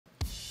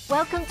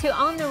Welcome to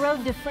On the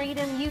Road to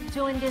Freedom. You've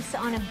joined us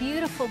on a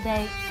beautiful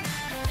day.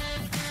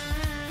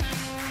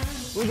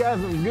 We got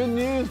some good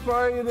news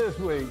for you this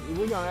week.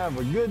 We're going to have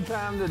a good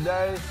time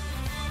today.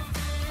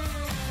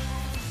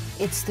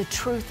 It's the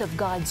truth of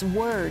God's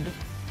Word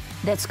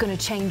that's going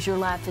to change your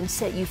life and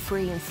set you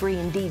free and free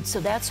indeed. So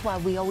that's why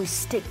we always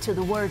stick to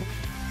the Word.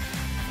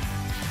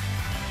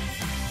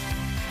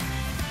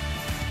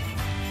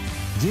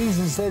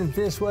 Jesus said it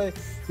this way: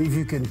 if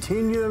you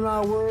continue in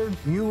my word,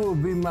 you will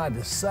be my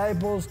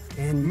disciples,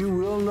 and you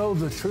will know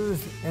the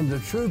truth, and the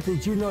truth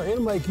that you know,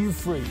 it'll make you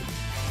free.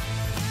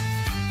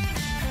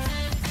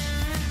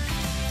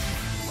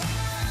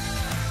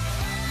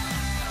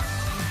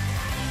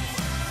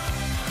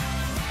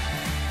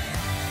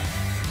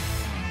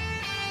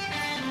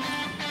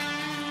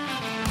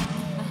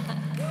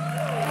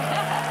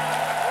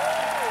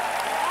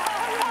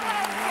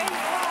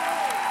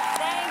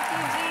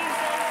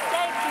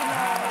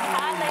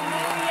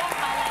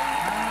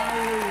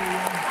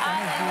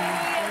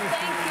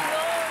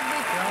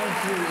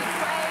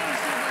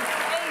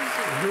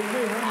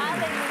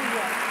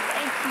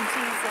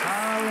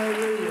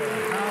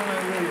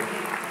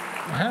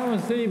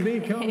 Be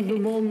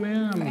comfortable,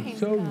 man. I'm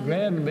so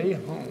glad to be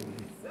home.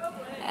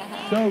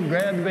 So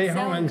glad to be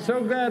home and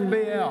so glad to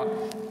be out.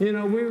 You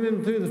know, we've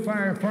been through the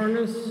fire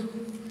furnace,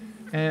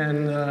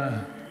 and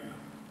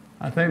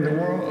I think the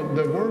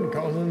word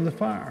calls it the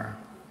fire.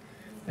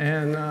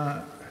 And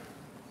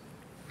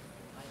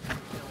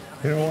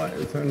you know what?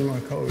 It's under my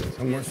coat. It's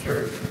on my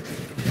shirt.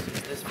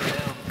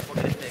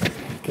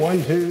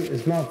 One, two,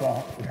 it's my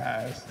fault,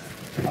 guys.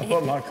 I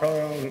put my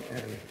coat on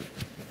and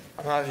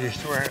I'm not used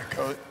to wearing a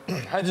coat.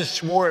 I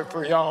just wore it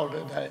for y'all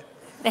today.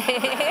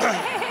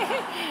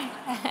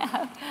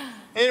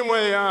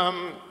 Anyway,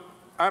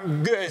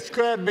 I'm good. It's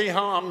glad to be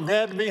home. I'm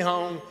glad to be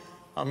home.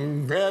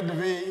 I'm glad to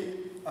be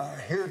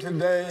here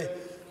today.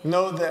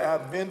 Know that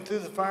I've been through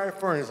the fire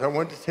furnace. I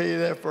want to tell you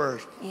that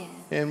first. Yeah.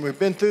 And we've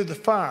been through the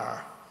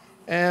fire.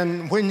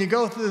 And when you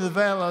go through the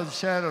valley of the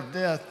shadow of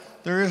death,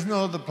 there is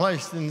no other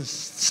place than the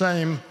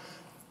same.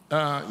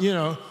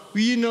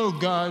 You know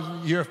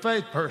God, you're a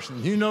faith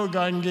person. You know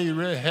God can give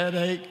you a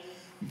headache,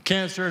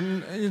 cancer,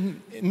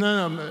 and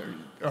none of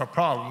them are a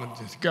problem with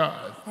this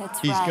God.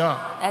 He's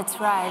God. That's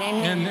right.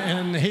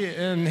 Amen.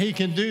 And he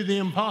can do the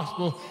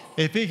impossible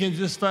if he can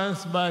just find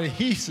somebody,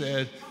 he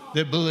said,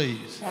 that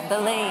believes. That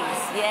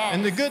believes, yes.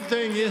 And the good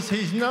thing is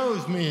he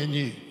knows me and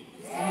you.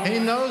 He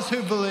knows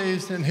who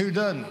believes and who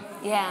doesn't.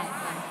 Yeah.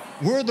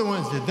 We're the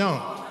ones that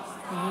don't.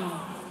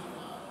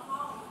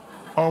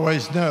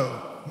 Always know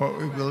what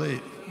we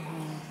believe.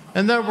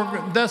 And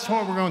that's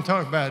what we're going to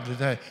talk about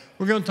today.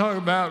 We're going to talk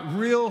about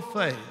real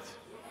faith.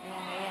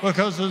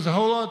 Because there's a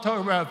whole lot of talk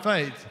about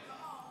faith.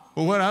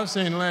 But what I've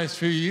seen the last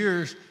few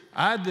years,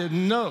 I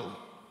didn't know.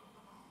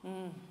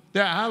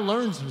 That I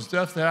learned some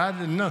stuff that I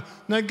didn't know.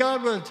 Now,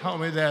 God would have taught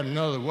me that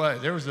another way.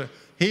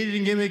 He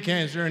didn't give me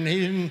cancer, and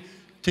he didn't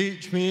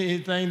teach me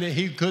anything that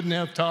he couldn't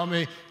have taught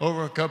me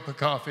over a cup of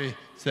coffee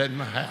sitting in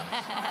my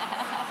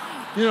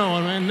house. You know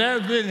what I mean?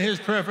 That's been his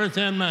preference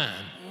and mine.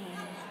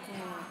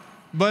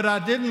 But I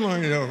didn't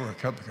learn it over a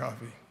cup of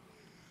coffee.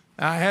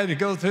 I had to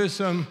go through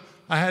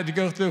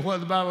what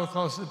the Bible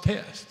calls a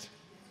test.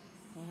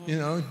 You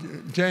know,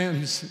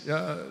 James,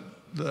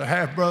 the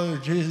half-brother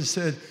of Jesus,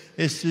 said,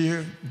 it's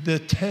the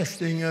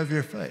testing of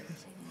your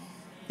faith.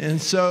 And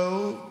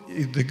so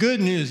the good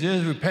news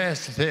is we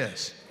passed the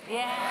test.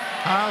 Yeah.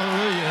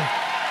 Hallelujah.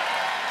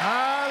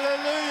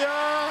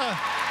 Hallelujah.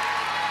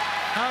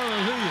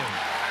 Hallelujah.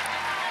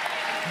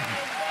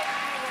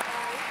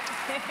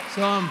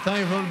 So I'm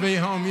thankful to be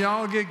home.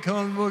 Y'all get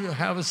comfortable,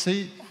 have a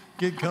seat,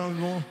 get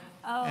comfortable.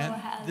 Oh, and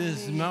hallelujah.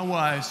 This is my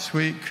wife,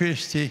 Sweet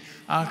Christy.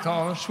 I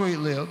call her Sweet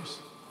Lips.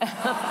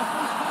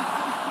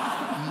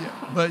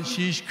 But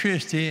she's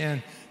Christy,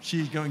 and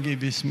she's going to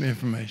give you some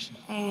information.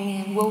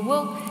 Amen. Well,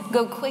 we'll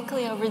go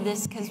quickly over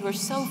this because we're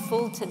so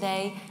full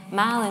today.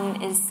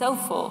 Mylon is so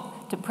full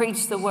to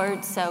preach the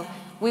word. So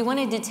we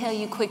wanted to tell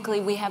you quickly,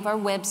 we have our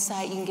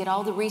website. You can get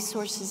all the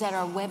resources at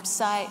our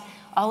website.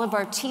 All of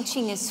our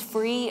teaching is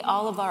free,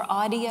 all of our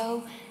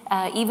audio,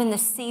 even the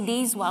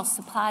CDs while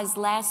supplies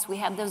last. We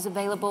have those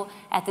available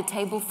at the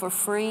table for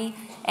free.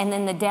 And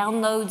then the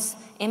downloads,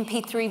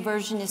 MP3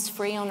 version is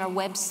free on our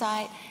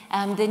website.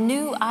 The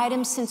new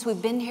item since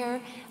we've been here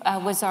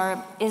is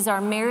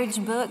our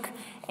marriage book.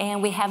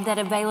 And we have that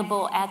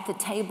available at the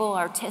table,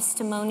 our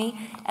testimony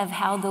of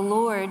how the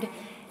Lord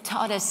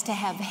taught us to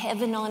have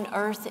heaven on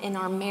earth in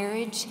our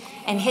marriage.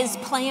 And his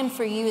plan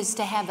for you is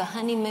to have a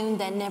honeymoon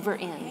that never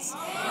ends.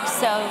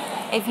 So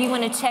if you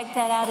want to check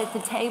that out at the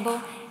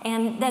table.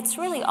 And that's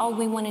really all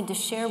we wanted to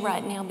share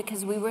right now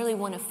because we really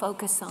want to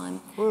focus on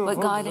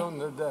what God... on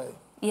today.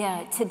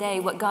 Yeah,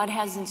 today, what God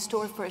has in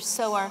store for us.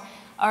 So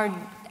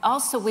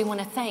also we want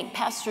to thank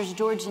Pastors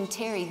George and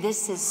Terry.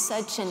 This is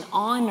such an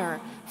honor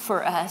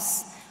for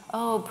us.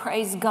 Oh,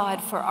 praise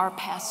God for our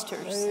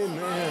pastors.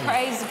 Amen.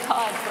 Praise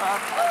God for our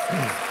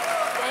pastors.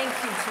 Thank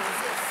you,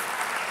 Jesus.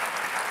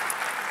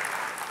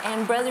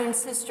 And brother and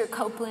sister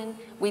Copeland,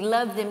 we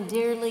love them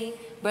dearly.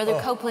 Brother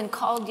Copeland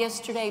called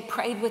yesterday,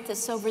 prayed with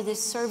us over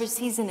this service.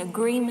 He's in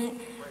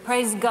agreement.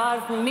 Praise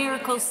God for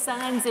miracles,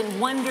 signs, and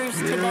wonders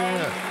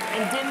today,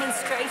 and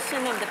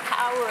demonstration of the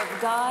power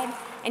of God.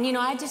 And you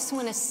know, I just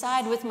want to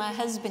side with my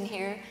husband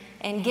here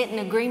and get in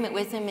agreement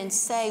with him and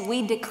say,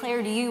 we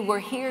declare to you, we're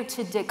here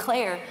to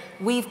declare,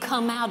 we've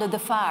come out of the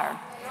fire.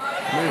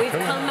 We've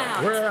come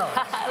out. We're out.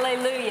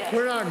 Hallelujah.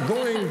 We're not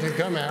going to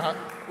come out.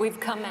 We've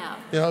come out.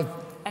 You know,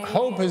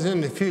 hope is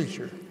in the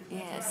future.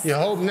 Yes. You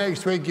hope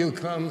next week you'll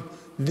come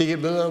to get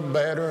a little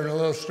better and a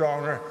little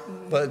stronger,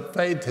 but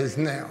faith is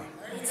now.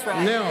 That's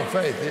right. Now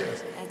faith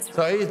is. That's right.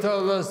 So he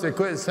told us to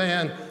quit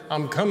saying,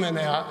 I'm coming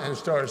out, and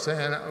start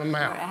saying, I'm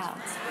out. We're out.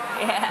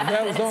 Yeah,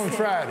 That was on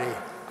Friday.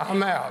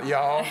 I'm out,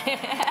 y'all.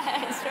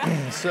 That's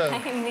right. So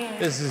Amen.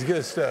 this is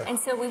good stuff. And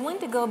so we wanted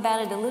to go about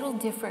it a little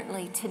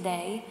differently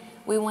today.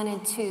 We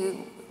wanted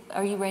to,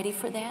 are you ready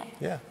for that?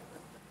 Yeah.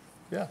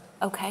 Yeah.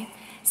 Okay.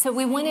 So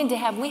we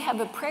have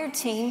a prayer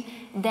team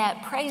that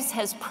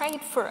has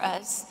prayed for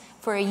us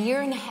for 1.5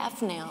 years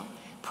now,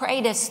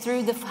 prayed us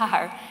through the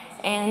fire.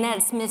 And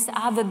that's Miss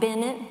Ava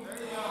Bennett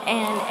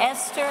and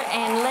Esther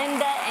and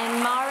Linda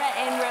and Mara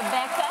and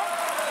Rebecca.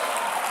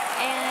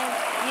 And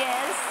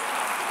yes,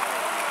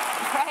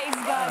 praise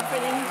God for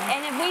them.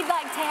 And if we'd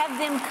like to have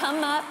them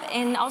come up,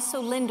 and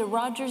also Linda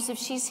Rogers, if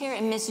she's here,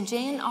 and Miss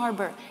Jan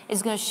Arbor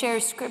is going to share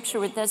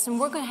scripture with us. And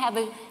we're going to have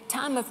a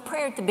time of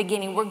prayer at the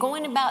beginning. We're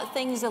going about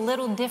things a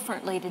little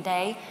differently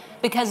today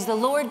because the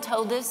Lord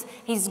told us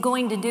He's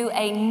going to do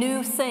a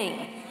new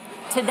thing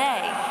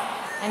today.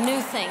 A new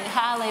thing.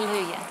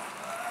 Hallelujah.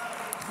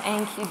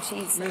 Thank you,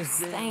 Jesus.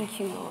 Thank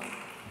you, Lord.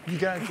 You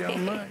got your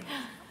mic.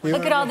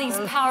 Look at all these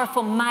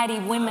powerful, mighty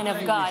women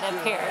of God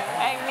up here.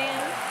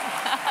 Amen.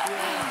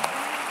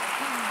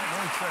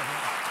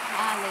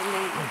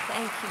 Hallelujah.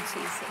 Thank you,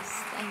 Jesus.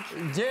 Thank you.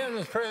 Jen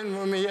was praying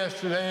with me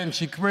yesterday, and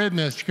she read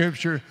me a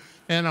scripture,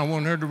 and I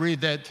want her to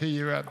read that to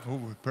you right before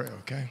we pray,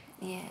 okay?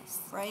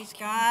 Yes. Praise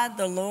God.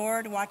 The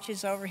Lord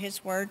watches over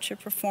His word to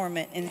perform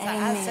it. In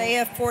Amen.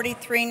 Isaiah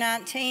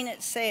 43:19,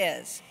 it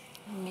says,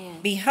 Amen.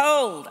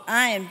 Behold,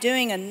 I am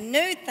doing a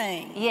new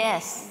thing.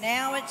 Yes.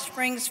 Now it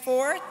springs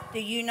forth. Do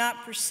you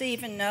not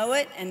perceive and know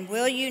it? And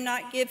will you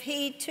not give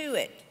heed to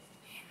it?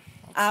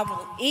 I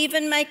will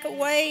even make a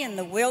way in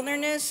the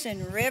wilderness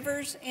and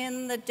rivers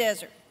in the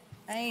desert.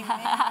 Amen.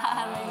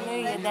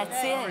 Hallelujah.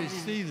 That's it.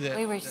 Receive that.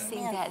 We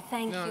receive that.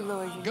 Thank you,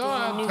 Lord. You're doing a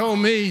God new told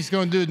me He's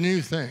going to do a new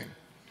thing.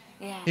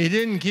 Yeah. He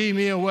didn't keep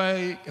me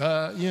away,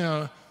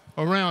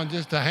 around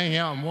just to hang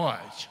out and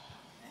watch.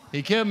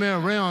 He kept me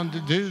around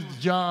to do the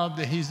job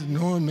that He's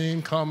anointed me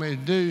and called me to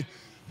do,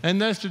 and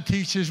that's to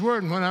teach His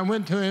word. And when I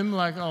went to Him,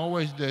 like I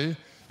always do,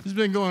 it's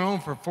been going on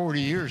for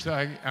 40 years. So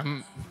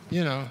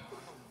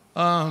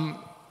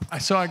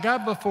I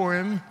got before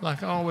Him,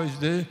 like I always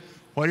do.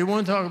 What do you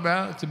want to talk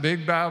about? It's a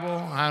big Bible.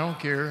 I don't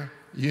care.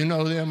 You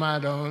know them, I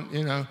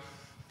don't.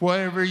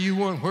 Whatever you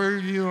want, wherever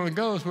you want to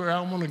go is where I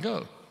want to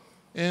go.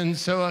 And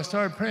so I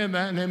started praying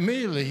about it, and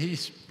immediately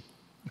He's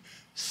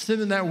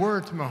sending that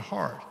word to my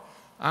heart.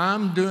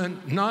 I'm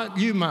doing, not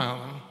you,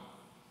 Mylon,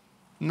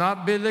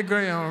 not Billy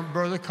Graham or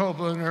Brother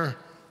Copeland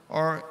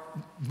or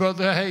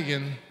Brother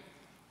Hagan.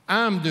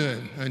 I'm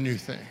doing a new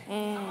thing.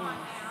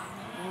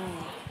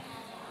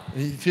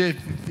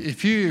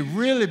 If you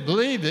really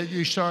believe it,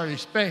 you start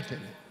expecting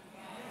it.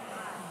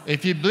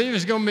 If you believe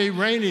it's going to be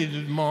rainy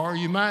tomorrow,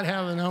 you might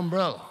have an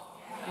umbrella.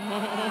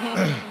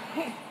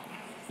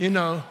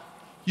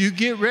 You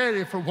get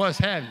ready for what's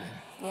happening.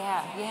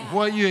 Yeah.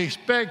 What you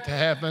expect to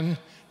happen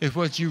is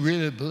what you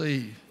really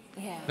believe.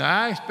 Yeah.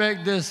 Now, I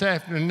expect this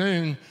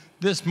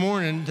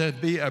morning, to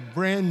be a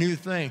brand new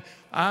thing.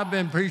 I've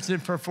been preaching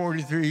for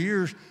 43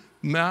 years.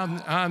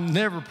 I've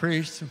never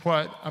preached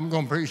what I'm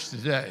going to preach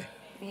today.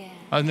 Yeah.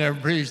 I've never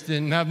preached,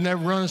 and I've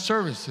never run a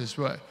service this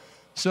way.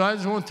 So I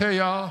just want to tell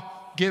y'all,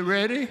 get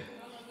ready.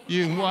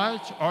 You can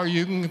watch or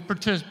you can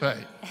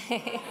participate.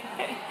 Come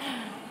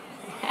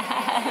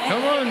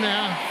on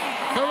now.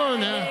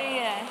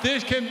 Yeah.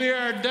 This can be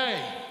our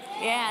day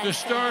to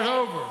start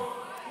over.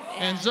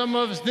 And some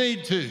of us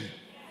need to.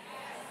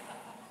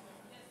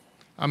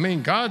 I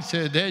mean, God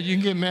said that. You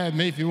can get mad at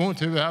me if you want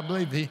to, but I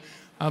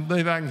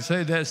believe I can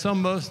say that.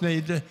 Some of us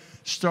need to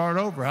start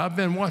over. I've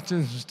been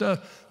watching some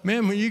stuff.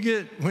 Man,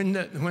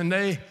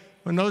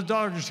 when those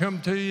doctors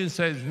come to you and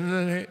say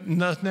there's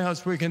nothing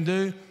else we can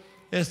do,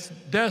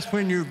 that's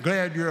when you're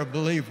glad you're a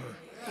believer.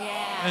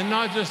 Yeah. And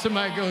not just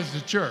somebody goes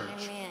to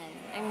church.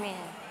 Amen.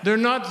 They're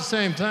not the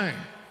same thing.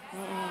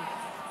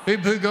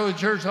 People who go to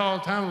church all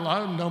the time, a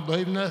lot of them don't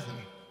believe nothing.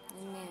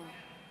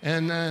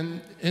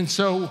 Amen. And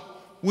so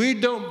we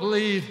don't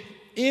believe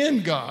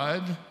in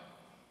God.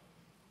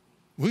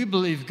 We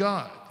believe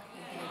God.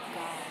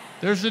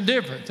 There's a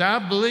difference. I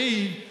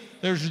believe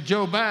there's a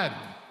Joe Biden.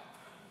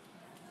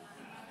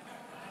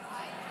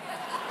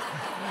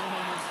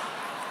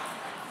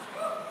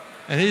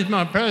 And he's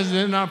my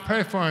president, and I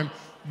pray for him.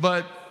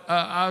 But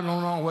I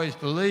don't always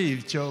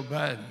believe Joe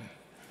Biden.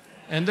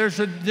 And there's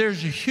a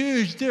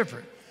huge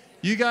difference.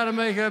 You got to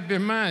make up your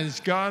mind.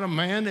 Is God a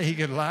man that He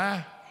could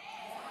lie?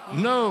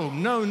 No.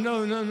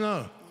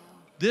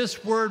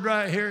 This word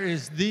right here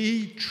is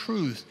the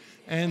truth.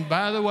 And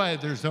by the way,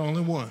 there's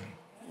only one.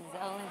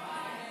 There's only one.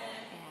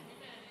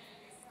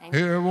 Yeah.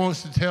 Whoever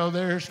wants to tell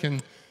theirs can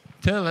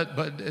tell it,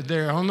 but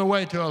they're on the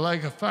way to a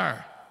lake of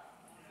fire.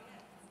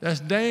 That's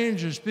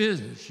dangerous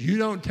business. You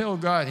don't tell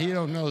God he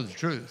don't know the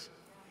truth.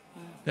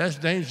 That's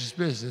dangerous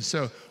business.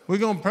 So we're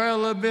going to pray a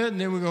little bit,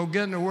 and then we're going to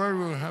get in the Word.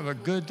 We're going to have a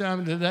good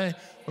time today.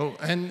 Oh,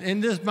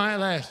 and this might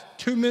last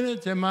 2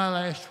 minutes. It might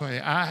last 20.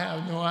 I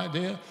have no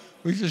idea.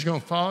 We're just going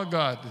to follow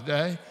God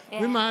today.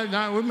 Yeah. We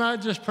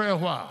might just pray a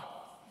while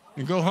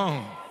and go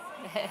home.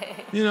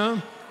 You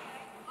know?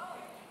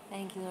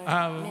 Thank you,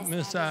 Lord.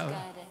 Miss Isla,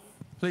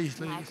 please,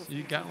 Microphone.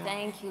 you got one?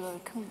 Thank you,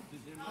 Lord.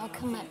 Y'all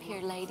come up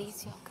here,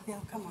 ladies. Y'all come. Yeah,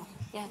 come on.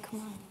 Yeah,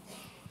 come on.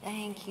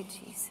 Thank you,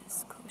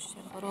 Jesus.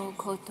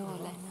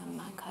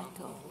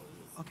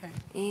 Okay.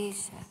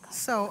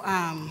 So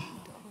I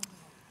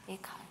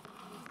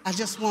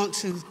just want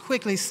to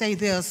quickly say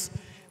this.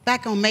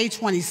 Back on May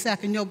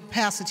 22nd,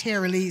 Pastor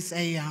Terry released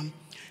a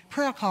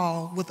prayer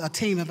call with a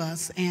team of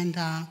us. And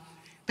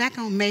back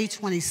on May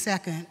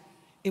 22nd,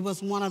 it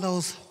was one of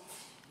those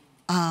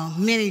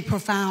many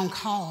profound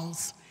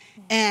calls.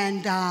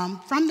 And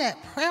from that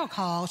prayer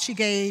call, she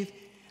gave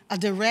a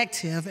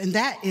directive, and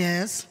that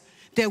is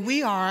that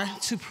we are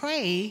to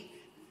pray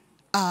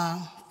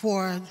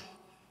for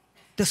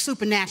the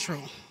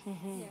supernatural.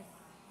 Mm-hmm.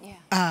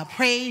 Yeah.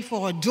 Pray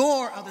for a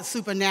door of the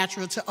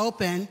supernatural to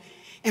open,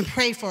 and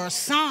pray for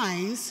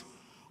signs,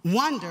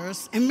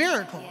 wonders, and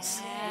miracles.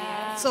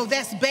 Yeah. So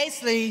that's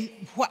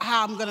basically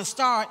how I'm going to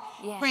start,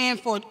 praying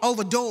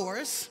over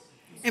doors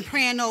and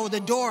praying over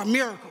the door of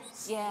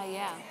miracles.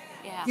 Yeah.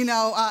 You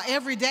know,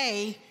 every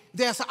day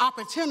there's an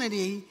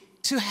opportunity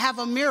to have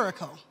a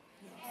miracle.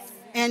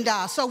 And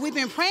so we've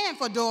been praying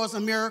for doors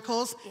of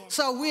miracles. Yes.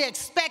 So we're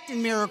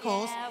expecting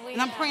miracles. Yeah,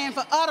 and I'm praying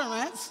for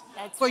utterance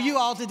for you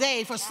all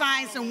today, for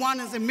signs and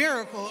wonders and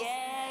miracles.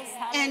 Yes,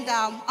 and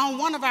on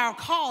one of our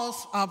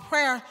calls,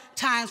 prayer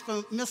times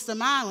for Mr.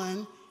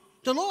 Mylan,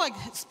 the Lord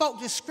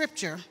spoke this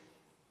scripture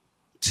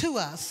to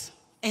us.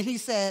 And he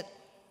said,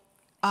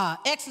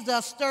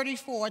 Exodus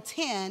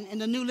 34:10 in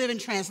the New Living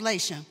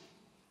Translation.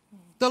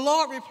 The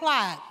Lord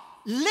replied,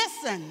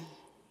 listen,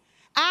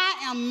 I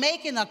am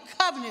making a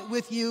covenant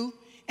with you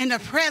in the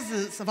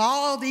presence of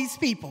all these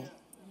people.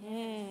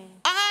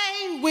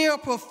 I will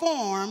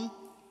perform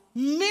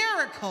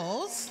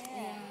miracles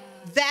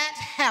that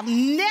have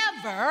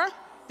never,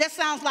 that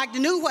sounds like the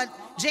new what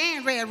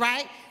Jan read,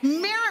 right?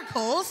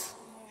 Miracles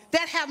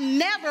that have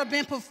never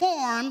been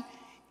performed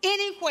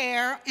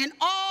anywhere in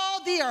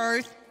all the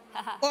earth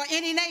or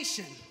any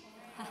nation.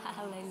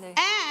 Hallelujah.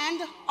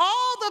 And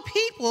all the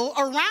people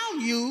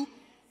around you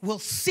will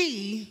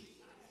see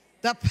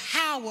the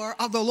power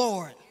of the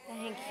Lord.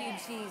 Thank you,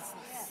 Jesus.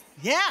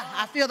 Yeah,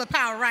 I feel the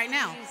power right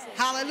now. Jesus.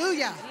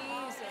 Hallelujah.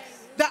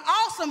 Jesus. The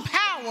awesome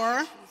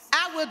power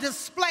I will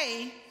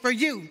display for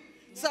you.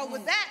 So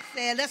with that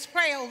said, let's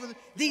pray over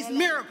these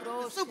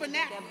miracles,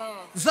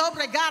 supernatural.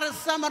 Zobregara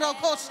samaro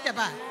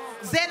koskeba.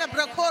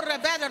 Zebra korre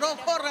bedero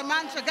korre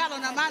mancha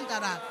galona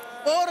mandara.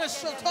 Ora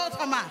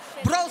shototama,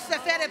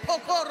 brosefere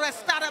poko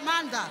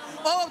restaramanda.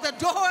 Oh, the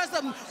doors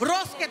of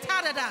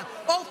rosketarada.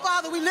 Oh,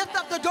 Father, we lift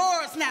up the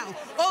doors now.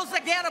 Oh,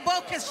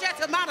 zagerabo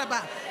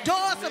keshetamaraba.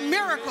 Doors of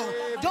miracle,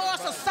 doors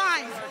of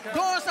signs,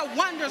 doors of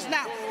wonders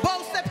now.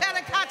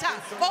 Boseperekata.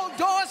 Oh,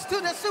 doors to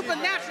the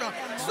supernatural,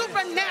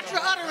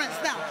 supernatural utterance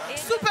now.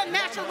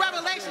 Supernatural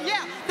revelation,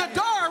 yeah, the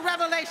door of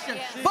revelation.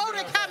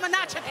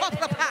 Borekamanacha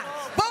kopapa.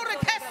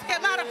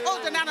 Borekeske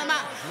marakoda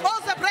nanama.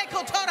 Oh,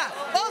 zabreko tora.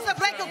 Oh,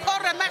 zabreko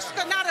kore mesh.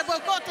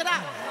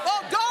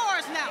 Oh,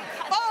 doors now.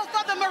 Oh,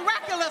 for the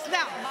miraculous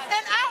now.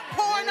 An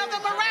outpouring of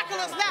the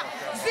miraculous now.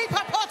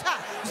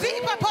 Zipapota,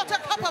 zipapota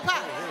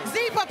kapapa,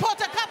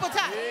 zipapota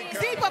kapota,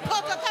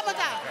 zipapota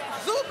kapota,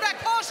 zubra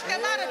koshke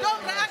mana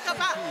dobra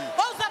akapa,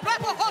 oh,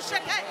 zabrepo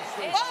hosheke,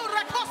 oh,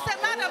 rakoste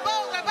mana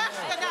bo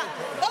rabashkana,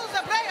 oh,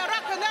 zabrea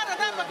rakanana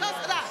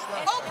namakosada.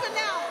 Open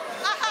now,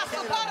 aha,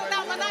 sapota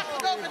now, manaka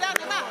dobra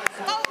now.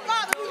 Oh,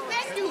 Father, we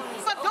thank you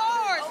for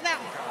doors now.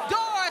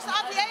 Doors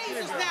of the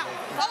angels now.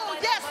 Oh,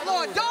 yes,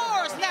 Lord,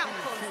 doors now.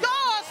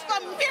 Doors for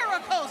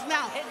miracles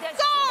now.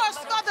 Doors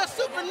for the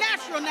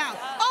supernatural now.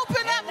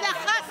 Open up the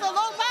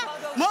Hasaloma,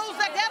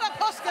 Mosageta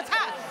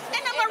Poskata,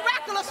 and the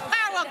miraculous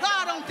power of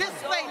God on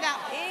display now.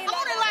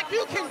 Only like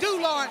you can do,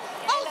 Lord.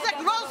 Oza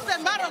Grossa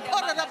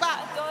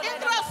Marakoradaba,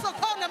 Indroso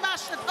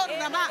Konamasha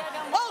Kodanama,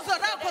 Oza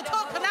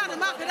Rakotokanana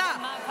Makada,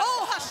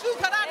 Oh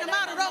Hashukarana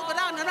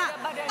Mararogadana,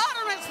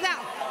 utterance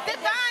now,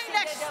 divine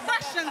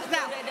expressions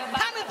now,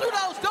 coming through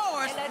those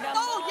doors.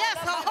 Oh,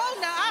 yes, a whole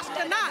now,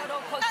 Ashkenaz.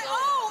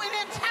 Oh, an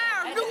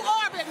entire new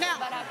orbit now,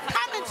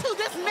 coming to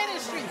this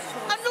ministry.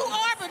 A new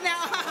orbit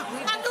now,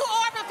 a new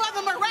orbit for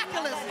the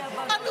miraculous,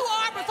 a new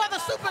orbit for the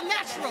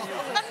supernatural,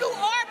 a new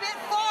orbit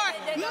for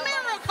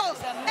miracles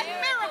and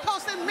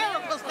miracles and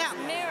miracles now.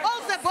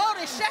 Oh,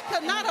 Zabori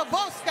Shekinah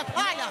Boska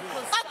Playa. A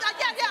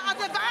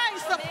divine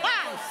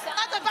supply.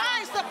 A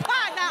divine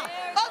supply now.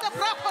 Oh, the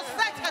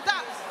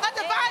a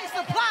divine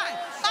supply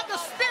of the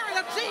Spirit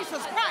of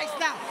Jesus Christ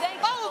now.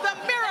 Oh, the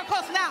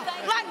miracles now,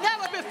 like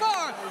never before.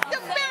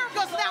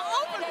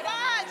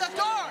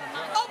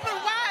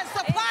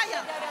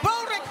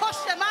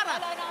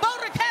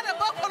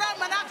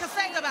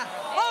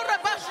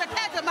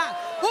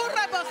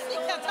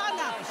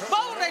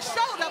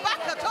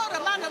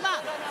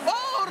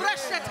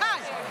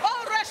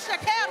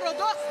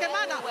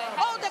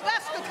 Oh, the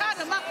best to kind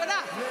of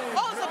makana.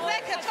 Oh, the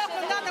black talk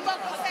and none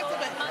about the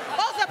sentiment.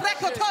 Oh, the black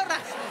Torah.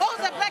 Oh,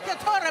 the black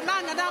Torah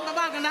mangana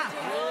mangana.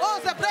 Oh,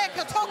 the black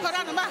talk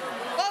around the mouth.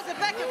 Oh, the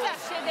black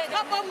flash.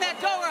 Up on that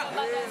door.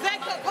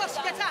 Thank you,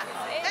 Posketa.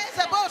 There's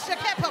a bullshit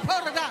kept up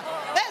over down.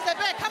 There's a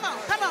bag. Come on,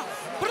 come on.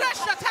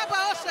 Brush the taba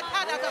osha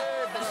Canada.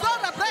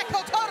 Zona black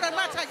Torah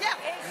mata.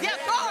 Yeah,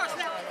 doors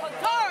now.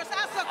 Doors.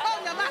 I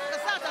suppose the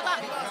Makasata.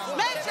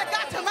 Make you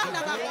got to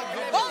manama.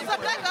 Oh, the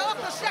black of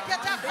the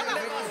Shekata. Come on.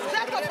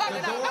 Come on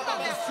now.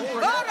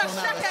 Oh, the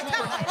Shekata.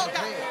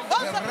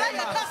 Oh, the black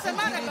of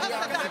Casamana.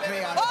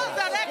 Oh,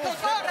 the Leco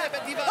Torah.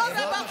 Oh,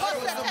 the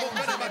Bacosta.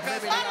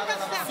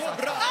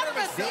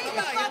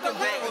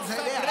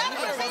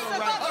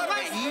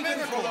 Even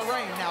for the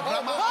rain now.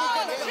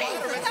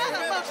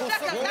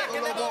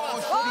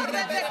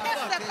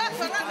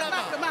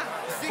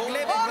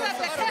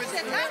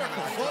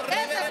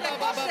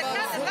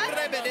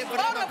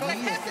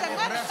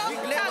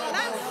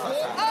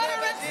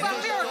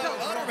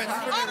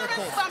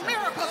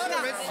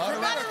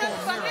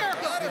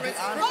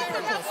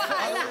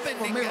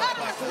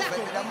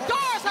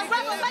 Doors of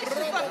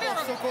revelation for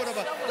miracles.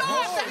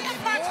 Doors of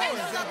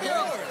impartations of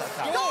miracles.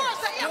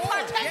 Doors of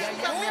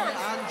impartations of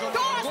miracles.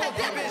 Doors of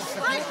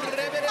demonstration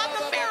of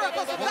the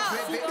miracles of God.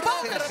 Go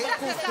to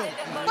Shekata.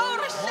 Go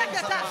to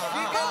Shekata.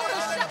 Go to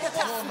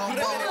Shekata.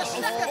 Go to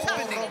Shekata.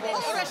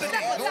 Go to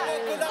Shekata.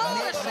 Go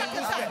to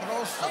Shekata.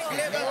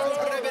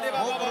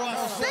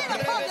 See the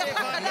Father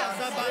Pakana.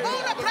 Go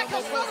to break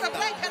us through the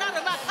blanket out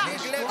of my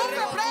house. Go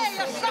to play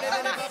your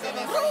Shekata.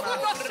 Ruba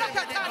no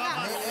Shekatana.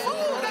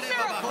 Ooh, the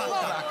miracle.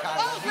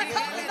 Oh, the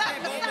Kakana.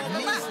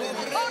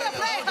 Go to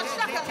play the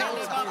Shekata.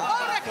 Go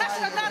to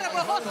Kashanara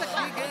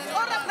Bahosaka.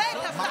 Go to play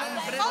the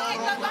Oh, in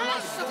the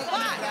divine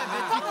supply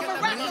for the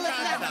miraculous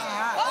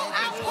now. Oh,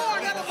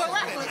 outpouring of the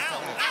miraculous.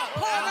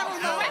 Outpouring of the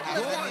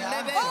miraculous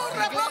now. Oh,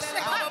 the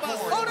Bosaka.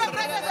 Oh, the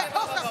Rebe the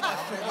Kosaka.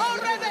 Oh,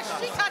 Rebe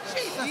Shika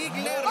Jesus.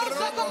 Oh,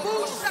 the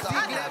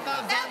Bushakana.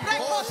 Every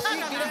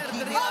Kosana.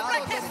 Oh, the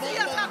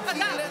Kessia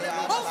Takana.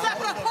 Oh, the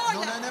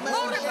Prapoya.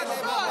 Oh, the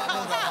Rashua.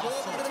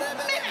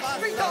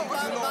 Ministry doors.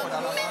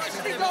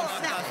 Ministry doors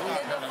now.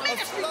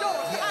 Ministry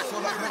doors. Yeah.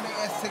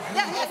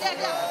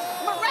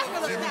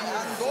 Miraculous now.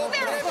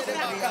 Miracles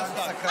now.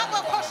 I'm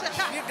a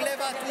Koshaka. I'm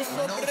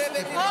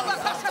a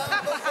Koshaka.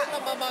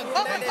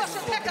 I'm a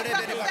Koshaka.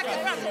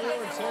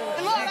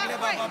 Lord, I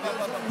pray.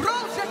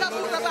 Broja da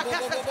Buddha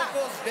Bakasata.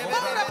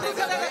 Bora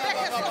Buddha da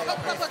Rebecca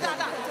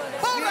Sokopadana.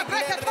 Bora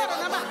Breca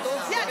Torana.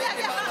 Yeah.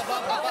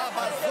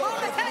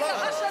 Bora Kaya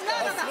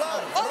Hashanana.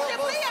 Oh, the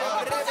Bria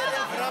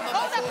Topanana.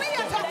 Oh, the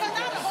Bria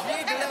Topanana.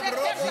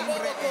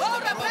 Oh,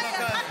 the Bria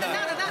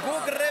Topanana.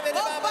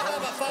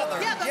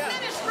 Yeah, the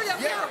ministry of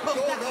miracles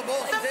now.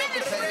 The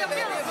ministry of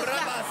miracles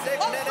now.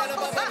 Oh,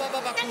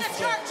 in the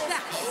church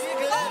now.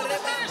 Oh, the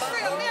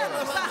ministry of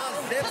miracles now.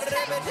 To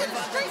take to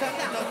the streets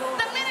now.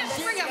 The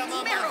ministry of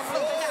miracles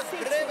now.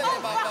 Oh,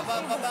 Father,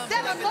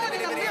 that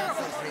anointing of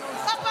miracles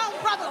upon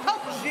Brother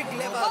Copeland.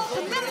 Oh,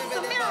 to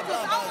minister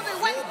miracles all the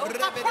way. A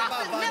prophet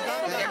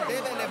minister miracles.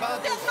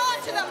 The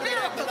anointing of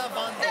miracles.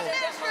 The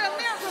ministry of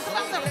miracles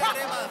upon the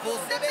prophet.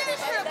 The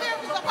ministry of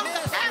miracles upon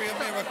the pastor.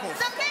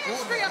 The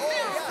ministry of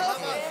miracles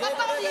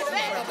upon the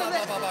evangelist.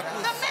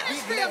 The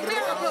ministry of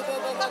miracles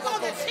upon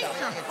the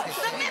teacher.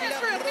 The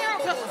ministry of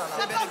miracles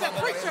upon the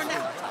preacher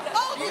now.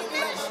 Oh, the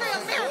ministry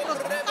of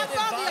miracles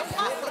upon the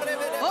apostle.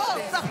 Oh,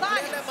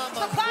 supply now.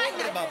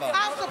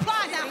 I'll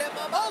supply now.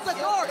 Oh, the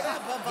doors.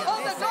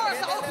 Oh, the doors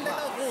are open.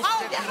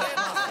 Oh, yeah.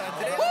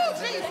 Oh,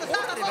 Jesus.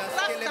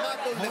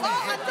 Oh,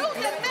 a new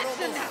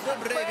dimension now.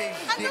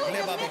 A new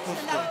dimension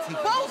now.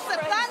 Both the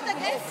plan that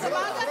is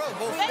Samana,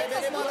 and the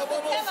Telamana,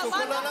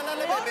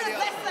 oh, the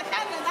bless the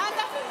Canada.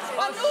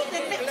 A new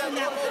dimension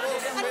now.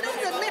 A new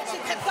dimension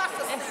can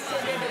possibly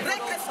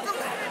break us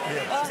through.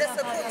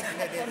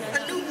 A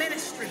new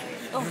ministry.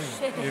 Oh,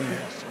 shit.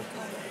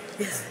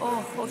 Yes.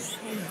 Oh,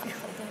 shit.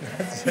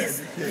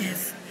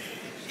 Yes.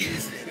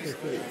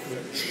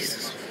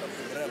 Jesus.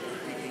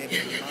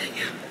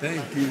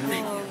 Thank you.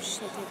 Oh,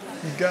 shit.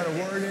 You got a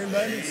word,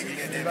 anybody?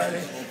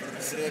 Anybody?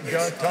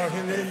 God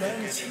talking to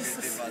anybody?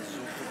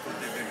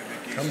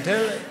 Come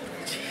tell it.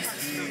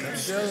 Come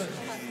tell it.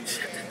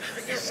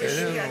 Sit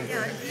down.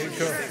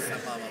 Pick up.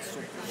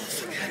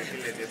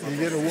 You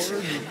get a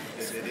word?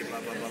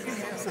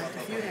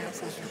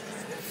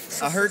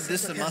 I heard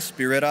this in my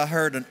spirit. I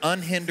heard an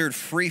unhindered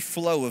free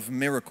flow of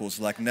miracles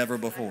like never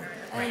before.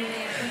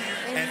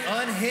 An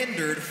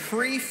unhindered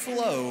free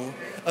flow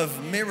of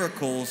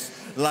miracles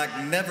like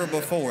never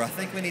before. I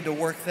think we need to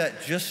work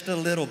that just a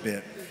little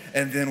bit,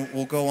 and then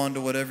we'll go on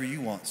to whatever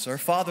you want, sir.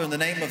 Father, in the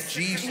name of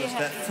Jesus,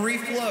 that free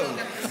flow,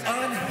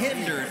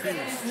 unhindered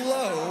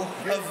flow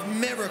of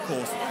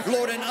miracles.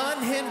 Lord, an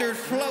unhindered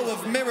flow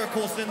of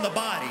miracles in the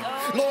body.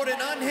 Lord, an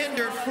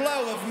unhindered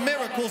flow of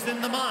miracles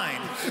in the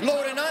mind.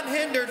 Lord, an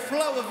unhindered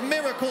flow of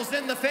miracles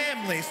in the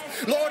families.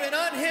 Lord, an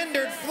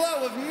unhindered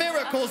flow of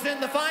miracles in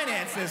the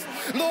finances.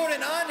 Lord,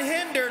 an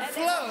unhindered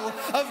flow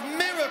of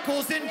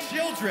miracles in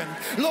children.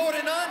 Lord,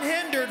 an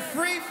unhindered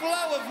free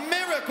flow of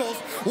miracles miracles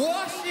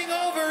washing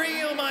over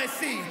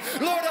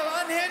EMIC. Lord,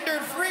 of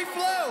unhindered free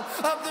flow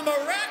of the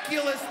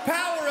miraculous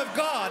power of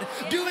God,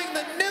 doing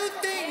the new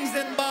things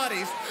in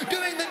bodies,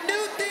 doing the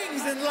new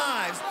things in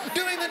lives,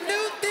 doing the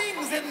new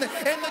things in the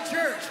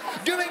church,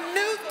 doing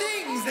new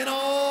things in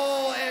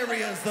all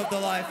areas of the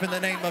life in the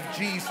name of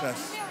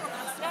Jesus.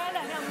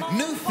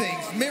 New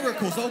things,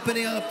 miracles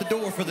opening up the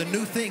door for the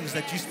new things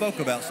that you spoke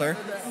about, sir.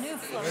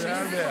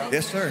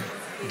 Yes, sir.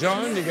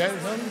 John, you got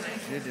something?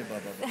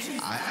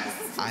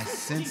 I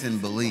sense and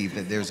believe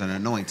that there's an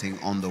anointing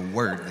on the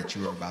word that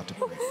you are about to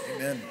preach.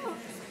 Amen.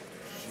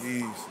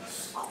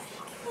 Jesus.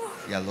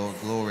 Yeah, Lord,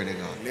 glory to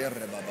God.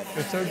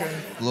 It's okay.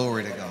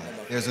 Glory to God.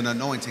 There's an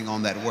anointing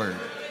on that word.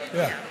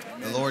 Yeah.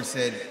 The Lord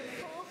said,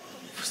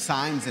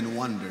 signs and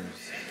wonders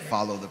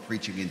follow the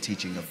preaching and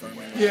teaching of the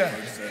word. Yeah.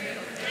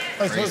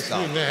 That's Praise what's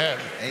God. going to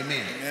happen.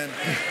 Amen. Amen.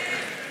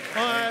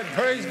 All right,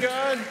 praise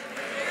God.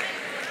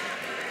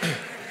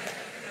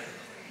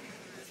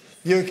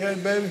 You okay,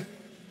 baby?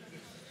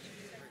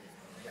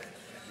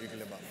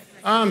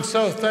 I'm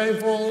so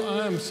thankful.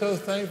 I'm so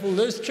thankful.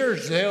 This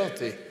church is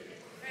healthy.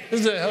 This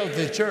is a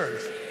healthy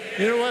church.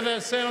 You know what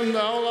that sound,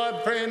 all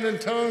that praying in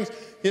tongues,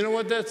 you know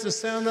what that's the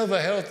sound of?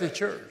 A healthy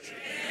church.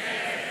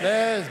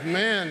 That's,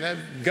 man, that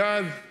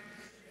God,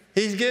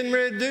 He's getting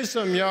ready to do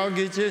something, y'all.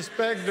 Get your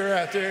specter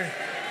out there.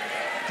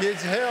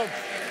 Get your help.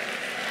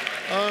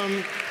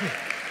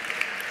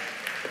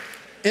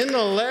 In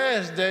the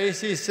last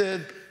days, He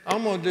said,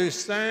 I'm going to do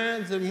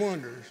signs and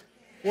wonders.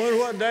 Wonder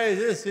what day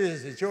this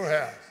is at your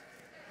house.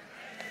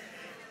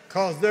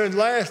 Because their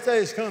last day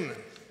is coming.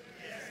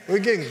 We're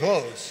getting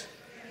close.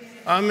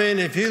 I mean,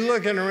 if you're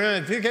looking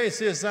around, if you can't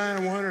see a sign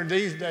and wonder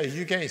these days,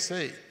 you can't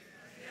see.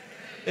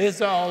 It's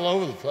all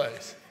over the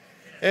place.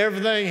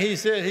 Everything He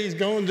said He's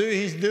going to do,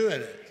 He's doing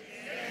it.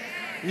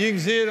 You can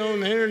see it on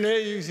the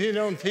internet, you can see it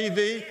on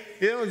TV.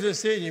 You don't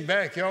just see it in your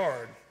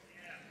backyard.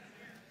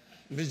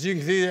 But you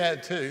can see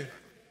that too.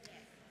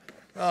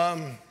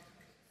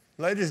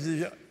 Ladies,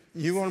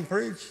 you want to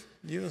preach?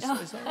 You want to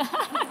say something?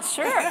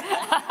 Sure.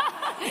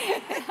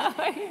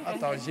 I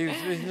thought she was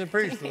fixing to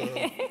preach a little.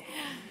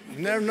 You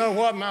never know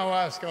what my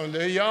wife's going to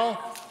do. Y'all,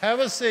 have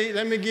a seat.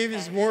 Let me give you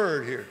some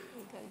word here.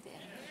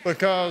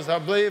 Because I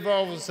believe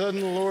all of a sudden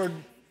the Lord,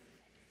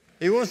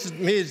 He wants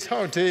me to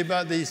talk to you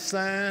about these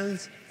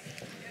signs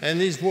and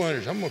these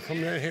wonders. I'm going to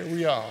come down here with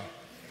y'all.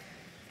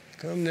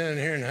 Come down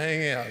here and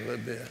hang out a little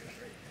bit.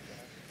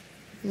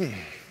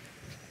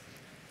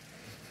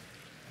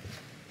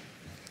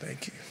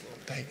 Thank you.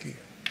 Thank you.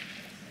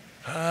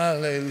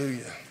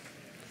 Hallelujah.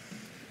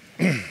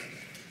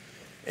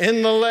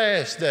 In the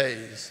last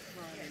days.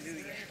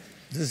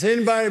 Does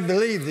anybody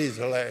believe these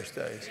are last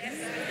days?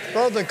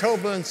 Brother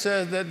Copeland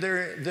said that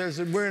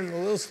we're in a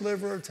little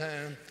sliver of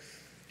time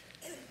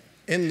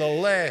in the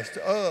last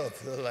of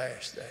the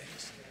last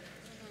days.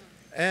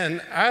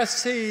 And I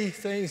see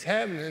things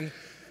happening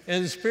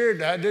in the spirit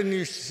that I didn't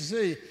used to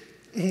see.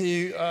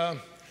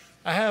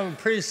 I haven't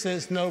preached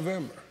since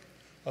November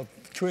of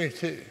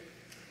 22.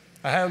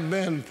 I haven't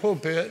been in the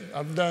pulpit.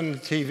 I've done the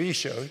TV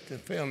show, the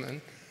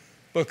filming,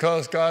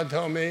 because God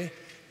told me,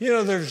 you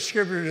know, there's a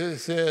scripture that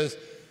says,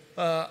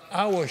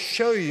 I will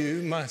show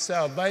you my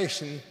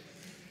salvation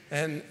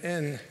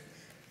and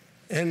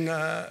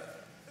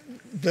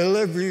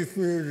deliver you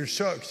from your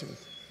destruction.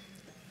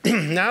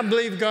 Now, I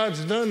believe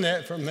God's done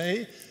that for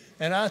me,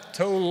 and I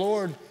told the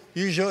Lord,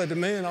 you show it to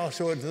me, and I'll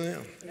show it to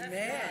them.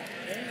 Amen.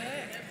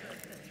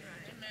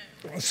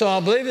 So I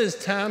believe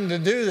it's time to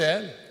do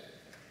that.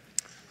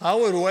 I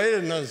would have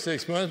waited another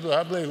 6 months, but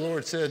I believe the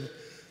Lord said,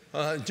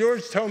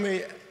 George told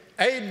me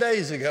 8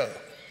 days ago.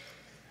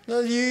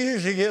 No, you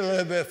usually get a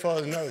little bit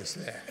further notice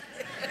than that.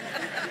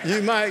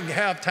 You might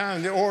have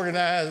time to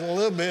organize a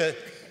little bit,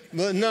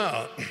 but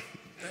no,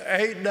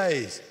 8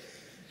 days.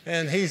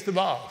 And He's the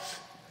boss.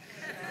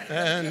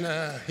 And,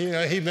 you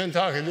know, he's been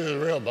talking to the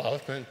real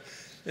boss.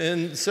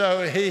 And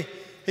so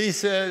he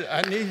said,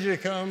 I need you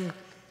to come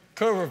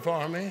cover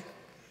for me.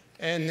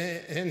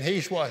 And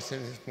he's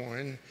watching this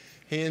morning.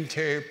 He and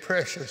Terry,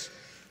 precious.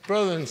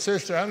 Brother and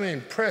sister, I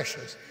mean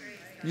precious.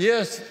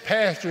 Yes,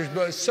 pastors,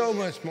 but so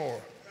much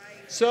more.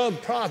 Some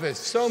prophets,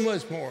 so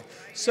much more.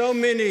 So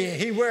many,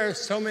 he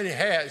wears so many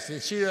hats, and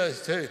she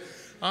does too.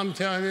 I'm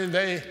telling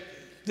you,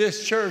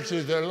 this church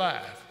is their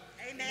life.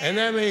 Amen. And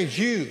that means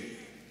you.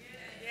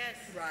 Yes,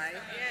 right.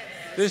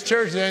 Yes. This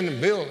church is in the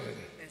building.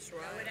 That's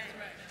right.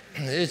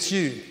 It's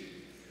you.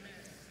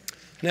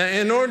 Now,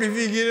 in order for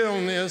you to get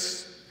on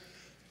this,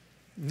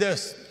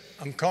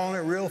 I'm calling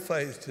it real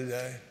faith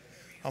today.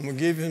 I'm going to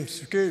give you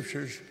some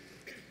scriptures,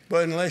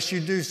 but unless you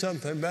do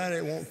something about it,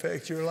 it won't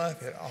affect your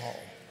life at all.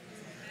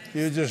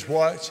 You just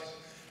watch,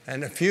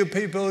 and a few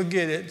people will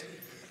get it.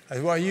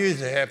 That's what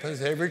usually happens.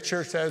 Every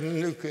church has a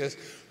nucleus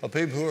of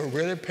people who are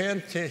really paying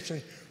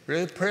attention,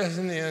 really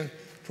pressing in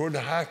toward the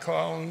high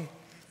calling,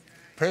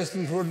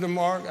 pressing toward the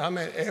mark. I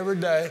mean, every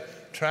day,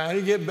 trying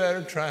to get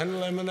better, trying to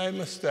eliminate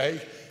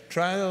mistakes,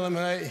 trying to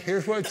eliminate.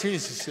 Here's what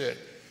Jesus said.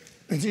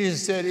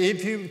 Jesus said,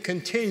 if you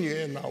continue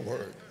in my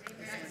word,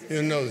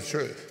 you'll know the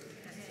truth.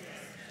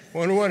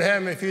 Wonder what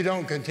happens if you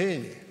don't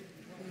continue.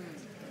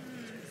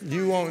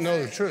 You won't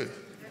know the truth.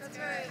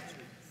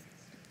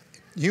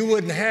 You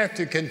wouldn't have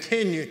to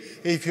continue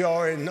if you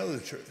already know the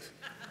truth.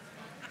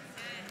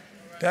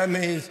 That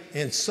means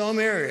in some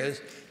areas,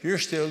 you're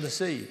still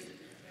deceived.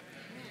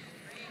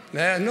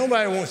 Now,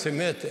 nobody wants to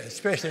admit that,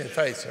 especially in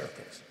faith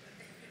circles.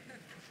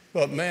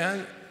 But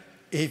man,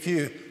 if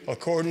you,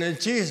 according to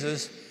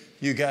Jesus,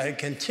 you got to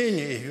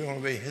continue if you want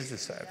to be his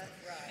disciple.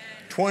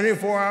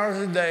 24 hours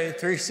a day,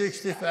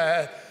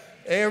 365,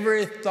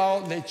 every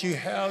thought that you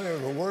have,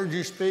 every word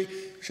you speak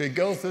should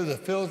go through the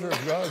filter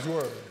of God's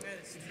word.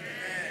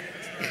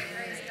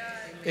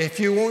 If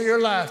you want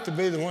your life to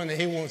be the one that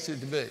he wants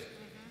it to be.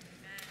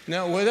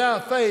 Now,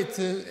 without faith,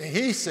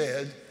 he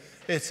said,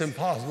 it's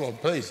impossible to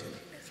please him.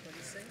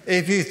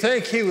 If you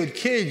think he would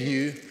kid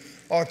you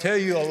or tell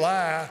you a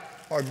lie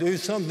or do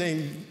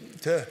something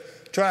to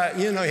try,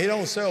 he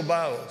don't sell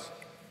Bibles.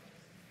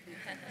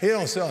 He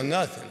don't sell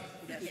nothing.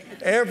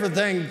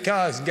 Everything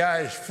God's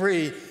got is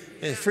free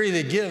and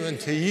freely given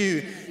to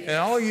you, and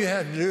all you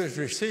have to do is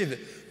receive it.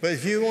 But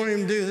if you want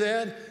him to do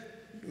that,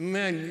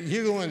 man,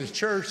 you going to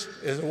church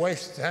is a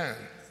waste of time.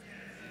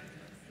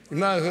 You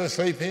might as well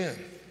sleep in.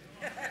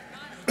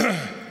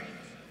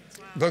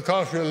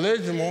 Because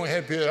religion won't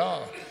help you at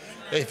all.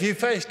 If you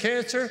face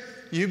cancer,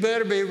 you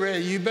better be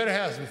ready. You better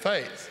have some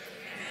faith.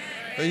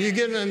 When you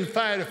get in the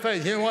fight of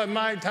faith, you know what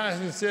Mike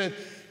Tyson said?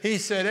 He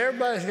said,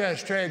 everybody's got a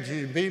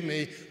strategy to beat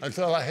me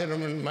until I hit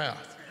them in the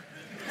mouth.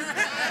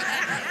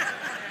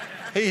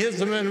 He hits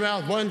them in the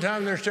mouth one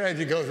time, their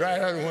strategy goes right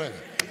out the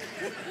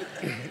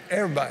window.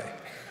 Everybody.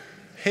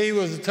 He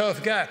was a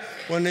tough guy.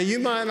 Well, now, you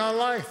might not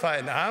like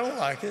fighting. I don't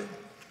like it.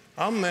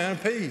 I'm a man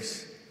of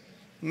peace.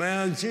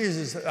 Man,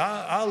 Jesus,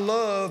 I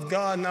love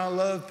God and I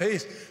love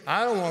peace.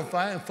 I don't want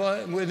to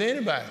fight with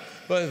anybody.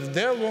 But if the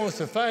devil wants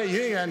to fight, you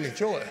ain't got any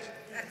choice.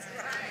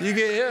 You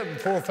get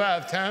hit 4 or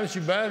 5 times,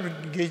 you better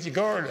get your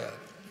guard up.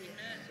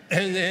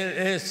 And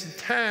it's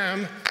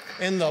time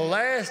in the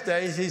last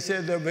days, he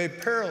said there'll be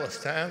perilous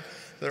times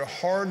that are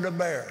hard to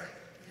bear.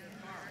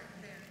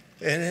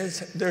 And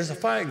there's a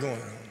fight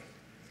going on.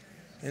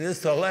 And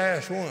it's the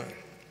last one.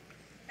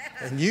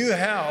 And you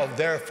have,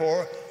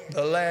 therefore,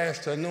 the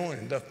last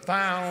anointing, the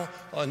final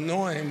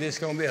anointing that's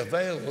going to be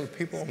available to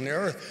people on the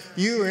earth.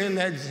 You are in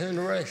that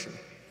generation.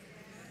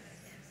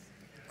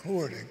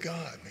 Glory to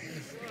God,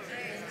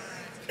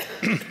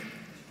 man.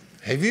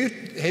 Have you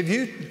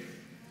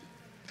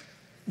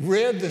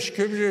read the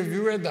scripture? Have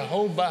you read the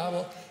whole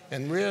Bible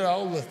and read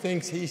all the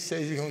things he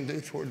says he's going to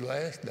do toward the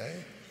last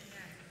day?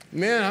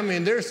 Man, I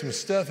mean, there's some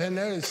stuff in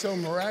there that's so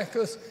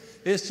miraculous.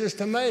 It's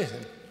just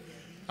amazing.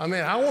 I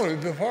mean, I want to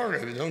be a part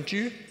of it, don't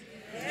you?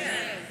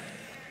 Yes.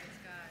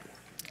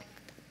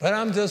 But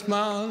I'm just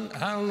smiling.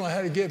 I don't know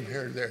how to get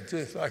here or there,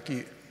 just like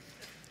you.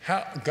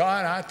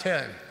 God, I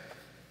tell him,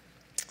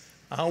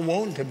 I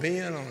want to be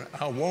in on it.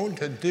 I want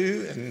to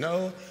do and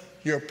know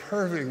your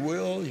perfect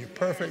will, your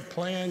perfect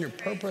plan, your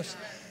purpose.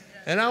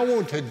 And I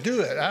want to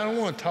do it. I don't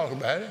want to talk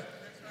about it.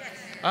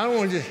 I don't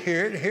want to just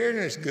hear it. Hearing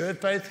is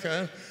good. Faith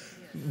comes.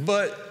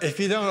 But if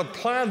you don't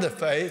apply the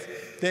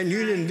faith, then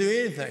you didn't do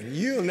anything.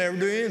 You'll never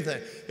do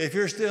anything. If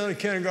you're still in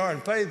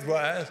kindergarten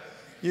faith-wise,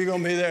 you're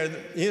going to be there,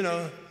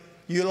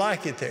 you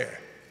like it there.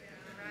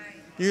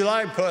 You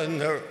like putting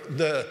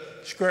the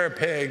square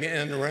peg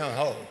in the round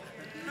hole.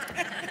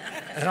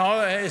 And all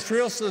that, it's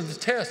real, so the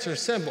tests are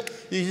simple.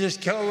 You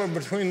just color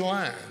between the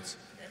lines.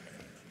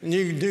 And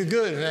you can do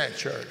good in that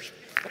church.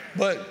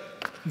 But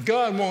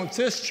God wants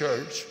this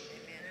church,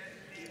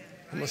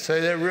 I'm going to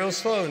say that real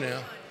slow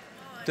now,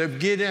 to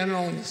get in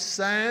on the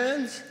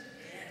signs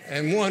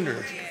and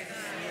wonders.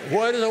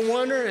 What is a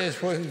wonder?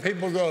 Is when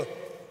people go,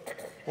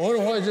 I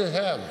wonder what just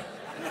happened.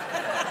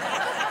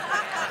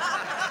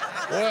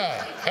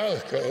 Wow, that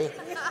was cool.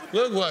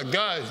 Look what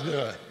God's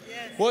doing.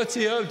 What's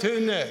he up to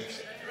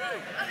next?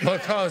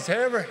 Because he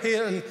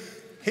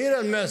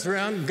doesn't mess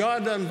around.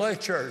 God doesn't play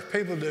church.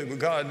 People do, but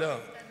God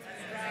don't.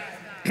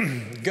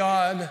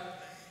 God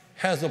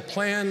has a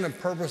plan and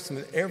purpose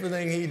with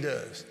everything he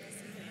does.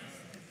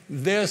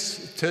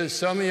 This, to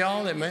some of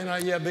y'all that may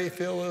not yet be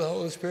filled with the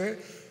Holy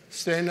Spirit,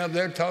 standing up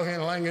there talking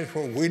in a language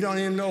where we don't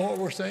even know what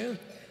we're saying.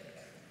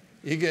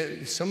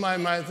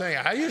 Somebody might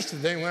think, I used to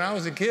think when I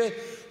was a kid,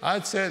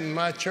 I'd sit in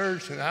my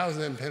church, and I was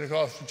in a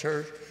Pentecostal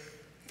church,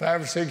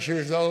 5 or 6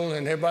 years old,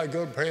 and everybody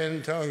go praying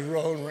in tongues,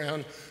 rolling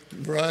around,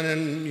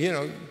 running,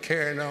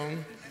 carrying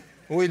on.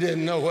 We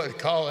didn't know what to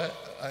call it.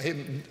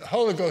 The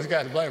Holy Ghost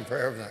got to blame for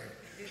everything.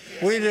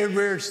 We did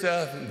weird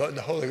stuff, but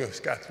the Holy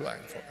Ghost got to blame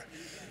for it.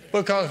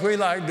 Because we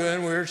like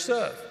doing weird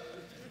stuff.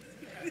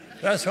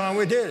 That's why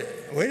we did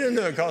it. We didn't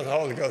do it because the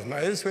Holy Ghost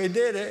made us. We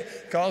did it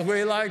because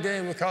we liked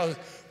it, because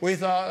we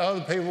thought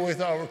other people we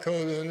thought were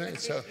cool doing it.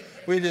 So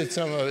we did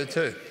some of it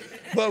too.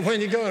 But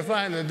when you go to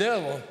find the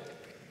devil,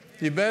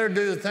 you better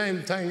do the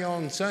same thing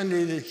on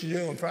Sunday that you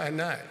do on Friday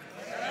night.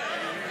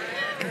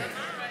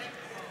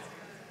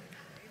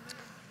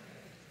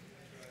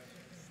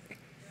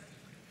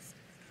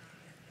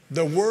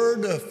 The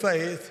word of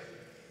faith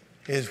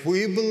is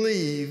we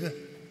believe,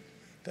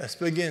 that's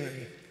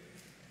beginning.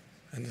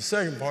 And the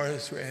second part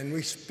is, and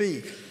we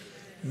speak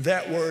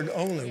that word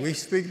only. We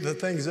speak the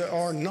things that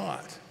are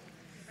not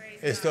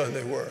as though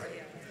they were.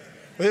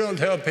 We don't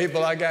tell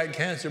people I got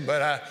cancer,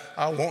 but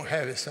I won't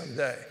have it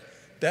someday.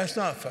 That's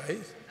not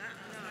faith.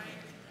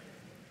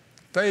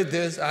 Faith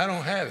is I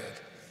don't have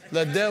it.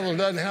 The devil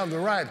doesn't have the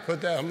right to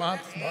put that on my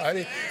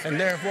body, and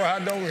therefore I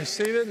don't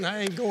receive it, and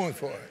I ain't going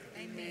for it.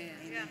 Amen.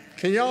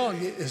 Can y'all,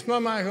 is my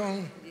mic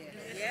on?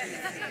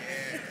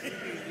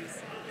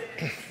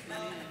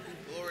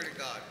 Glory to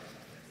God.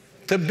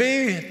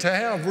 To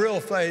have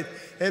real faith,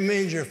 it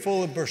means you're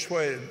fully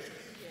persuaded.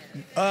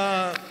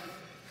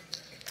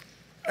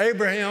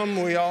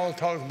 Abraham, we all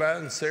talked about,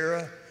 and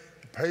Sarah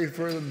prayed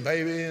for the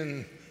baby,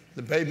 and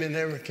the baby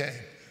never came.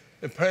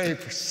 They prayed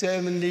for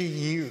 70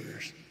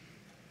 years.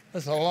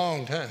 That's a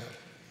long time.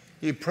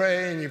 You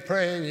pray and you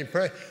pray and you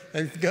pray.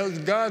 And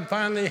God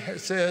finally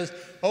says,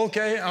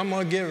 okay, I'm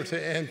going to give it to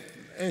you.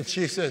 And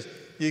she says,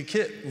 you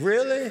kid,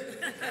 really?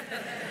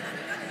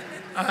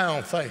 I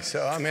don't think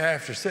so. I mean,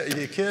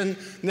 you kidding?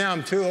 Now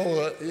I'm too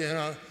old, you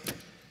know.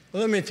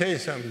 Well, let me tell you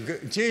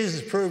something.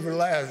 Jesus proved to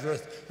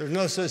Lazarus there's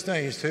no such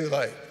thing as too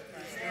late.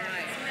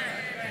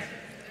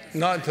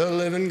 Not to the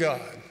living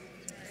God.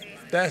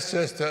 That's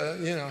just,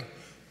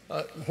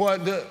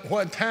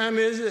 what time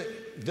is it?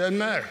 Doesn't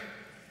matter.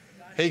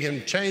 He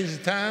can change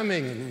the time. He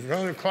can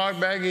run the clock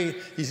back.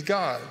 He's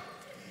God.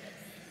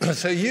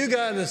 So you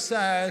got to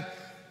decide,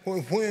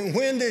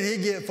 when did he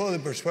get fully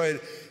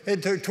persuaded?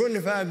 It took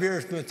 25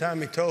 years from the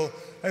time he told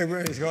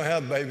Abraham he's going to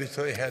have a baby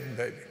till he had the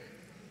baby,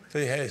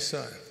 till he had his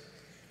son.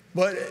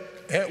 But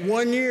at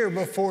 1 year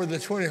before the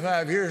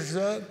 25 years was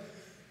up,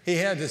 he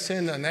had to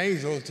send an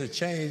angel to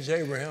change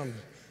Abraham's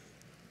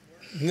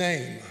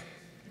name.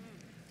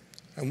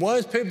 And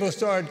once people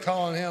started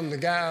calling him the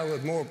guy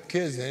with more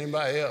kids than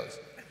anybody else,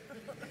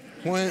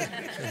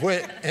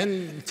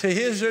 and to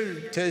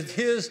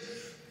his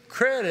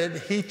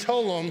credit, he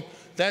told them,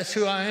 that's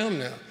who I am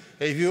now.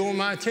 If you want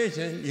my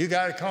attention, you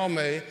got to call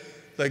me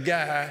the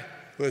guy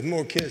with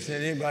more kids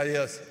than anybody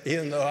else,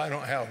 even though I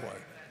don't have one.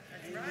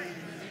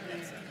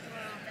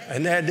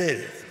 And that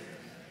did it.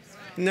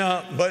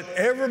 No, but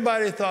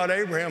everybody thought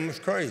Abraham was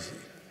crazy.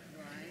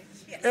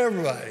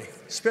 Everybody,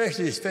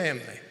 especially his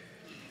family.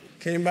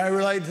 Can anybody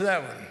relate to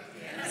that one?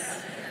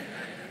 Yes.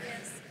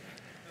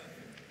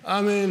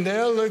 I mean,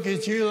 they'll look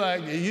at you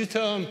like, you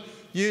tell them,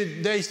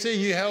 they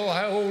see you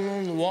holding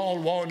on the wall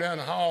to walk down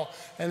the hall,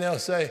 and they'll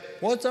say,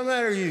 what's the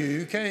matter with you?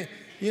 You can't,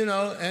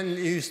 and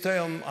you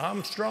tell them,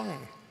 I'm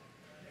strong.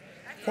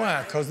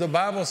 Why? Because the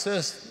Bible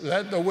says,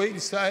 let the weak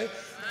say,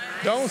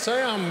 don't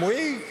say I'm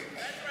weak.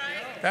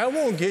 That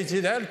won't get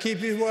you. That'll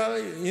keep you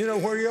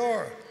where you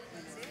are.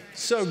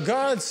 So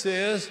God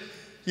says,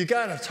 you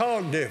got to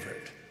talk different.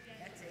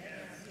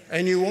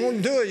 And you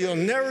won't do it. You'll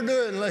never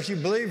do it unless you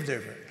believe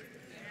different.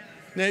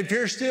 Now, if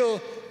you're still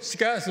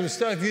got some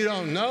stuff you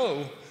don't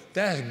know,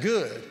 that's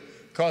good,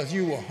 because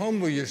you will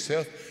humble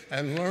yourself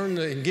and learn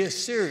to get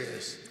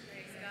serious.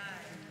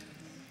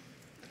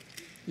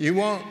 You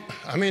won't,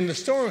 the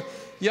story,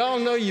 y'all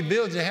know you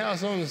build your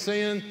house on the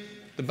sand,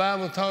 the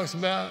Bible talks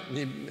about,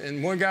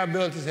 and one guy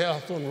built his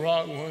house on the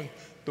rock, one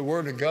the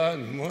Word of God,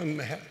 and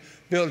one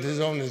built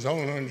his on his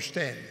own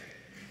understanding.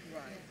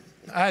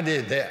 I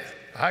did that.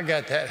 I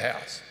got that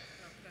house.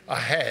 I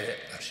had it.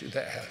 I should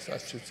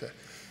say.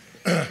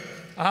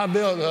 I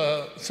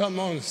built something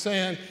on the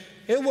sand.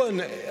 It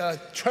wasn't a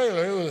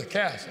trailer, it was a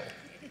castle.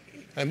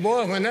 And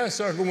boy, when that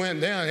sucker went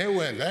down, it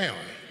went down.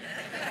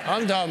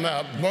 I'm talking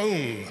about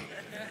boom.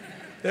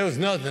 There was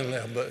nothing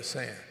left but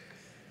sand.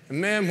 And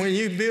man, when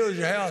you build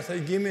your house, they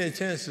give me a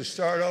chance to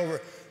start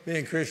over. Me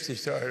and Christy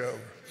started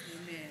over.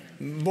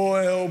 Amen.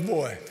 Boy, oh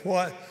boy,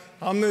 what?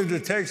 I moved to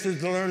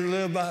Texas to learn to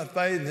live by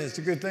faith, and it's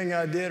a good thing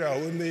I did, or I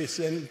wouldn't be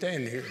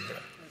standing here today.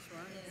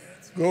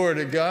 Glory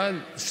to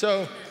God.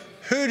 So,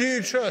 who do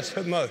you trust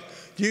the most?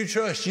 Do you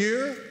trust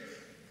your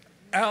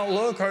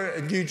outlook, or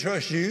do you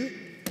trust you?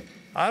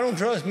 I don't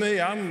trust me.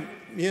 I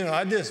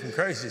did some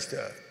crazy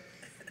stuff.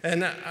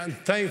 And I'm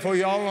thankful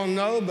y'all don't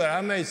know, but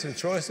I made some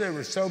choices that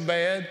were so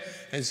bad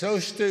and so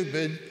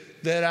stupid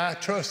that I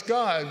trust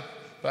God,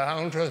 but I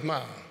don't trust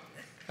mine.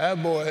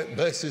 That boy,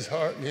 bless his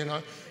heart,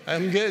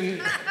 I'm getting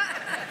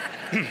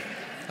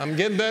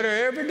better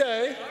every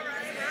day.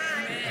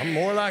 I'm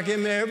more like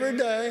him every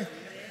day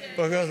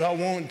because I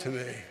want to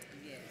be.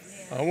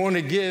 I want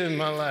to give in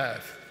my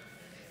life.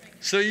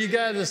 So you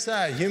got to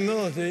decide.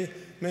 Humility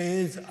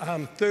means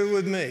I'm through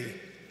with me.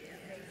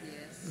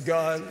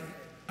 God,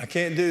 I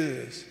can't do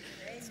this.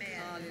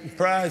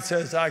 Pride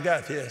says, I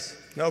got this.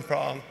 No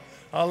problem.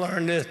 I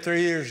learned this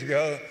 3 years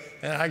ago,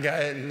 and I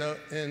got it.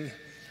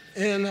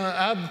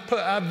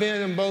 I've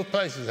been in both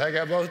places. I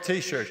got both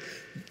T-shirts.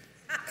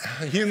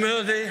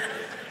 Humility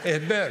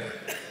is better.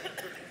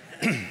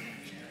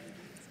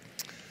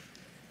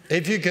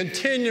 If you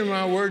continue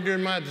my word, you're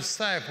my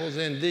disciples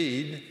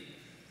indeed.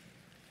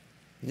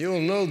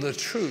 You'll know the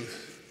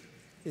truth.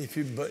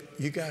 But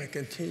you got to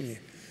continue.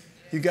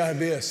 You got to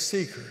be a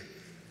seeker.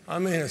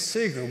 A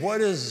seeker.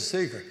 What is a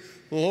seeker?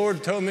 The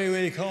Lord told me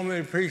when he called me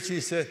to preach,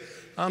 he said,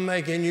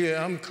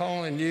 I'm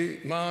calling you,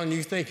 Mom,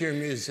 you think you're a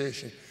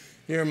musician.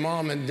 Your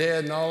mom and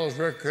dad and all those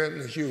record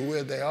companies you were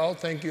with, they all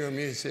think you're a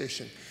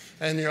musician.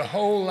 And your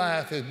whole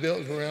life is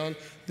built around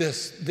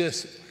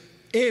this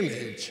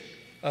image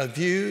of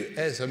you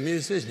as a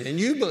musician. And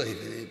you believe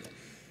it even.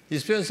 You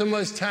spend so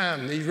much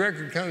time, these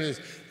record companies,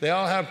 they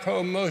all have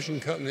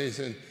promotion companies.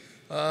 And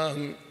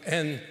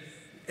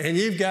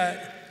you've got,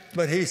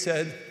 but he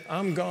said,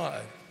 I'm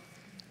God.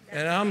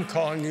 And I'm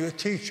calling you a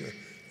teacher.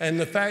 And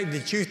the fact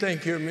that you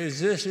think you're a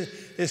musician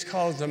is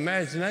caused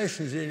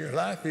imaginations in your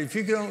life. If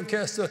you don't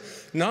cast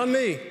not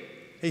me.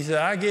 He said,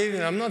 I gave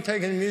you, I'm not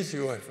taking the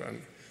music away from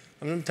you.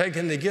 I'm not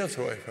taking the gifts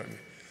away from you.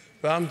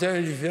 But I'm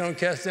telling you, if you don't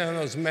cast down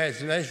those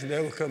imaginations, they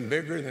will become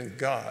bigger than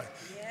God,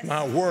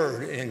 my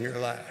word in your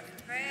life.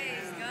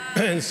 Praise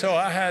God. And so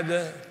I had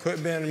to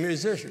quit being a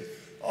musician.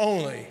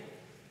 Only,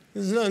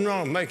 there's nothing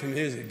wrong with making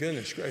music.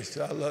 Goodness gracious,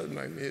 I love to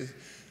make music.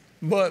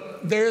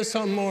 But there is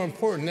something more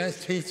important.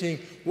 That's teaching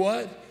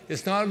what?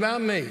 It's not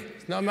about me.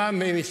 It's not about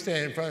me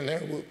standing in front of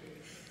that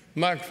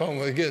microphone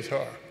with a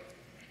guitar.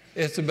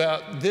 It's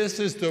about this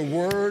is the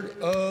Word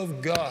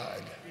of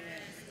God.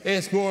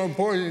 It's more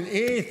important than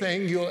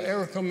anything you'll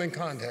ever come in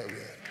contact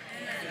with.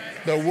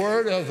 The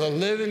Word of the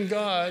living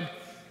God,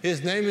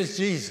 His name is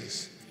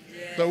Jesus.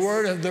 The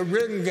Word of the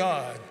written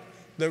God,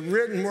 the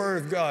written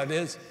Word of God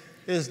is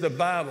the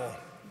Bible.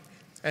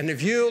 And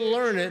if you'll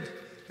learn it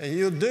and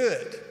you'll do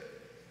it,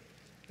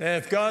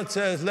 and if God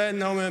says, let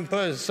no man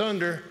put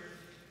asunder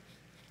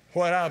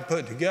what I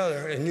put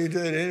together, and you do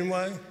it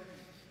anyway,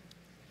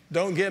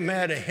 don't get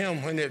mad at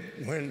Him when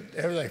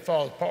everything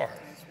falls apart.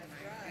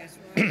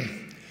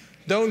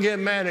 Don't get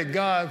mad at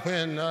God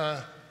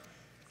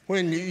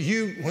when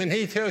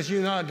He tells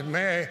you not to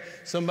marry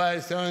somebody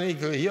that's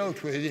unequally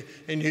yoked with you,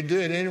 and you do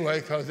it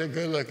anyway because they're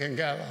good-looking and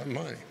got a lot of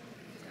money.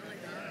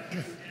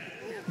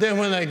 Then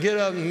when they get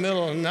up in the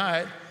middle of the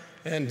night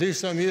and do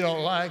something you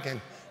don't like and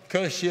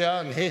cuss you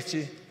out and hit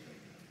you,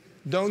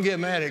 don't get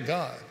mad at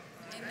God.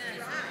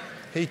 Amen.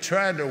 He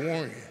tried to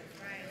warn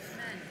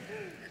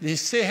you. You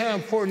see how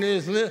important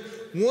it is?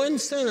 One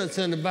sentence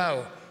in the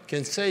Bible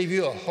can save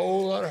you a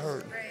whole lot of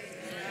hurt.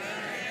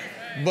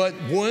 But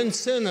one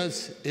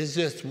sentence is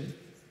just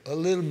a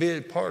little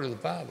bit part of the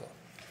Bible.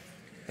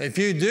 If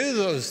you do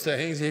those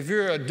things, if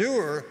you're a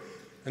doer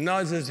and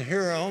not just a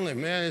hearer only,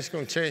 man, it's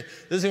going to change.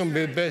 This is going to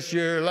be the best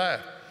year of your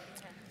life.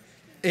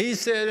 He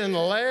said in the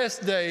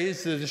last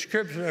days, the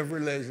description of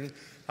religion,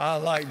 I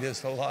like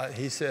this a lot.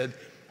 He said,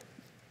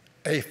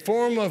 a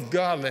form of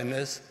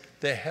godliness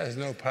that has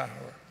no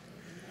power.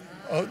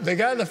 Oh, they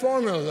got the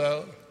formula,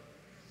 though.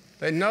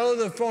 They know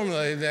the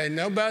formula. They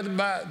know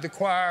about the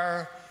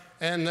choir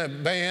and the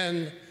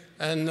band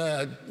and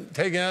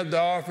taking up the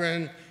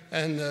offering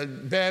and the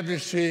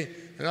baptistry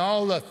and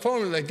all the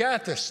formula. They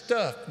got the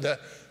stuff.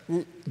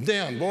 Boy,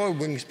 we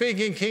can speak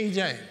in King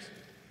James.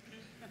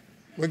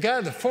 We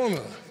got the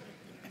formula.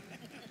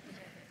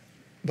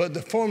 But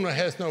the formula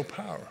has no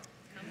power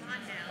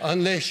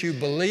unless you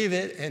believe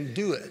it and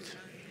do it.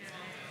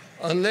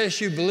 Unless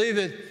you believe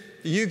it,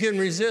 you can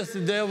resist the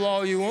devil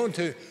all you want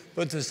to,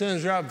 but the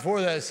sentence right before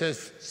that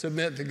says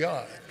submit to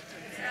God.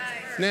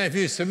 Now, if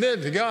you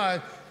submit to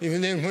God,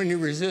 even then when you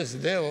resist the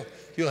devil,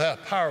 you'll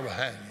have power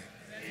behind you.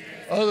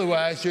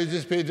 Otherwise, you'll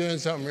just be doing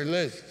something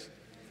religious.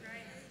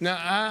 Now,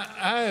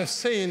 I have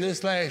seen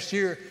this last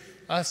year,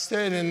 I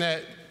stayed in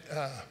that,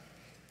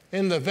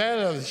 in the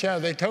valley of the shadow.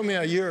 They told me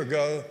a year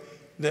ago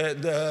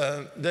that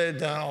they had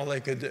done all they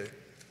could do.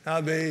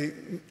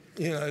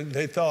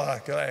 They thought I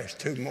could last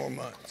 2 more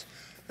months.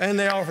 And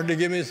they offered to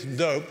give me some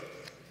dope.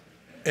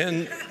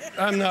 And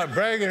I'm not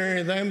bragging or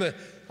anything, but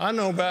I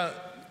know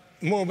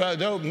more about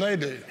dope than they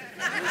do.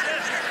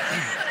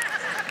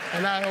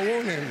 And I don't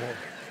want any more.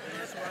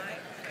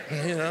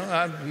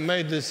 I've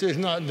made the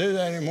decision not to do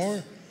that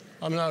anymore.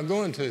 I'm not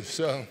going to,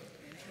 so.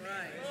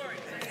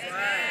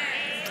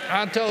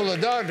 I told the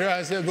doctor,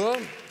 I said, well,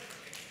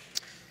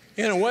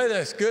 in a way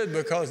that's good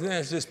because then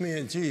it's just me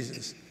and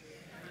Jesus.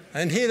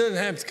 And he doesn't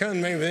have to come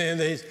to me with any of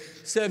these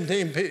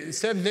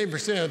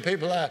 17% of the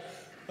people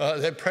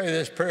that pray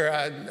this prayer,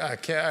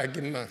 I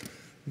give them a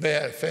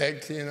bad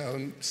effect,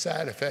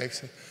 side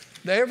effects.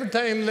 Every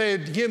time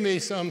they'd give me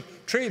some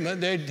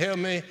treatment, they'd tell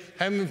me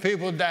how many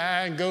people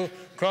die and go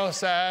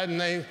cross-eyed and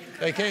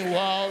they can't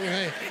walk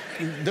and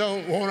they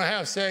don't want to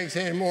have sex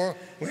anymore.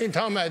 We ain't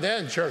talking about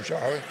that in church,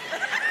 are we?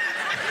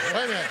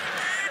 Wait a minute.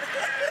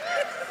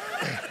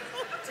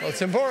 Well,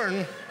 it's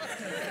important.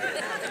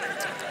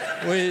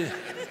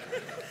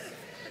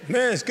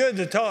 Man, it's good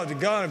to talk to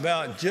God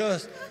about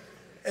just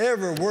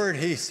every word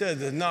He said.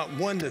 There's not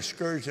one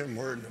discouraging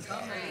word in the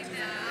Bible.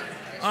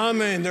 I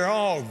mean, they're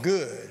all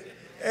good.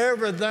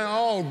 Everything,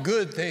 all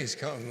good things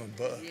come from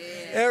above.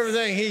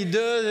 Everything He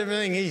does,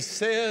 everything He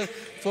says,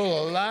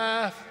 full of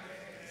life.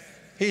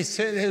 He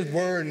sent His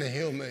word and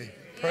healed me.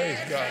 Praise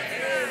God.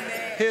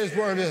 His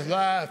word is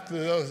life to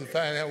those who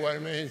find out what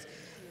it means.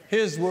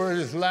 His word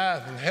is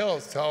life and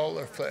health to all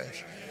their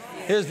flesh.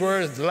 His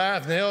word is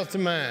life and health to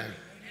mine.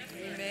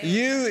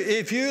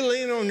 If you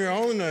lean on your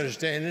own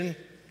understanding,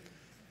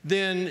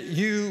 then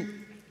you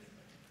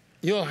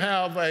you'll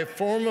have a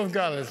form of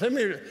godliness. Let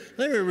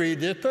me read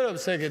this. Put up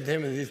 2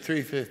 Timothy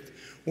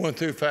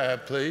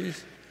 3:1-5,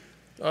 please.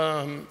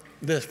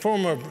 This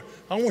form of,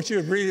 I want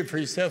you to read it for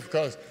yourself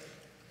because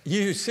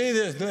you see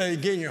this and let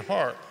it get in your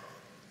heart.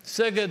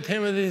 2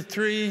 Timothy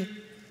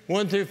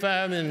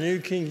 3:1-5 in the New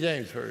King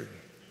James Version.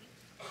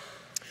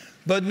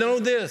 But know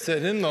this,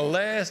 that in the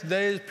last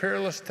days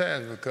perilous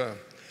times will come.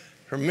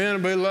 For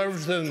men will be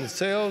lovers of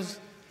themselves,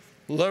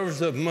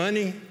 lovers of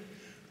money,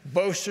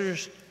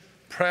 boasters,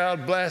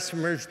 proud,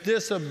 blasphemers,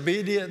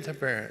 disobedient to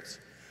parents,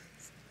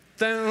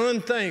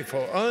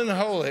 unthankful,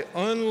 unholy,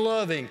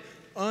 unloving,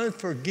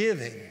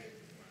 unforgiving.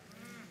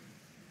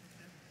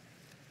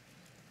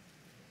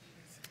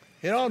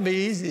 It ought to be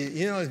easy.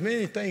 You know, as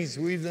many things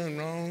we've done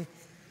wrong,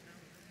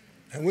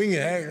 and we can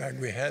act like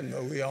we hadn't,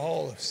 but we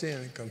all have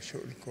sinned and come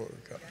short of the glory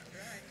of God.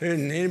 There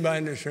isn't anybody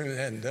in this room that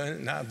hasn't done it,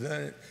 and I've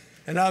done it.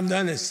 And I've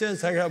done it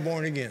since I got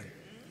born again,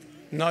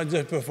 not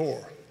just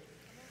before.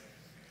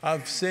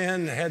 I've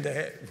sinned and had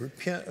to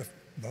repent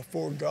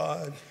before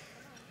God,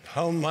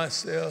 humble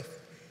myself,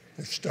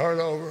 and start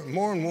over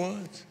more than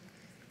once.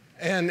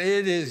 And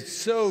it is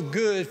so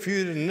good for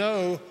you to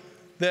know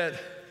that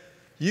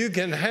you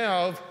can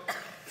have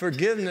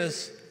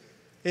forgiveness.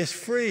 It's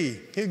free.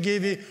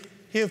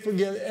 He'll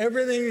forgive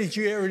everything that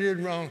you ever did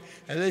wrong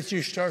and let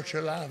you start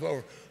your life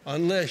over,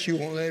 unless you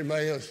won't let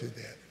anybody else do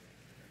that.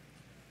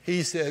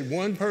 He said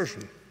one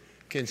person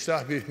can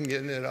stop you from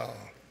getting it all.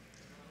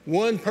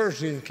 One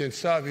person can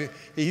stop you.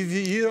 If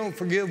you don't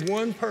forgive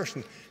one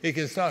person, it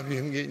can stop you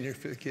from getting your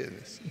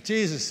forgiveness.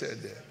 Jesus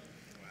said that.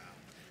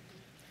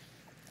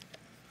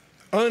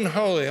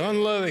 Unholy,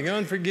 unloving,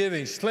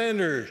 unforgiving,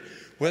 slanderers,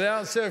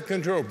 without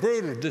self-control,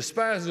 brutal,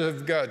 despisers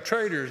of God,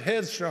 traitors,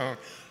 headstrong,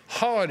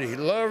 haughty,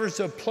 lovers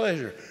of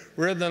pleasure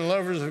rather than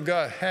lovers of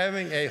God,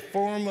 having a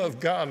form of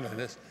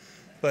godliness,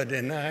 but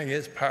denying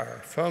its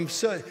power. From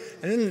such,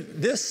 and then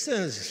this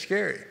sentence is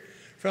scary.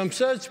 From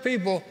such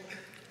people,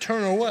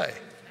 turn away.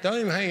 Don't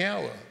even hang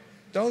out with them.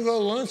 Don't go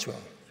to lunch with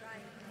them.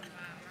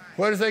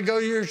 What if they go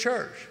to your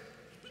church?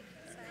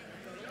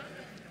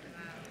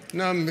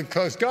 No,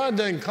 because God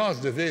doesn't cause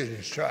division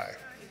and strife.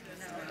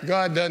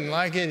 God doesn't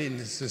like it.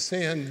 It's a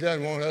sin. He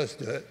doesn't want us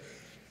to do it.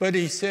 But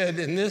he said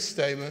in this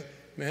statement,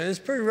 man, it's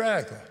pretty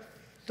radical.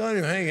 Don't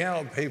even hang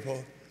out with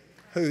people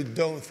who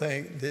don't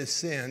think this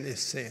sin is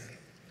sin.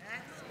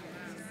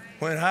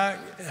 How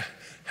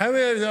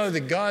many of you know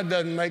that God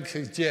doesn't make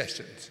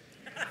suggestions?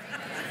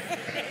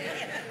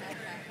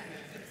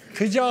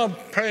 Could y'all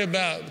pray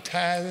about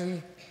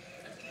tithing?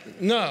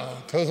 No,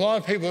 because a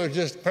lot of people are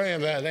just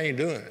praying about it, they ain't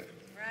doing it.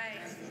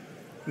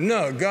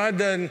 No, God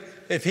doesn't.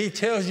 If he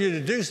tells you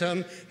to do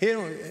something, he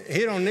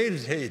don't need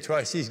to tell you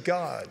twice. He's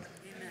God.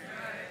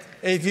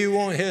 If you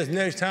want his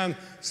next time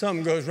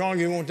something goes wrong,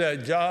 you want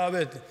that job,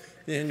 and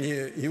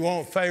you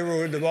want favor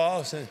with the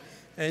boss,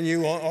 and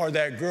you want, or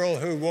that girl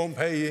who won't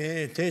pay you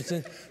any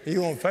attention,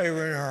 you want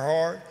favor in her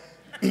heart.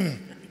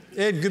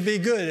 It could be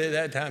good at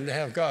that time to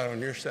have God on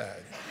your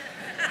side.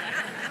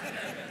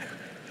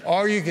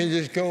 Or you can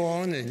just go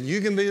on and you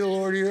can be the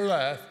Lord of your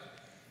life.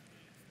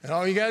 And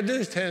all you got to do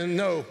is tell him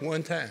no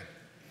one time.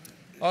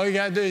 All you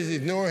got to do is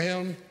ignore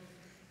him.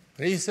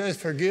 When he says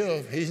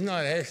forgive, he's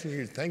not asking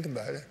you to think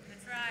about it.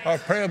 Or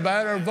pray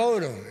about it or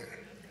vote on it.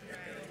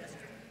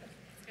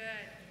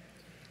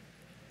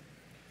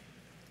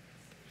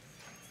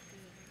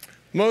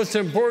 Most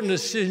important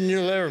decision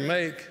you'll ever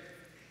make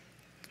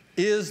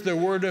is the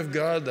Word of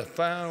God the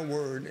final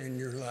word in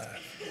your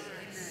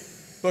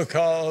life.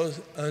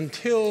 Because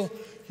until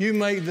you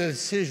make the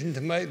decision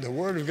to make the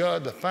Word of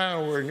God the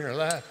final word in your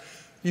life,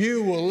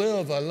 you will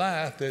live a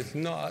life that's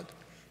not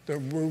the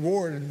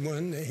rewarded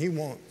one that he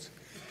wants.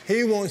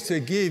 He wants to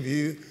give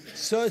you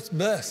such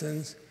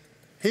blessings.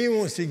 He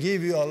wants to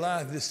give you a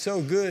life that's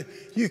so good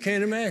you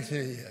can't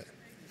imagine it yet.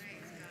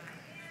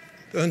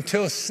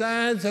 Until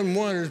signs and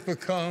wonders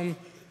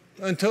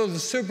until the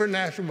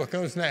supernatural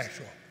becomes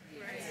natural.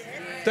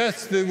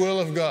 That's the will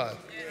of God.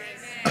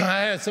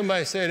 I had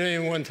somebody say to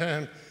me one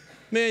time,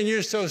 man,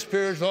 you're so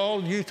spiritual,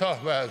 all you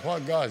talk about is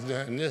what God's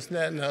done, this,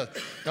 that, and the other.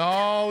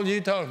 All you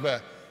talk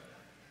about.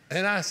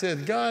 And I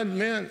said, God,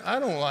 man, I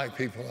don't like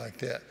people like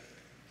that.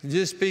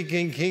 Just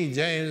speaking King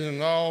James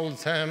and all the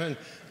time, and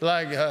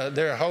like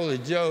they're Holy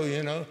Joe,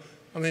 you know.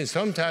 I mean,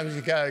 sometimes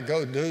you got to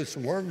go do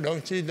some work,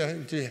 don't you?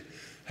 Don't you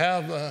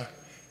have,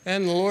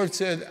 and the Lord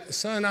said,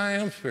 son, I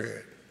am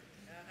spirit.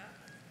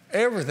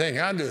 Everything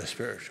I do is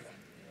spiritual.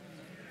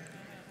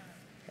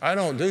 I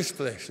don't do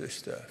fleshly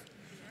stuff.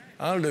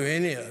 I don't do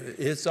any of it.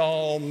 It's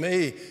all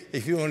me.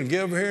 If you want to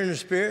get over here in the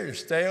spirit and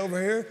stay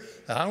over here,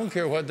 I don't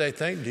care what they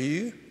think. Do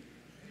you?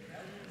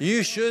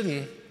 You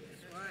shouldn't.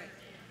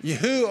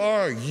 Who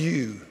are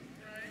you?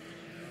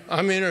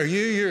 I mean, are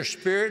you your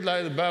spirit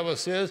like the Bible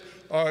says?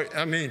 Or,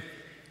 I mean,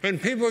 when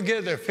people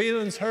get their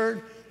feelings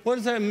hurt, what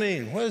does that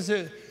mean? What is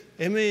it?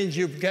 It means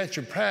you've got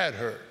your pride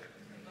hurt.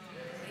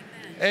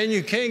 And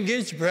you can't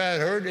get your pride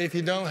hurt if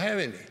you don't have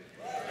any.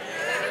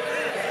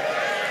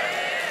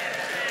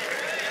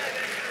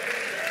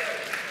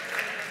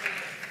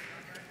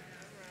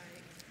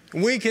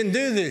 We can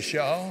do this,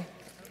 y'all.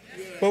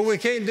 But we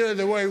can't do it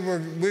the way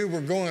we were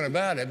going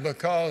about it,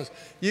 because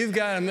you've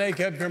got to make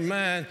up your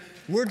mind.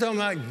 We're talking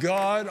about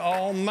God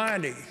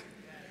Almighty,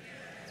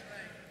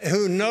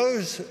 who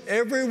knows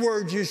every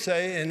word you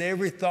say and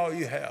every thought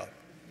you have.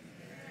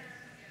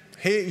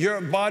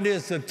 Your body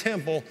is the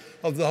temple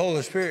of the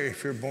Holy Spirit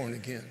if you're born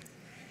again.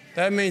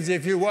 That means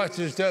if you're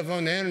watching stuff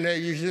on the internet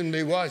you shouldn't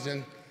be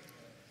watching.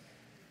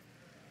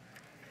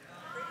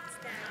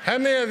 How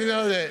many of you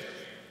know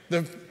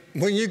that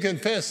when you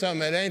confess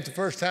something, it ain't the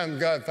first time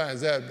God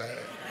finds out about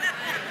it?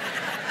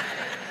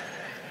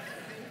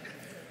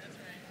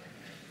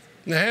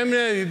 Now, how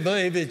many of you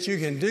believe that you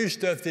can do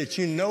stuff that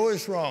you know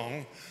is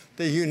wrong,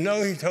 that you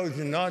know He told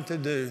you not to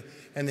do,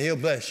 and He'll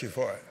bless you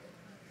for it?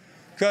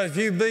 Because if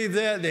you believe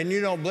that, then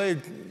you don't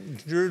believe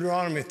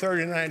Deuteronomy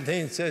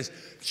 30:19 says,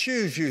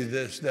 choose you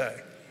this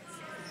day.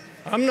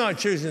 I'm not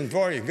choosing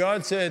for you.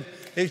 God said,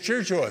 it's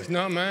your choice,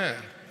 not mine.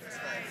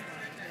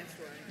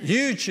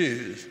 You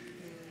choose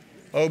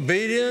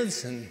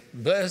obedience and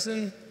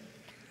blessing,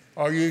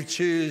 or you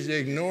choose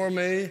ignore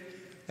me,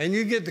 and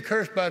you get the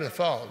curse by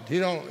default.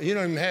 You don't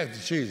even have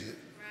to choose it.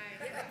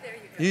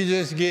 You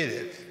just get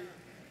it.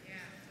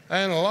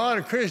 And a lot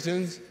of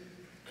Christians,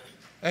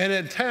 and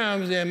at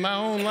times in my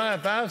own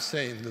life, I've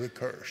seen the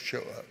curse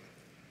show up.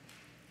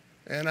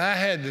 And I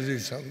had to do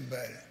something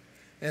about it.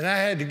 And I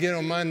had to get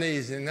on my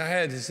knees and I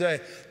had to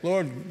say,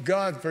 Lord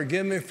God,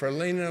 forgive me for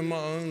leaning on my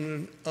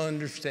own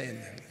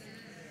understanding.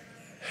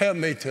 Help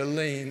me to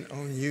lean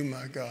on you,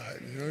 my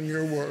God, and on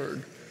your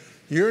word.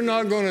 You're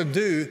not going to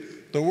do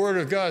the word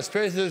of God,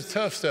 especially the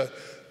tough stuff.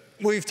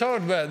 We've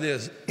talked about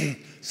this.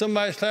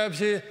 Somebody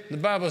slaps you, the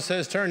Bible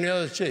says turn the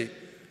other cheek.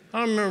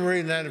 I remember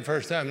reading that the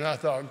first time and I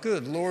thought,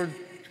 good Lord,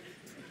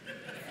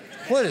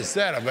 what is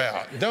that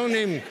about? Don't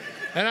even,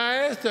 and I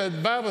asked the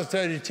Bible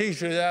study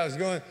teacher that I was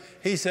going,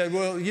 he said,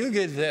 well, you'll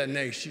get to that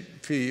next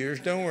few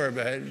years. Don't worry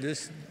about it.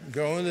 Just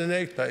go on to the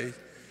next page.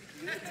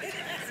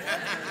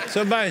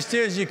 Somebody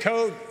steals your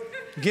coat,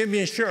 give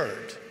me a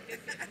shirt.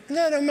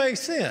 That don't make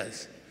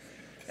sense.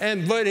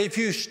 But if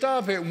you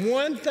stop at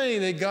one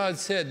thing that God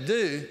said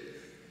do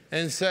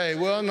and say,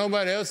 well,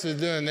 nobody else is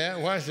doing that,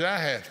 why should I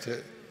have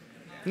to?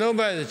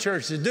 Nobody in the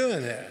church is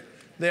doing that.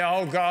 They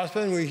all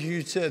gossiping, which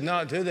you said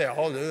not to, they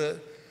all do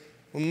it.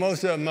 Well,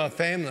 most of them my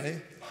family.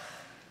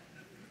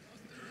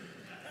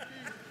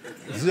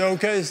 Is it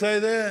okay to say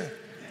that?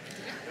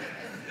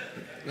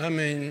 I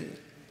mean,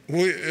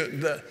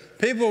 the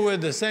people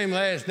with the same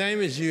last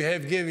name as you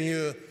have given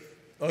you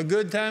a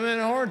good time and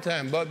a hard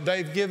time, but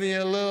they've given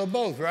you a little of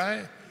both,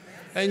 right?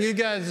 And you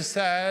got to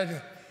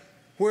decide,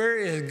 where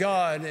is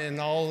God in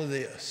all of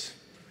this?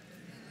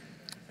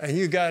 And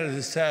you got to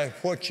decide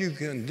what you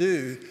can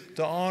do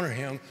to honor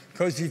Him,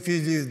 because if you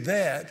do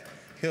that,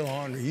 He'll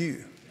honor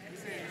you.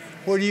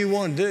 What do you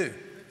want to do?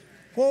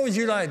 What would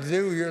you like to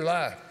do with your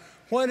life?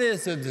 What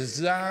is the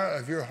desire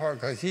of your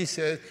heart? Because He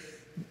said,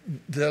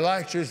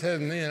 delight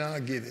yourself in me and I'll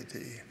give it to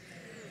you.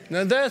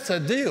 Now that's a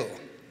deal.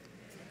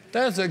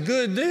 That's a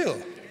good deal.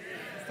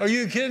 Are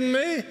you kidding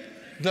me?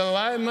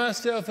 Delight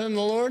myself in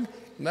the Lord?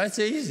 That's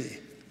easy.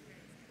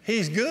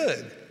 He's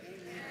good.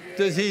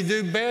 Does He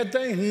do bad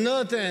things?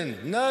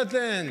 Nothing.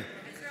 Nothing.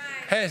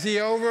 Has He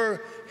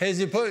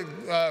put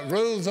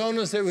rules on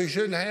us that we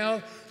shouldn't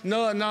have?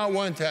 No, not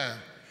one time.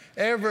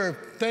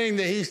 Everything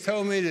that He's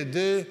told me to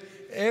do,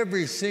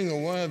 every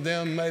single one of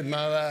them made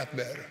my life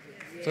better.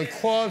 The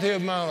quality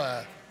of my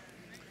life.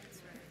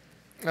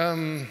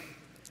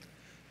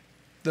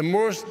 The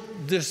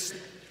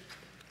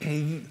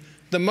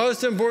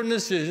most important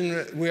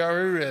decision, we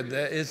already read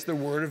that, it's the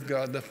Word of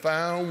God, the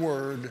final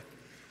word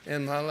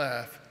in my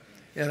life,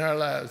 in our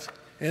lives.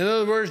 In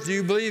other words, do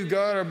you believe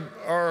God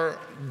or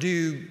do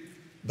you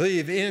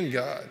believe in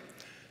God?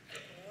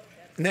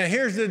 Now,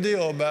 here's the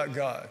deal about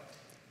God.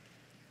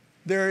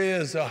 There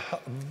is a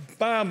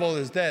Bible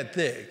is that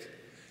thick.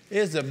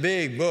 It's a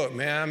big book,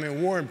 man. I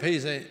mean, War and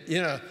Peace, this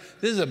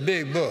is a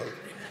big book.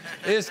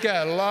 It's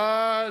got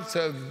lots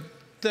of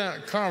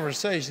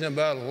conversation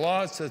about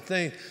lots of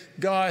things.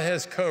 God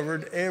has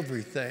covered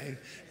everything,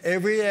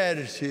 every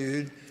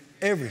attitude,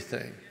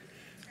 everything.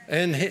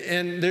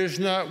 And there's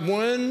not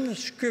one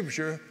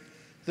scripture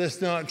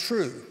that's not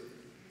true.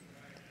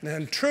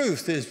 And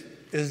truth is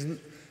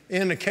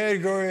in a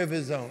category of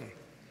its own.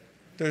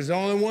 There's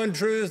only one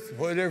truth.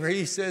 Whatever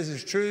He says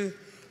is true,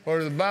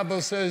 or the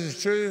Bible says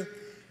is true.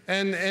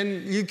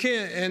 And you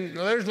can't, and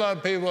there's a lot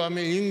of people, I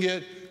mean, you can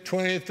get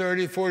 20,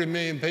 30, 40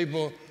 million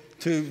people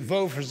to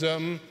vote for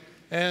something,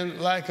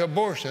 and like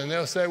abortion,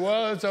 they'll say,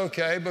 well, it's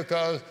okay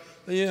because,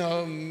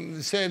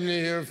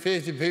 70 or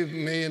 50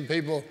 million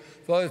people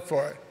voted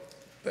for it.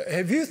 But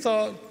have you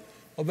thought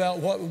about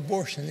what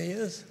abortion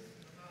is?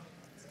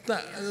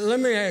 Now, let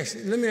me ask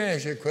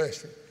you a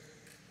question.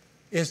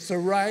 It's the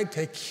right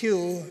to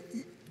kill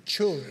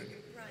children.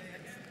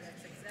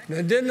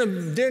 Now,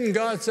 didn't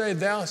God say,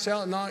 thou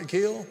shalt not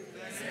kill?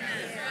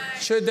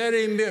 Should that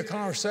even be a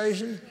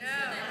conversation? No.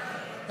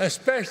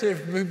 Especially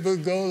if people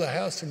go to the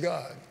house of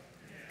God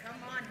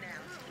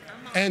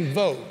and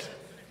vote.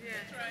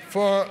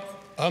 For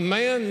a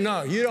man,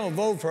 no, you don't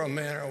vote for a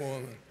man or a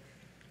woman.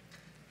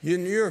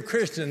 You're a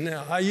Christian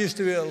now. I used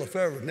to be a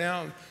Lefebvre.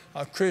 Now I'm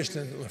a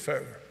Christian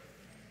Lefebvre.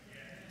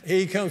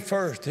 He comes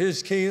first.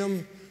 His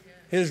kingdom,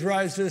 his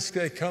righteousness,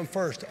 they come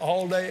first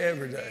all day,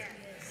 every day.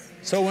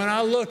 So when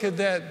I look at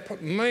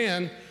that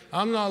man,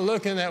 I'm not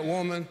looking at that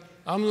woman.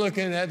 I'm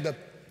looking at the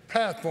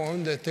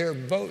platform that they're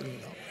voting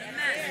on.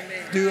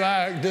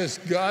 Does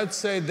God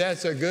say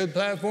that's a good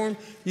platform?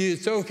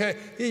 It's okay.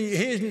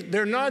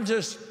 They're not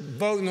just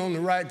voting on the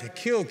right to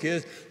kill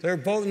kids. They're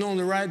voting on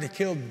the right to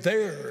kill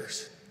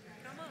theirs.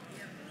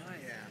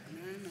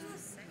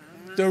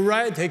 The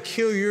right to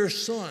kill your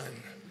son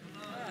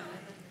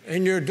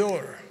and your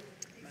daughter.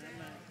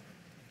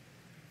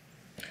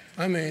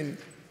 I mean,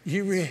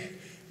 you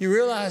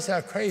realize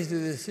how crazy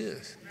this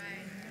is.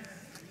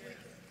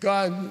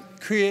 God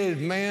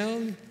created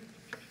man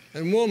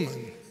and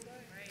woman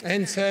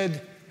and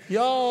said,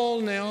 y'all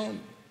now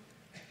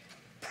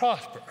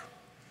prosper.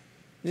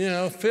 You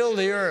know, fill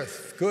the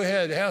earth. Go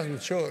ahead, have some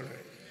children.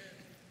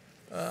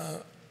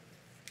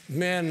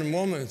 Man and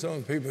woman is the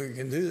only people who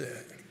can do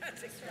that.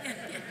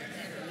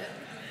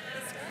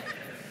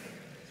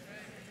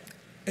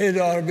 It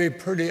ought to be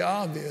pretty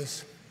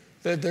obvious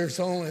that there's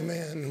only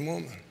man and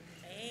woman.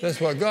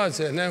 That's what God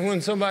said. Now, when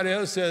somebody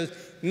else says,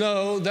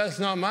 no, that's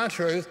not my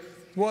truth,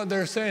 what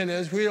they're saying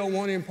is, we don't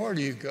want any part of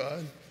you,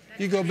 God.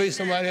 You go be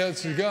somebody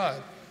else's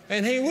God.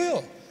 And he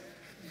will.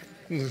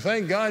 And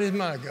thank God he's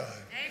my God.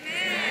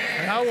 Amen.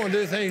 And I want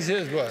to do things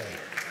his way.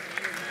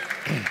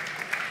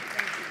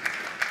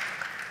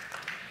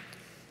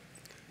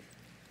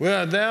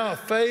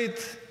 Without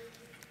faith,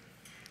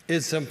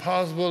 it's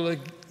impossible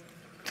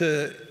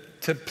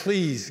to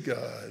please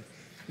God.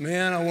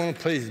 Man, I want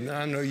to please him.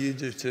 I know you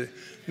do too.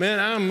 Man,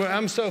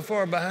 I'm so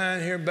far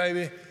behind here,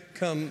 baby.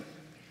 Come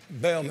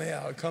bail me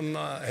out. Come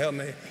help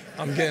me.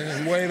 I'm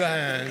getting way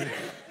behind.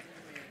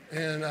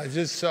 And I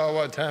just saw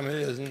what time it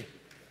is. And,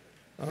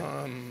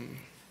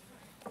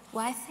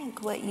 well, I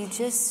think what you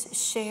just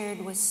shared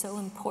was so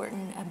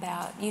important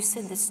about, you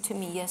said this to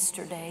me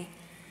yesterday,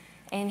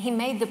 and he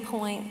made the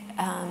point,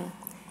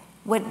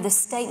 what the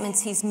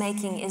statements he's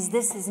making is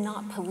this is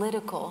not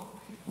political,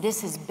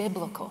 this is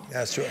biblical.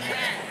 That's right.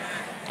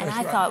 And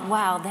I thought,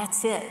 wow,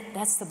 that's it.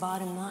 That's the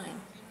bottom line.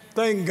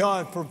 Thank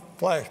God for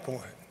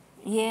Flashpoint.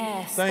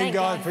 Yes. Thank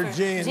God for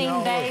Gene and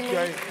all Bailey those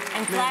great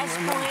and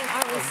Flashpoint.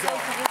 Aren't we so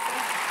thankful?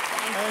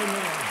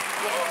 Amen.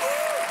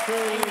 Yes.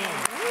 Amen.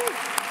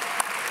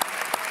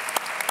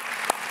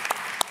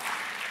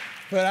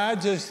 But I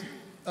just,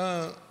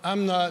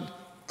 I'm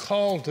not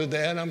called to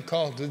that. I'm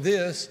called to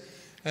this.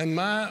 And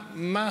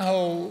my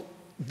whole,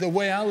 the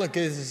way I look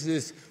at it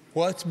is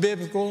what's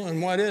biblical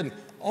and what isn't.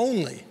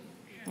 Only.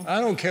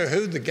 I don't care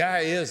who the guy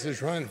is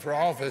that's running for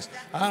office.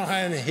 I don't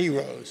have any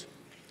heroes.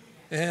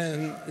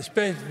 And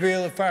especially to be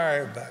able to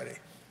fire everybody.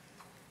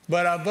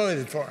 But I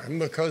voted for him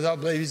because I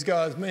believe he's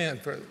God's man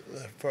for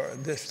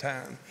this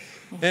time.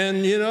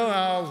 And, you know,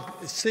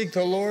 I'll seek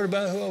the Lord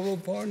about who I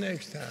vote for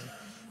next time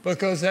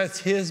because that's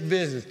his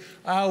business.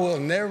 I will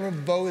never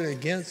vote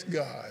against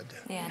God.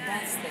 Yeah,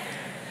 that's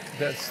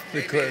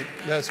it.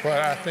 That's what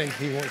I think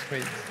he wants me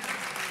to do.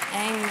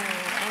 Amen. Amen.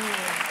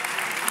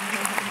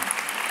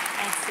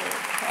 That's it.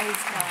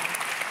 Praise God.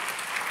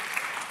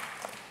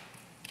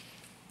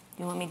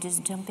 You want me to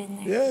just jump in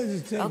there? Yeah,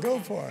 just go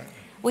for it.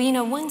 Well, you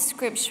know, one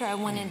scripture I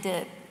wanted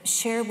to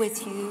share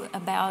with you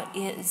about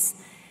is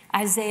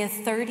Isaiah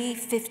 30,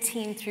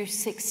 15 through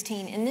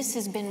 16. And this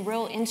has been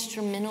real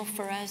instrumental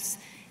for us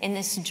in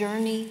this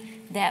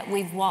journey that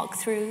we've walked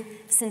through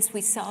since we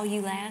saw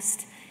you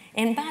last.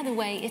 And by the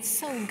way, it's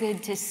so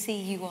good to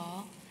see you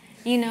all.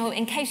 You know,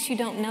 in case you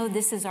don't know,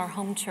 this is our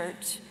home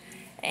church.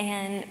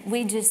 And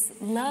we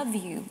just love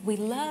you. We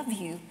love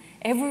you.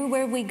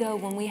 Everywhere we go,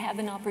 when we have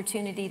an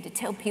opportunity to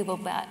tell people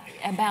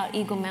about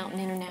Eagle Mountain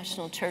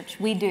International Church,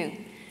 we do.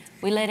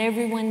 We let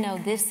everyone know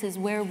this is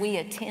where we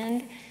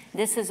attend.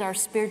 This is our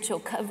spiritual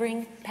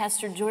covering.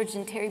 Pastor George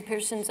and Terry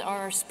Pearsons are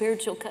our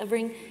spiritual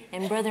covering,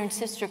 and Brother and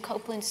Sister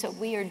Copeland. So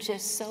we are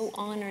just so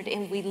honored,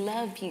 and we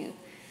love you.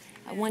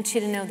 I want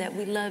you to know that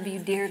we love you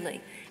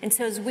dearly. And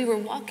so as we were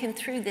walking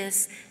through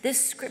this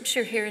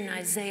scripture here in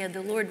Isaiah,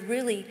 the Lord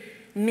really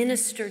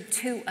ministered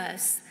to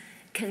us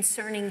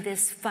concerning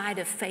this fight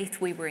of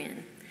faith we were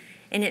in.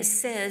 And it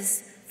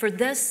says, "For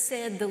thus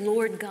said the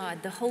Lord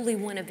God, the Holy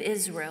One of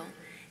Israel,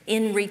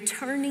 in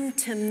returning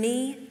to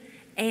me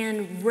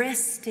and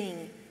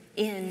resting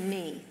in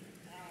me,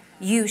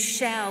 you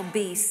shall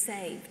be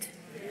saved.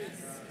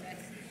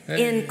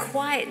 In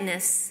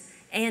quietness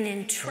and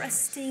in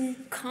trusting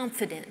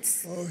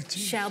confidence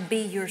shall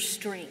be your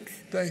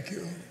strength." Thank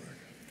you.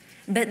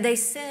 But they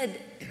said,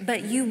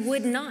 "But you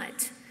would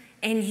not."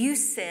 And you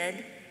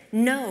said,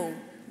 "No,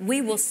 we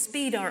will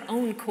speed our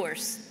own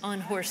course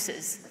on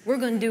horses. We're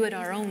going to do it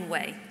our own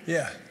way."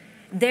 Yeah.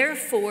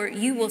 "Therefore,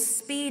 you will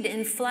speed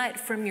in flight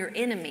from your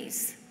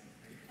enemies."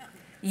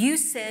 You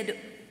said,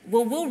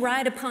 "Well, we'll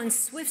ride upon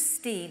swift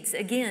steeds,"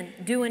 again,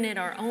 doing it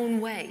our own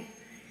way.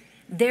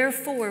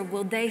 "Therefore,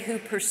 will they who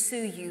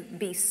pursue you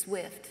be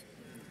swift."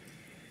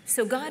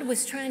 So God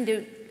was trying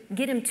to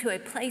get him to a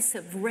place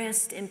of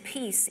rest and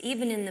peace,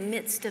 even in the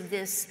midst of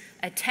this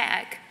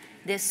attack,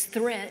 this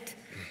threat,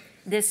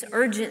 this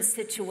urgent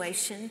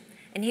situation.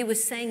 And he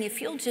was saying,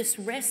 if you'll just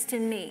rest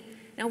in me.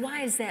 Now,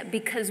 why is that?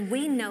 Because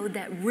we know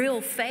that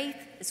real faith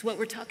is what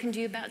we're talking to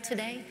you about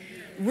today.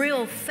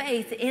 Real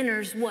faith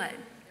enters what?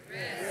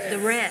 The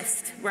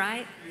rest,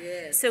 right?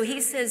 So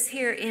he says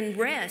here, in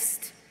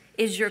rest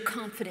is your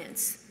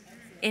confidence.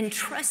 In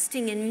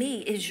trusting in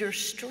me is your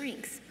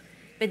strength.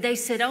 But they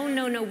said, oh,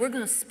 no, we're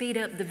going to speed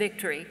up the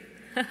victory.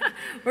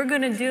 We're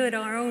going to do it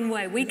our own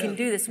way. We can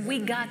do this. We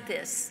got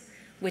this,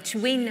 which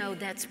we know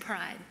that's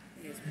pride.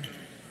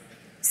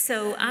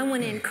 So I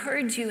want to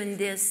encourage you in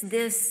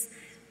this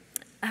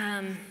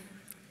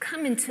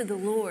come into the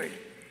Lord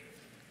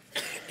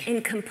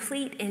in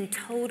complete and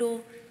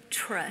total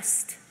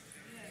trust.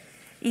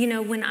 You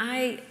know, when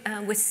I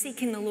was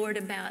seeking the Lord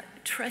about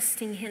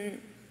trusting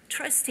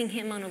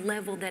him on a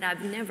level that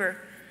I've never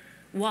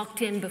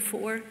walked in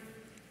before,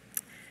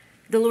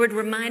 the Lord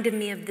reminded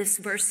me of this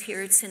verse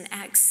here. It's in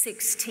Acts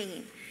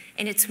 16.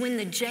 And it's when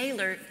the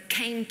jailer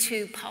came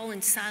to Paul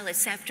and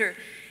Silas after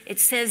it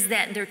says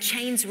that their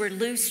chains were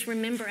loose,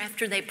 remember,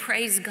 after they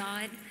praised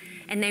God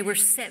and they were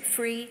set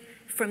free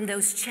from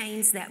those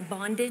chains, that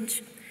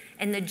bondage.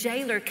 And the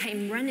jailer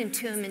came running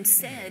to him and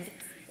said,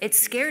 it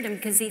scared him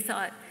because he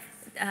thought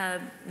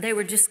they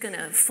were just going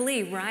to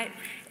flee, right?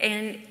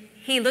 And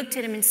he looked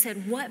at him and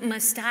said, what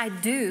must I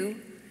do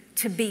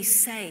to be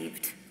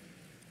saved?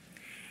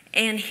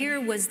 And here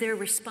was their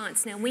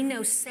response. Now, we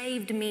know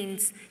saved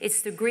means,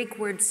 it's the Greek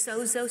word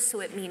sozo,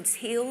 so it means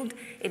healed,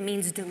 it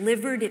means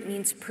delivered, it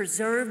means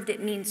preserved,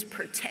 it means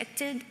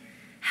protected.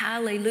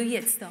 Hallelujah,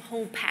 it's the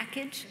whole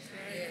package.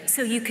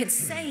 So you could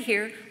say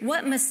here,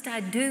 what must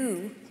I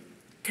do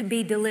to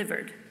be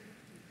delivered?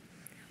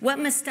 What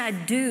must I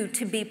do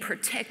to be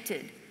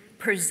protected,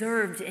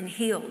 preserved, and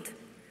healed?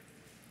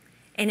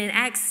 And in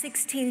Acts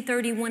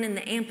 16:31 in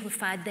the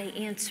Amplified, they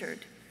answered,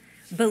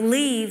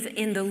 believe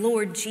in the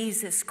Lord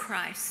Jesus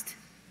Christ.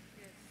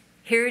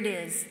 Here it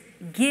is.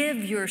 Give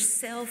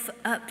yourself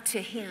up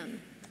to him.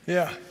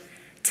 Yeah.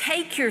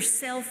 Take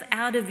yourself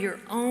out of your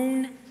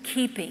own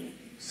keeping.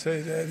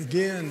 Say that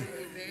again.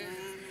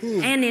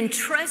 And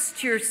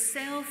entrust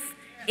yourself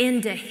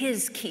into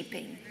his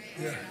keeping.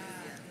 Yeah.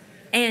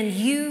 And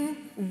you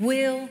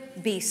will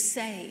be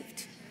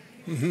saved.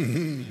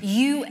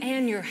 You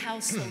and your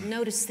household.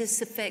 Notice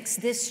this affects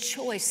this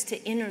choice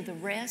to enter the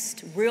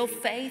rest. Real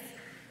faith,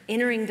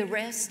 entering the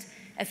rest,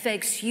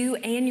 affects you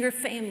and your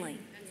family.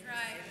 That's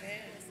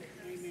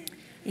right.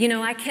 You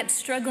know, I kept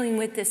struggling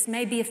with this.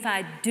 Maybe if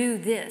I do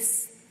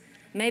this,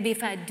 maybe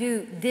if I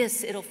do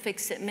this, it'll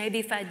fix it. Maybe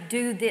if I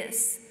do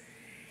this.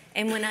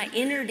 And when I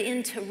entered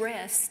into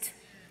rest,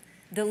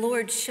 the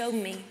Lord showed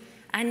me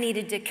I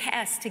needed to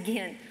cast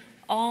again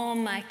all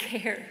my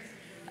care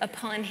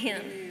upon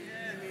him.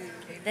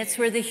 That's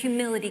where the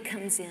humility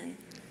comes in.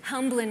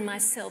 Humbling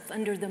myself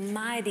under the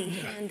mighty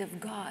hand of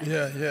God.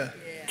 Yeah.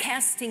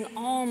 Casting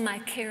all my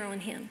care on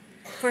him,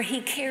 for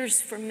he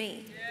cares for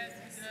me.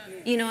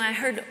 You know, I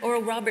heard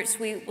Oral Roberts,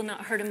 well,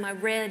 not heard him, I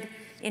read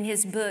in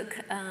his book,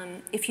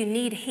 if you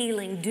need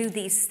healing, do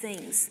these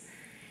things.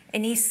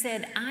 And he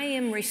said, I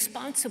am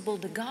responsible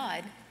to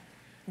God,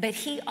 but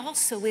he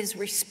also is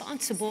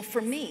responsible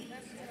for me.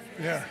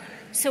 Yeah.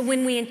 So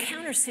when we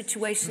encounter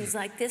situations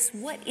like this,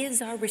 what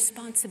is our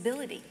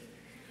responsibility?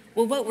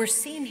 Well, what we're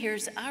seeing here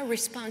is our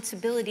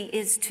responsibility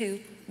is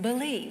to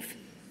believe.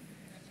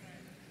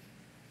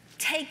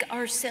 Take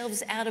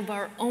ourselves out of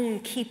our own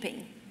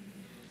keeping.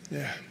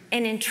 Yeah.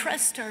 And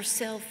entrust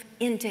ourselves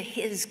into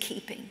his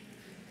keeping.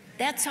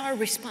 That's our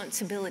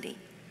responsibility.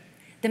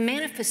 The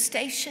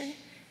manifestation,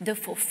 the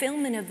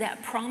fulfillment of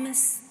that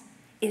promise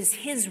is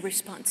his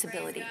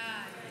responsibility.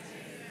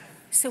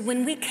 So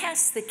when we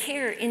cast the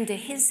care into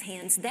his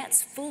hands,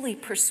 that's fully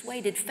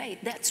persuaded faith.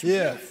 That's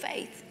real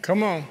faith.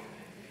 Come on.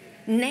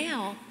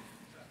 Now,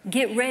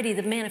 get ready.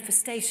 The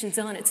manifestation's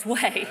on its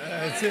way.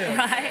 That's it.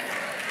 Right?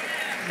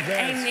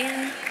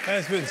 Amen.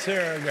 That's when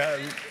Sarah got.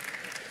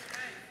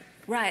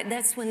 Right.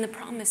 That's when the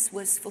promise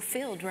was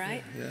fulfilled,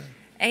 right? Yeah.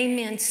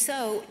 Amen.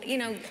 So, you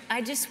know,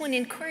 I just want to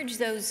encourage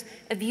those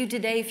of you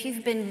today, if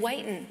you've been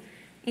waiting,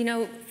 you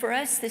know, for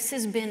us, this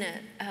has been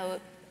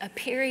a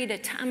period, a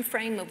time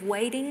frame of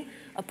waiting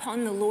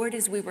upon the Lord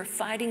as we were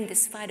fighting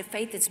this fight of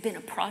faith. It's been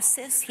a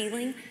process.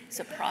 Healing is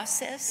a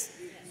process.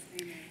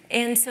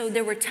 And so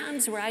there were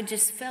times where I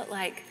just felt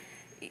like,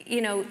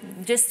 you know,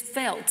 just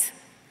felt.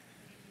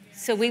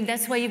 So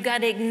that's why you've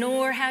got to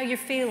ignore how you're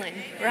feeling,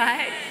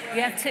 right?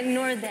 You have to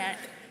ignore that.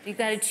 You've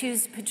got to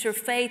choose to put your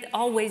faith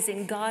always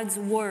in God's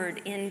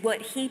word, in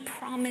what he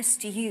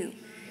promised you.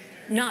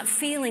 Not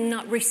feeling,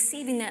 not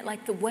receiving that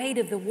like the weight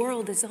of the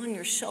world is on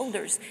your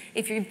shoulders.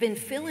 If you've been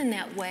feeling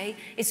that way,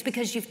 it's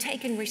because you've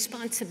taken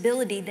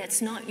responsibility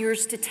that's not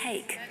yours to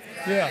take.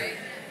 Yeah.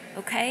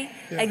 Okay?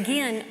 Yeah.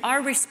 Again,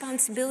 our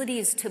responsibility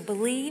is to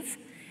believe,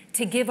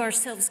 to give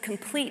ourselves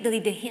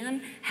completely to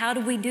him. How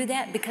do we do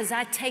that? Because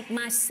I take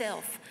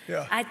myself.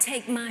 Yeah. I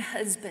take my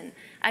husband.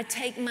 I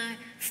take my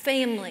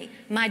family,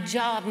 my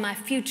job, my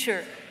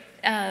future,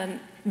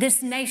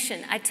 This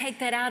nation, I take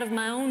that out of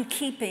my own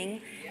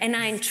keeping and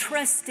I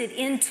entrust it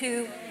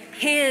into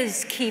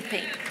His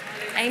keeping.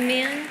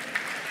 Amen.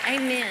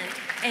 Amen.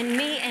 And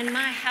me and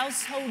my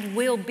household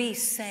will be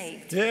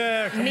saved.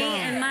 Yeah, come me on.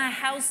 and my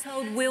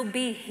household will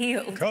be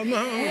healed. Come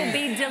on. We'll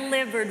be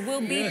delivered.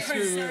 We'll be Yes, we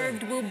will.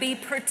 preserved. We'll be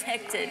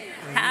protected.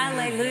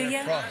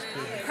 Hallelujah.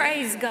 Prosper.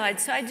 Praise God.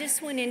 So I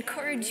just want to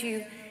encourage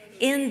you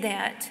in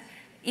that.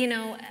 You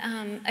know,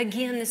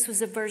 again, this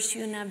was a verse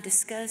you and I've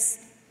discussed.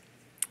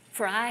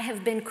 For I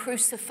have been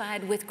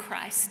crucified with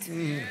Christ.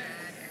 And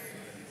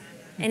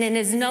it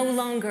is no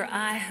longer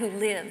I who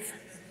live,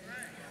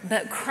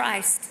 but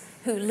Christ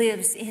who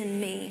lives in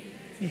me.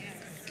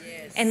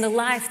 And the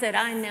life that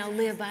I now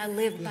live, I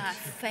live by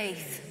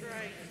faith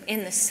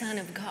in the Son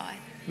of God.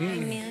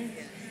 Amen.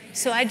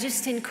 So I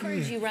just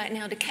encourage you right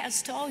now to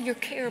cast all your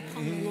care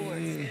upon the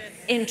Lord.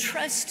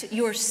 Entrust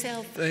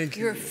yourself,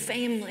 your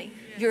family,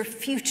 your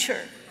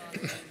future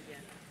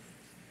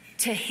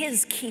to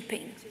His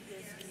keeping.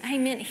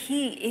 Amen.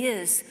 He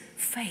is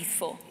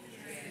faithful.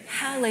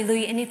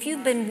 Hallelujah. And if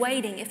you've been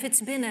waiting, if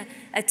it's been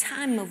a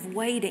time of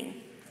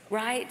waiting,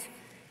 right?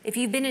 If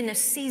you've been in a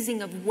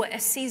season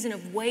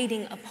of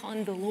waiting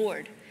upon the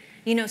Lord,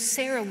 you know,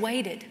 Sarah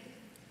waited.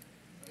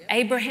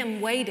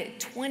 Abraham waited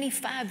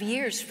 25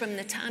 years from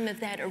the time of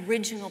that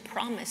original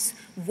promise,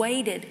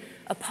 waited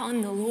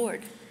upon the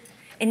Lord.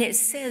 And it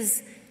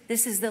says,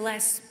 this is the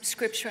last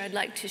scripture I'd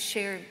like to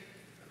share,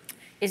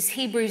 is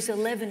Hebrews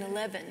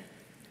 11:11.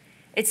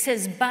 It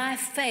says, by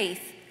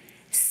faith,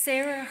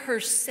 Sarah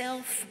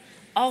herself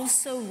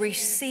also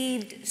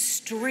received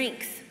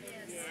strength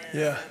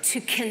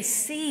to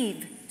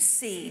conceive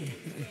seed.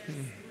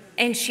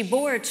 And she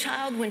bore a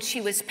child when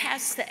she was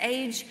past the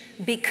age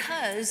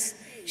because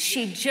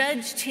she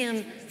judged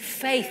him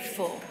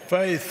faithful.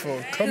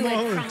 Faithful. Come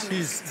on,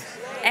 Jesus.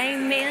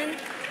 Amen.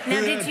 Now,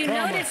 Who did had you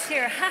promised? notice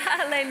here?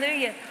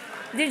 Hallelujah.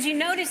 Did you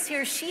notice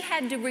here? She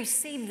had to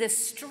receive the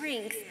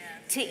strength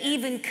to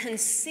even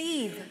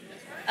conceive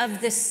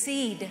of the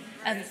seed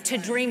to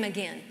dream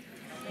again.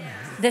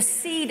 The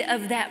seed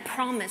of that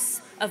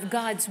promise of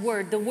God's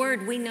word. The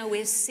word we know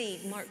is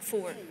seed, Mark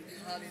 4.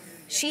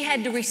 She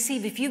had to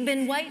receive. If you've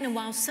been waiting a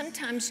while,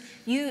 sometimes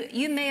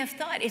you may have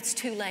thought it's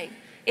too late.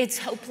 It's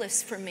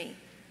hopeless for me.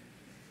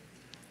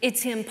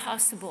 It's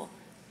impossible.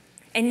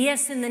 And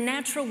yes, in the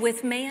natural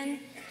with man,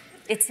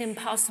 it's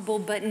impossible,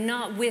 but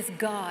not with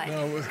God.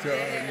 Not with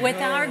God. With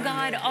No, our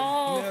God,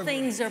 all never.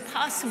 things are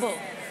possible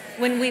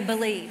when we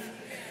believe.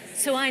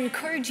 So I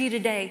encourage you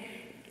today,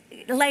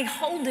 lay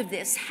hold of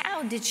this.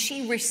 How did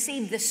she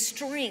receive the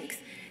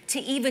strength to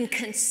even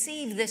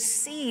conceive the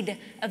seed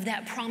of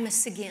that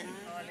promise again?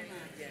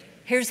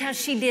 Here's how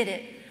she did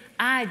it.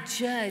 I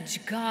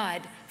judge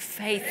God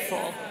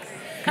faithful.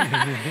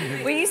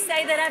 Will you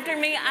say that after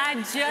me? I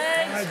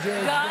judge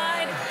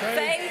God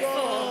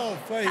faithful.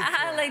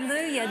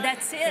 Hallelujah.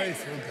 That's it.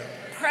 Faithful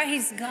God.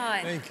 Praise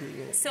God. Thank you,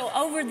 Lord. So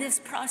over this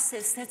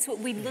process, that's what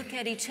we look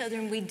at each other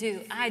and we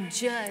do. I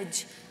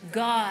judge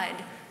God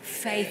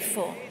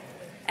faithful.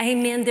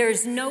 Amen. There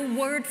is no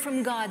word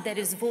from God that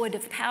is void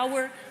of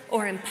power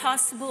or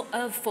impossible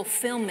of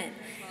fulfillment.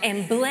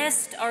 And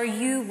blessed are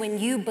you when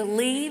you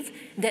believe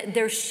that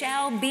there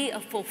shall be a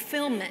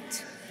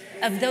fulfillment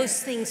of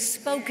those things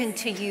spoken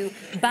to you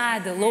by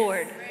the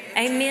Lord.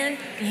 Amen.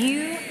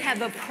 You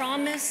have a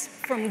promise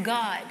from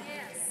God.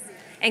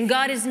 And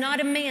God is not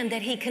a man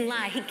that He can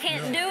lie. He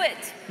can't do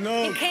it.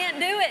 No. He can't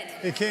do it.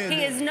 He can't He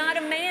do is it. not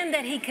a man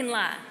that He can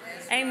lie.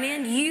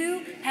 Amen.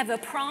 You have a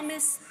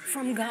promise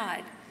from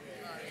God.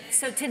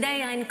 So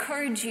today I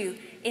encourage you,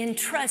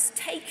 entrust,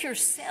 take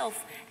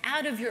yourself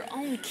out of your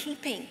own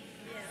keeping.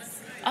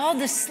 All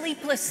the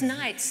sleepless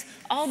nights,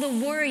 all the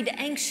worried,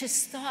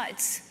 anxious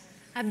thoughts,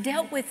 I've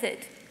dealt with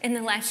it in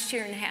the last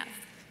year and a half.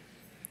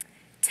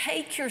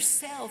 Take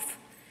yourself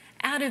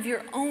out of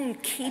your own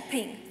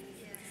keeping.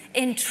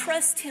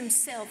 Entrust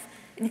yourself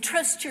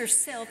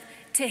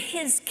to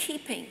His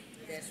keeping.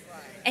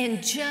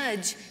 And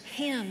judge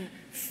Him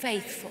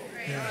faithful.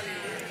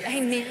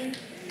 Amen.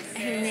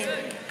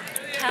 Amen.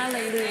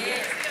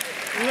 Hallelujah.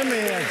 Let me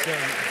ask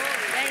something.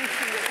 Thank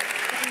you.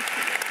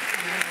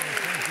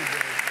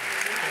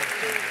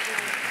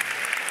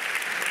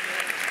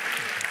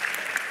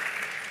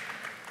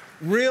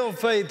 Real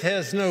faith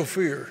has no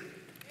fear.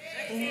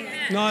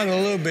 Not a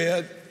little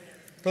bit.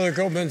 Brother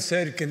Copeland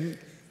said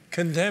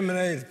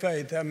contaminated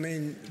faith. I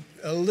mean,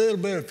 a little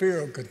bit of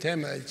fear will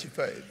contaminate your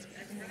faith.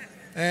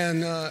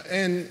 And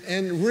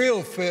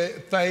real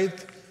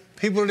faith,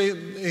 people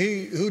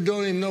who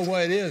don't even know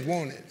what it is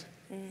want it.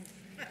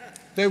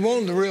 They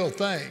want the real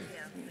thing.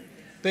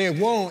 They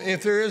want,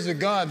 if there is a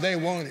God, they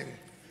want Him.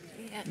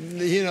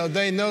 You know,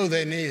 they know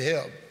they need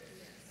help.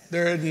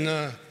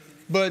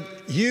 But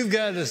you've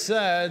got to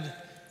decide,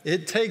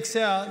 it takes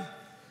out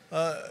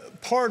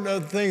part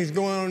of the things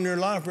going on in your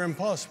life are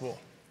impossible.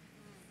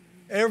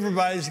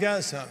 Everybody's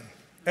got some.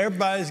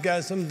 Everybody's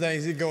got some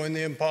things that go in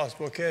the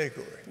impossible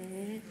category.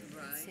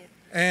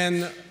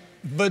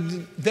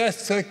 But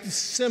that's a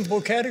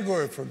simple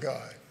category for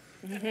God.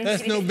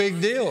 That's no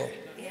big deal.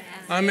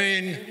 I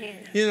mean,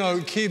 you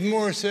know, Keith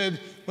Moore said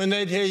when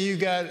they tell you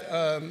got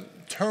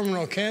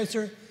terminal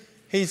cancer,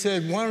 he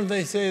said, why don't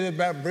they say that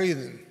about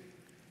breathing?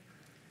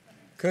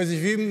 Because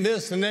if you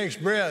miss the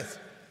next breath,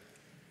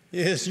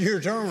 yes, you're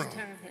terminal.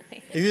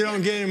 If you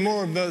don't get any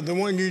more of the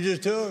one you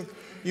just took,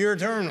 you're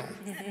terminal.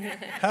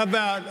 How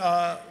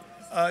about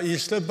you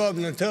slip up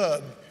in the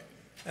tub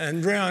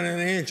and drown in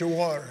an inch of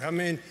water? I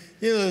mean,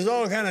 you know, there's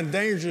all kind of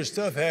dangerous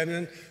stuff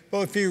happening.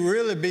 But if you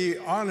really be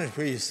honest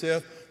with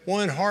yourself,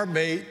 one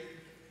heartbeat,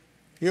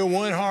 you're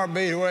one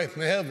heartbeat away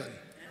from heaven.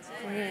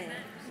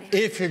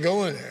 If you're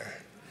going there.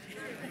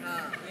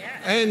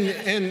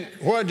 And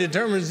what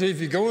determines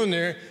if you go in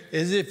there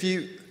is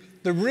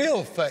the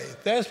real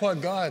faith. That's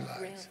what God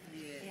likes.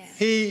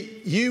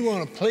 You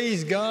want to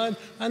please God?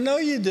 I know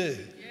you do.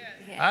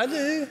 I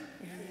do.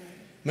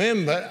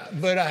 Man,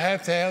 but I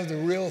have to have the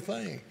real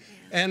thing.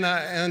 And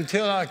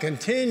until I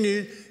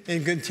continued,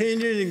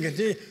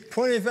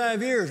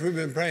 25 years we've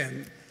been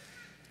praying.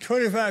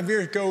 25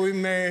 years ago we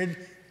married,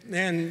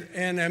 and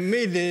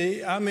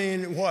immediately, I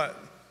mean, what,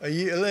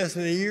 less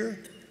than a year?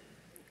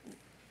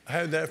 I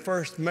had that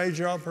first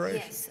major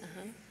operation. Yes.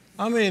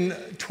 I mean,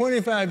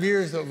 25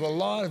 years of a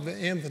lot of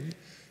empathy.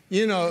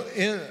 You know,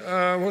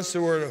 what's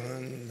the word?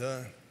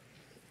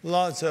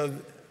 Lots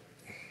of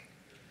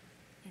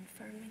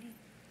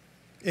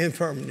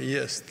infirmity.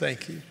 Yes,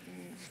 thank you.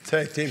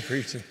 Tag team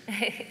preaching.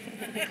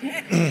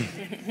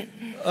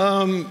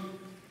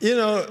 You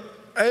know,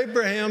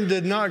 Abraham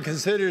did not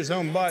consider his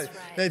own body.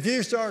 Right. If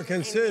you start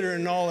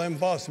considering all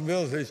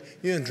impossibilities,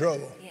 you're in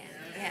trouble.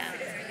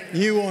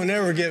 You won't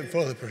ever get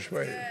fully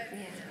persuaded.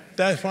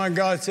 That's why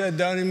God said,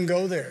 don't even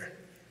go there.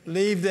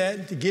 Leave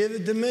that, give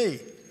it to me.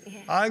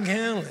 I can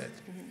handle it.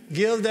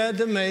 Give that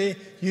to me.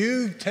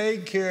 You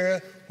take care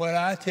of what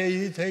I tell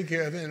you to take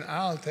care of, and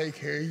I'll take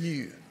care of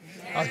you.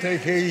 I'll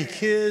take care of your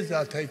kids.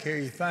 I'll take care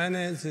of your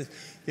finances,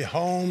 your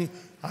home.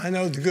 I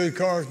know the good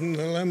cars and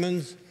the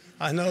lemons.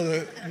 I know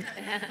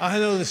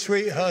the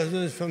sweet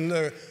husbands from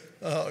the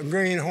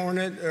Green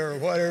Hornet or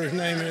whatever his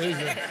name is.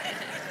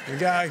 The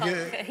guy,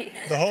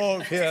 the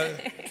Hulk, yeah.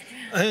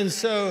 And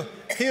so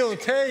he'll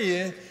tell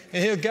you,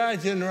 and he'll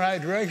guide you in the right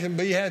direction,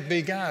 but you have to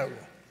be guidable.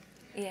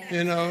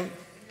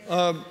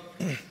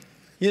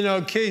 You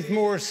know, Keith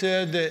Moore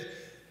said that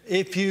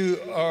if you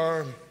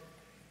are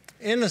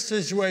in a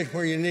situation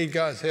where you need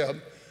God's help,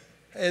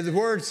 the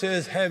word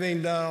says,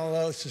 having done all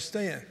else to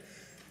stand.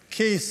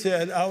 Keith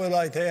said, I would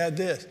like to add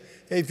this.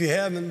 If you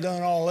haven't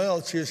done all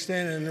else, you're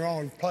standing in the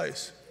wrong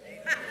place.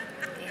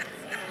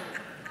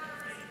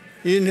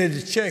 You need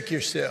to check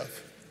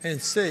yourself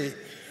and see,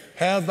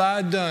 have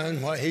I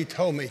done what he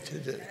told me to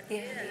do?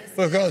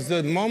 Because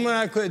the moment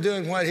I quit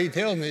doing what he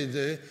tells me to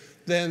do,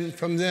 then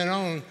from then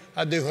on,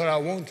 I do what I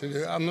want to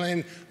do. I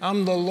mean,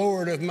 I'm the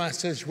Lord of my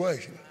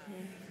situation.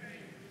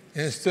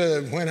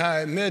 Instead of when I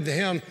admit to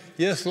him,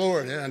 yes,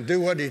 Lord, and I do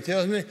what he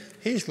tells me,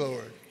 he's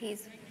Lord.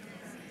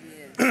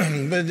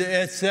 But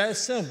it's that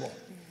simple,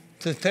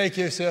 to take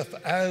yourself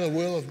out of the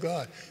will of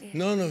God.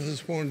 None of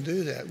us want to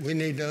do that. We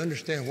need to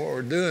understand what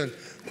we're doing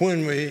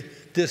when we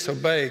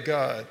disobey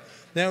God.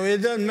 Now, it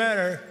doesn't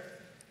matter.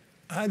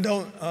 I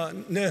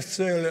don't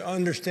necessarily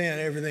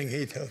understand everything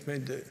he tells me to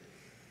do.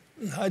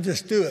 I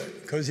just do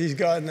it because he's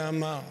God and I'm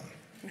my own.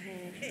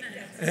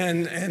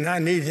 And I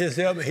need his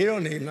help. He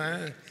don't need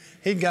mine.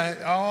 He got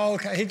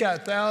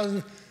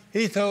thousands.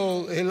 He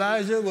told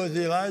Elijah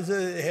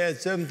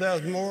had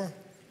 7,000 more?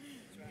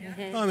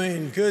 I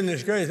mean,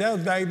 goodness gracious, that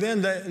was back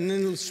then, and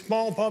then a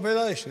small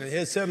population. He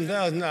had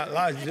 7,000,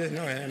 Elijah didn't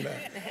know anything about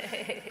it.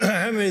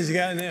 How many has he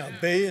got now?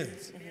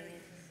 Billions.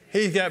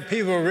 He's got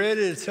people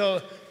ready to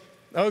tell,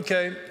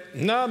 okay,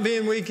 not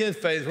being weak in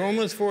faith,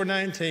 Romans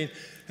 4:19,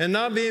 and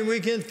not being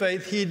weak in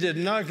faith, he did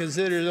not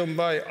consider his own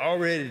body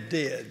already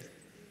dead.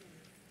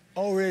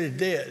 Already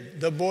dead.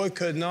 The boy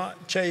could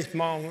not chase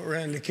mom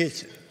around the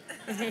kitchen.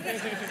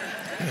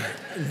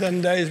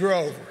 Them days were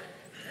over.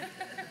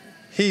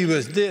 He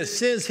was dead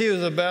since he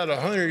was about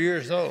 100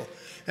 years old.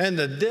 And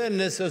the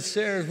deadness of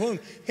Sarah's womb,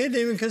 he didn't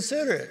even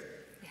consider it.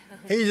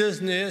 He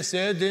just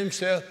said to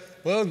himself,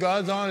 well,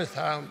 God's on his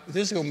time.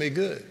 This is going to be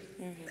good.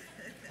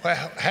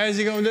 Well, how's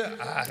he going to do it?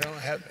 I don't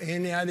have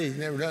any idea. He's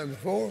never done it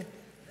before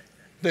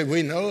that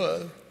we know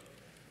of,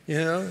 you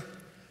know.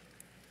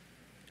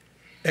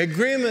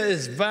 Agreement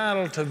is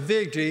vital to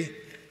victory,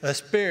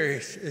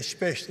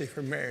 especially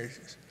for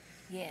marriages.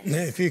 Yes.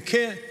 Now, if you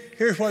can't,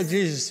 here's what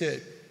Jesus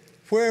said.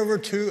 Wherever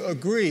to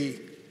agree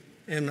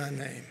in my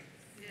name,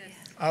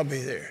 I'll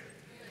be there.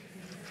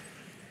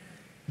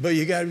 But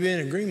you got to be in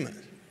agreement.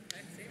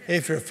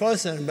 If you're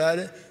fussing about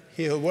it,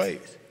 he'll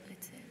wait.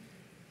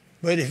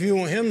 But if you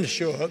want him to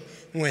show up,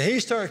 when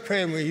he starts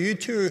praying with you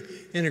two are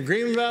in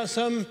agreement about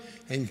something,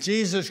 and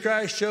Jesus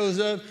Christ shows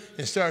up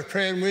and starts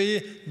praying with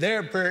you,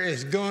 their prayer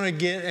is going to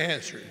get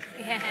answered.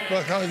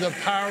 Because the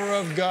power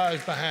of God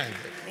is behind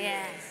it.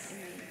 Yes.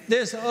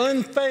 This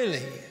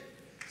unfailing.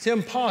 It's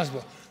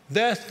impossible.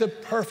 That's the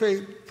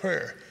perfect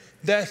prayer.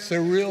 That's the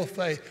real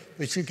faith.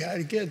 But you got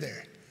to get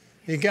there.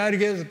 You got to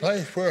get to the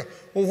place where,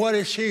 well, what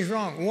if she's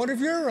wrong? What if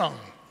you're wrong?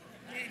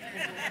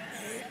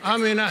 I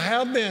mean, I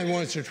have been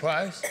once or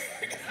twice.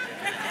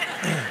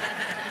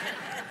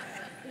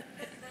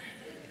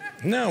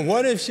 Now,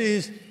 what if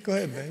she's, go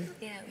ahead, baby.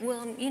 Yeah,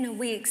 well, you know,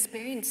 we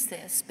experienced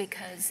this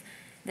because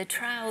the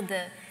trial,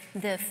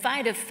 the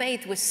fight of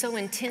faith was so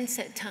intense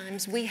at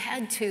times, we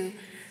had to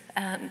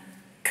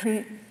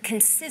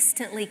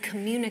consistently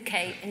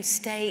communicate and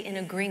stay in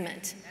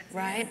agreement,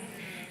 right?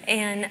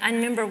 And I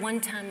remember one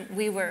time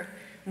we were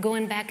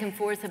going back and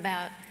forth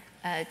about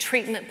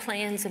treatment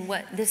plans and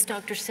what this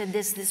doctor said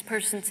this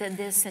person said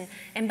this.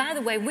 And by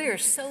the way, we are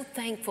so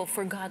thankful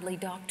for godly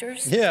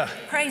doctors. Yeah.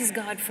 Praise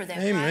God for that.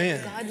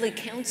 Amen. Right? Godly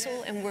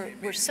counsel, and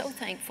we're so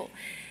thankful.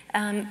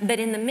 But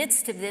in the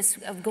midst of this,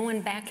 of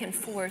going back and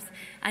forth,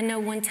 I know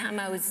one time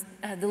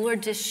the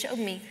Lord just showed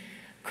me,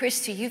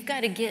 Christy, you've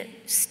got to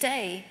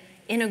stay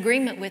in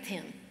agreement with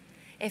him.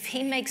 If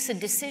he makes a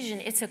decision,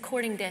 it's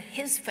according to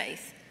his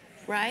faith,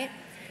 right?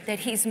 That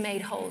he's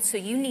made whole. So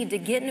you need to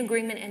get in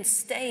agreement and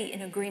stay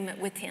in agreement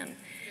with him.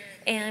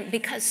 And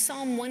because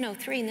Psalm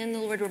 103, and then the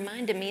Lord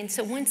reminded me, and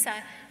so once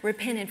I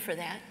repented for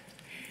that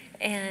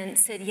and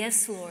said,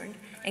 yes, Lord,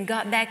 and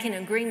got back in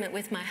agreement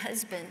with my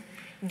husband,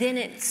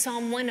 then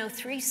Psalm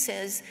 103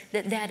 says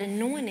that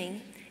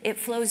anointing, it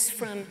flows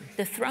from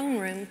the throne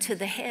room to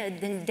the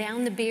head, then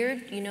down the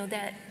beard, you know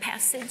that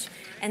passage,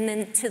 and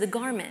then to the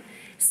garment.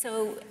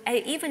 So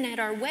even at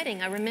our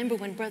wedding, I remember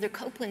when Brother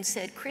Copeland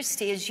said,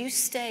 Christy, as you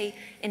stay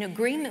in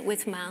agreement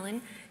with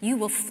Mylon, you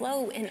will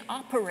flow and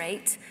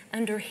operate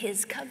under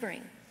his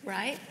covering,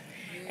 right?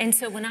 And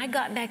so when I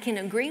got back in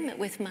agreement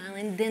with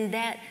Mylon, then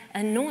that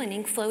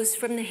anointing flows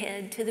from the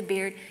head to the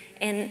beard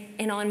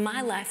and on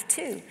my life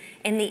too.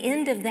 And the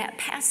end of that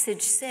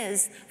passage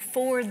says,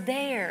 for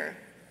there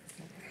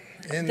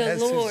the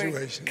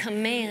Lord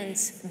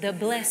commands the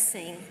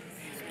blessing,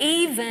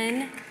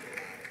 even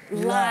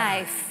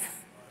life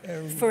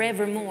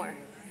forevermore.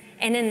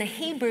 And in the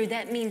Hebrew,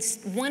 that means,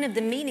 one of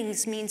the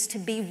meanings means to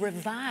be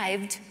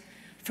revived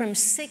from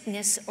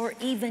sickness or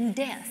even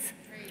death.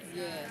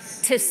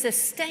 Yes. To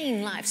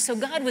sustain life. So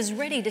God was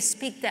ready to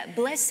speak that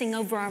blessing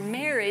over our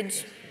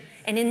marriage,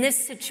 and in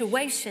this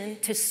situation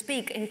to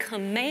speak and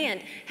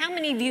command. How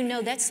many of you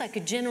know that's like a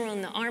general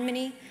in the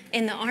army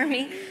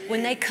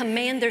when they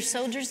command their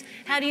soldiers?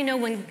 How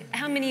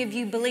many of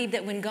you believe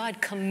that when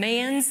God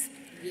commands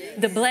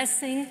the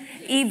blessing,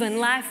 even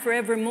life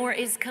forevermore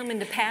is coming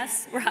to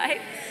pass,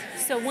 right?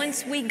 So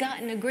once I got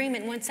in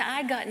agreement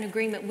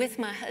with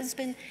my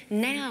husband,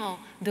 now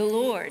the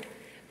Lord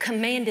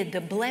commanded the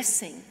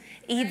blessing,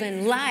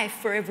 even life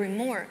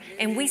forevermore.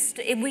 And we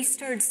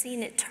started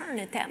seeing it turn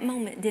at that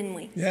moment, didn't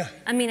we? Yeah.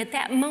 I mean, at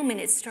that moment,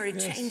 it started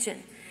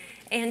changing.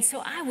 And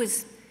so I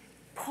was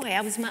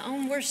my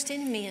own worst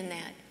enemy in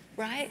that,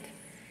 right?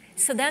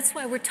 So that's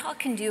why we're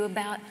talking to you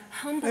about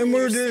humbling yourself. And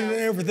we're doing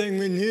everything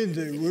we need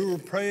to do. We were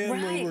praying.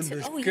 Right. We were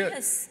just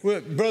yes.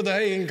 Brother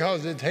Hagen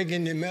calls it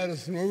taking your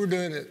medicine. We were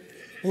doing it.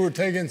 We were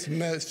taking some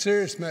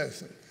serious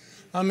medicine.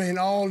 I mean,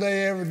 all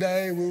day, every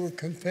day, we were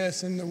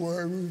confessing the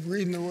Word, we were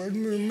reading the Word,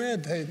 and we were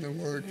meditating the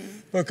Word,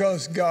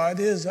 because God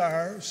is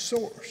our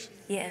source.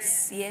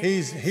 Yes,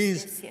 yes.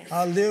 Yes.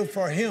 I live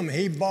for Him.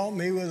 He bought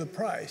me with a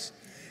price.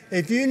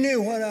 If you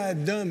knew what I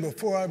had done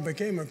before I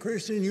became a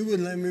Christian, you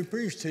wouldn't let me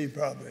preach to you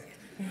probably.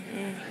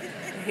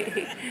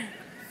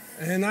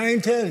 And I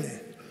ain't telling you.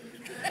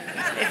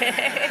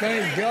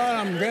 Thank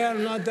God, I'm glad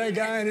I'm not that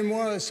guy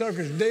anymore. That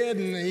sucker's dead,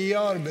 and he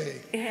ought to be.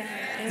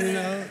 Yeah. You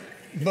know,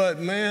 but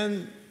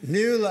man,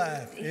 new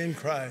life in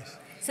Christ.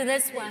 So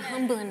that's why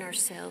humbling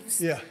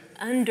ourselves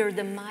under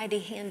the mighty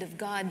hand of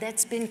God,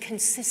 that's been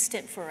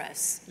consistent for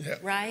us,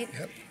 right?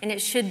 Yep. And it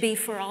should be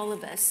for all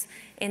of us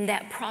in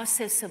that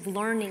process of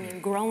learning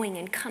and growing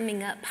and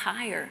coming up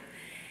higher.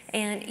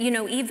 And, you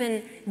know,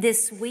 even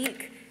this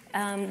week,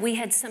 we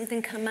had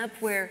something come up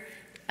where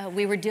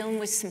we were dealing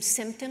with some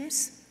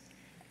symptoms.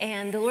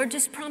 And the Lord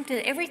just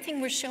prompted everything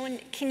we're showing.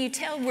 Can you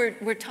tell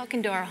we're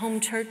talking to our home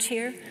church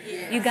here?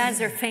 Yeah. You guys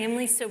are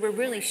family, so we're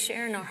really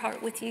sharing our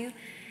heart with you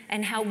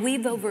and how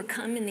we've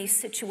overcome in these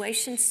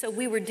situations. So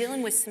we were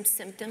dealing with some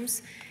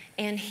symptoms,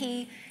 and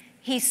he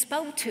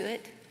spoke to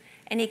it,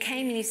 and he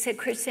came and he said,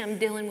 Christy, I'm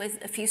dealing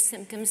with a few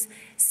symptoms.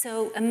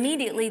 So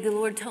immediately the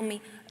Lord told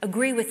me,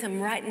 agree with them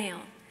right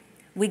now.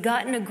 We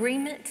got an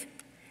agreement,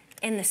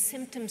 and the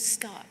symptoms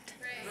stopped.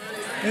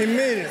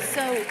 Immediately.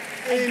 So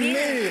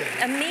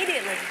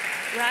immediately,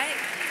 right?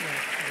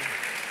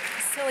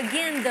 So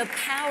again, the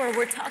power,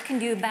 we're talking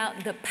to you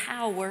about the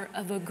power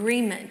of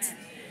agreement.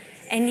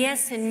 And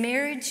yes, in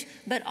marriage,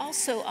 but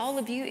also all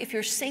of you, if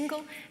you're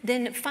single,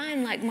 then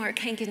find, like Mark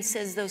Hankins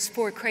says, those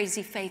 4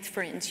 crazy faith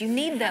friends. You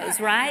need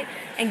those, right?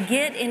 And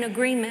get in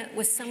agreement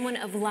with someone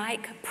of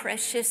like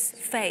precious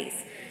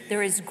faith.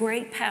 There is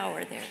great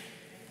power there.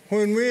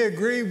 When we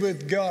agree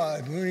with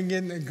God, when we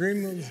get in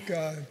agreement with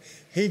God,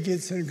 He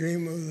gets in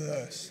agreement with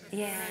us.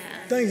 Yeah.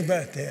 Think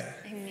about that.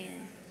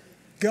 Amen.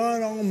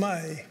 God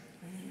Almighty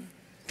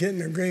get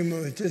in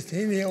agreement with just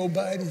any old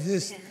body,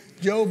 just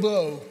Joe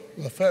Blow,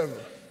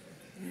 Lefebvre.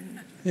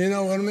 You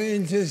know what I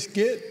mean? Just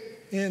get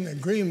in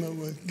agreement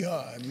with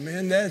God.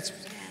 Man, that's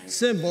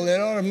simple. It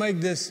ought to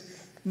make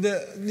this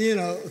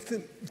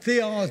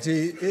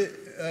theology,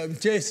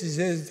 Jesse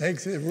says it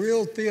takes a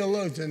real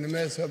theologian to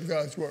mess up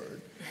God's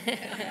word.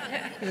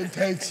 It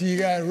takes, you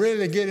got to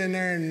really get in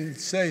there and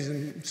say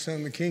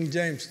some King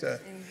James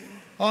stuff.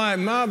 All right,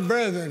 my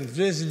brethren,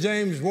 this is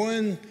James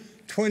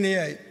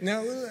 1:28.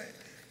 Now,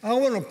 I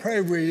want to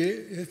pray with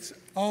you. It's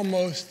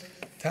almost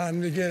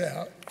time to get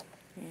out.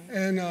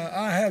 And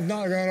I have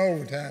not gone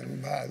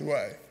overtime, by the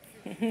way.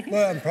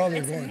 But I'm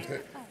probably going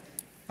to.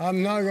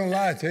 I'm not going to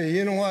lie to you.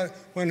 You know what?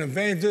 When an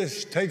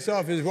evangelist takes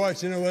off his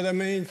watch, you know what that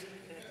means?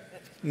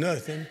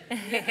 Nothing.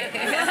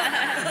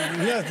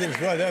 Nothing's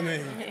what that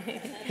means.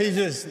 He's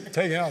just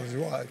taking off his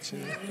watch.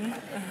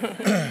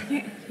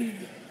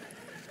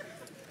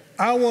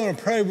 I want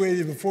to pray with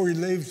you before you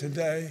leave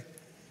today.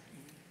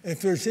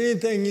 If there's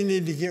anything you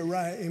need to get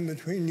right in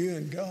between you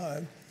and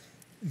God,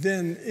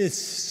 then it's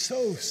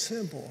so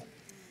simple.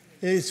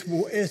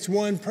 It's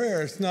one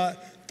prayer. It's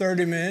not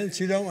 30 minutes.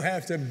 You don't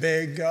have to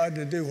beg God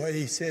to do what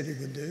he said he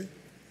would do.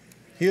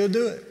 He'll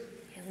do it.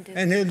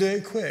 And he'll do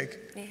it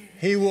quick. Yeah.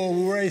 He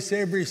will erase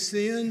every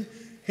sin.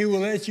 He will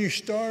let you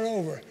start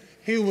over.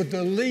 He will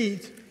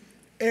delete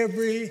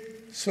every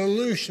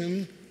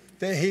solution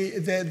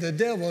that the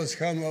devil has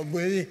come up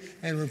with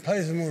and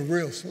replace them with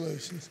real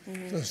solutions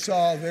to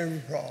solve every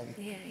problem.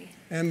 Yeah,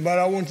 yeah. But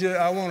I want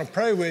to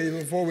pray with you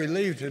before we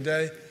leave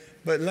today.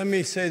 But let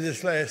me say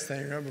this last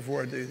thing right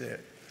before I do that.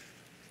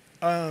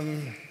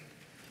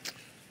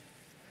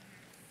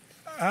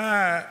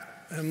 I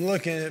am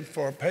looking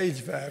for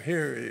page 5.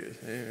 Here it is.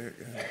 Here it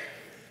goes.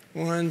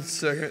 1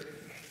 second.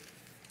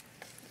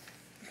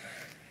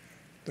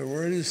 The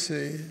word is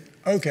seed.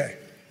 Okay.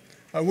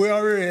 We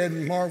already read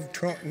Mark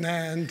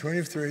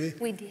 9:23.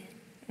 We did.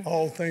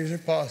 All things are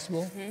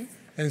possible. Mm-hmm.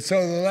 And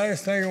so the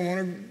last thing I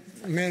want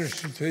to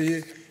minister to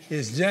you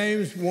is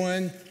James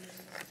 1,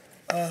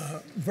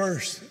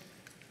 verse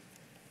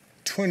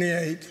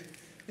 28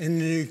 in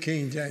the New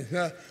King James.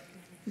 Now,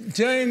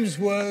 James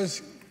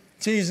was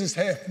Jesus'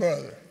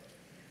 half-brother.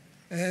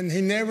 And he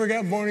never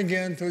got born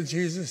again until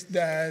Jesus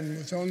died and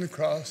was on the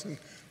cross and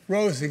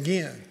rose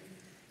again.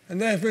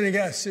 And that's when he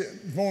got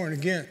born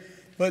again.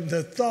 But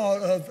the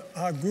thought of,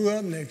 I grew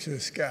up next to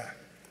this guy.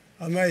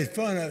 I made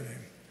fun of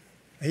him.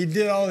 He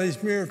did all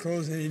these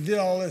miracles and he did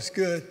all this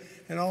good,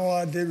 and all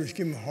I did was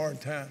give him a hard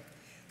time.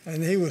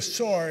 And he was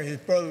sorry his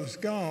brother was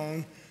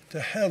gone to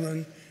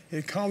heaven. He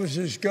accomplished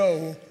his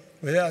goal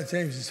without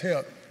James's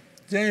help.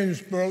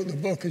 James wrote the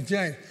book of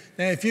James.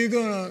 Now, if you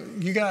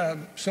got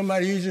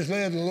somebody you just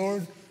led the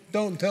Lord,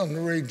 don't tell them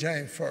to read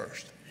James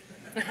first.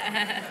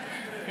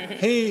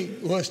 He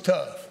was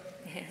tough.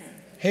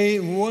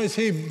 Once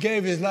he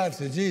gave his life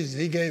to Jesus,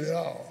 he gave it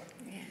all.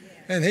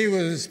 And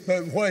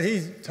but what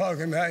he's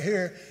talking about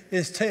here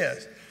is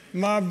test.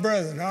 My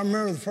brethren, I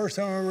remember the first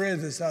time I read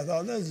this, I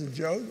thought, that's a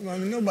joke. I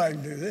mean, nobody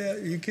can do that.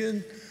 Are you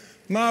kidding?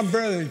 My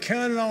brethren,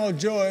 count it all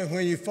joy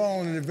when you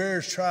fall into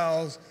various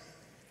trials,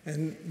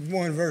 and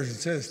one version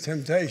says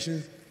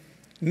temptations,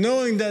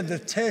 knowing that the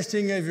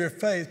testing of your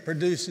faith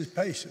produces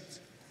patience.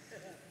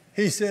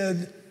 He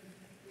said,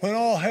 when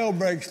all hell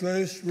breaks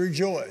loose,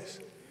 rejoice.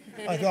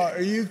 I thought,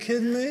 are you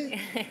kidding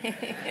me?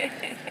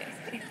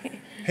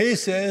 He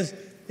says,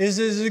 this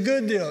is a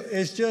good deal.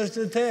 It's just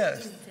a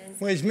test,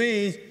 which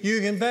means you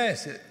can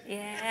pass it.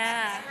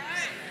 Yeah.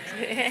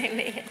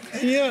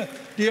 And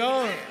do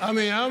y'all, I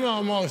mean, I'm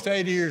almost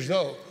 80 years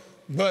old,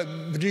 but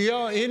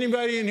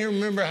anybody in here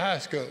remember high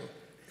school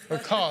or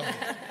college?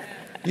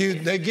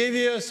 They give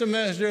you a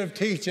semester of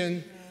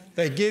teaching,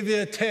 they give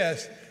you a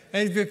test,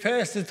 and if you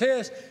pass the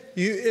test,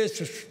 it's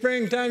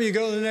springtime, you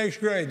go to the next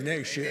grade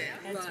next year.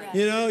 That's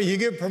right. You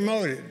get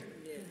promoted.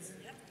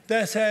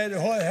 That's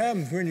what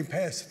happens when you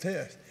pass the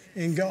test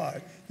in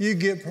God. You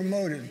get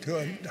promoted to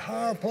a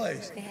higher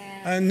place,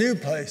 a new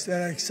place,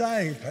 an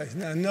exciting place,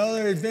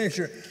 another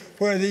adventure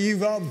where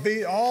you've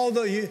beat all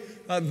the...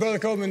 Brother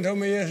Coleman told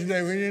me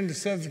yesterday, when you're in the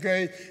 7th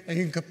grade and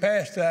you can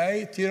pass the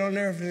 8th, you don't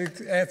ever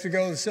have to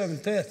go to the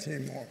 7th test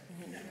anymore.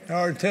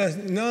 Or test,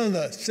 none of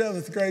the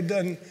 7th grade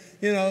doesn't,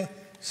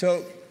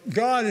 So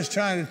God is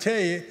trying to tell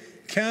you,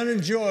 count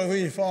in joy when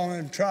you fall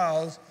into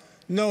trials,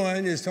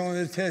 knowing it's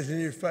only the test in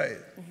your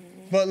faith.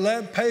 But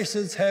let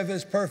patience have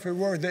its perfect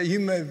work, that you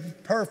may be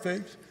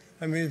perfect,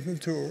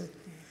 mature,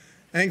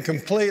 and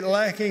complete,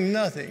 lacking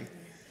nothing.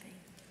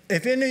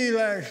 If any of you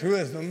lacks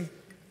wisdom,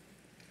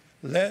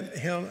 let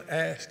him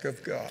ask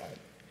of God.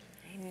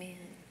 Amen.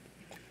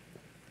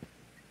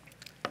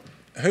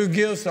 Who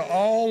gives to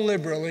all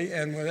liberally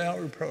and without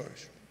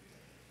reproach.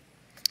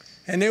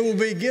 And it will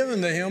be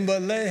given to him,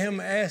 but let him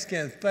ask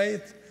in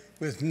faith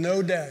with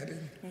no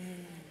doubting.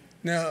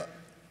 Now,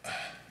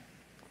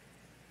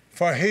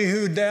 for he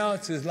who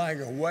doubts is like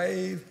a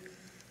wave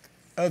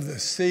of the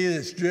sea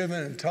that's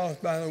driven and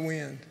tossed by the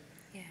wind.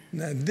 Yeah.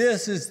 Now,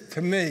 this is,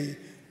 to me,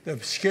 the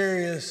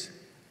scariest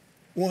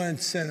one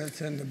sentence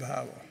in the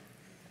Bible.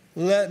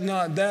 Let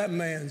not that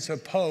man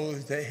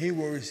suppose that he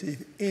will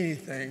receive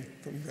anything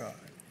from God.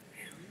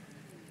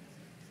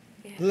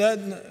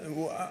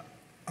 Yeah.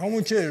 I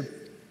want you to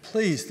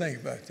please think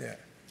about that.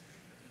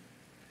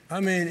 I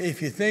mean,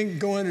 if you think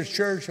going to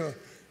church will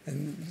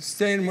and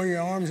standing with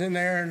your arms in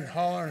there and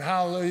hollering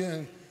hallelujah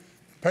and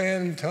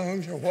praying in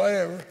tongues or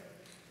whatever,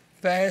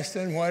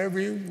 fasting, whatever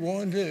you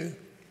want to do,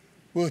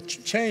 will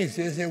change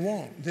this. It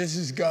won't. This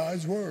is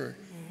God's word.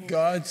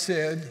 God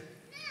said,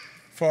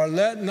 for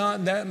let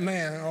not that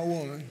man or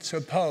woman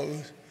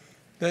suppose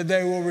that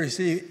they will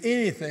receive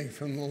anything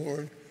from the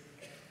Lord,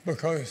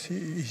 because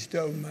he's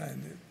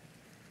double-minded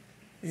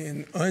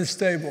and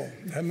unstable.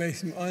 That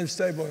makes him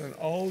unstable in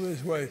all of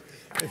his ways.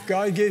 If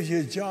God gives you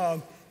a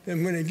job,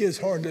 then when it gets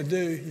hard to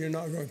do, you're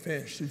not going to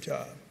finish the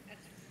job.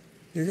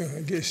 You're going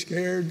to get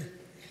scared.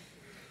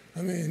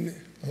 I mean,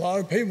 a lot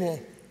of people,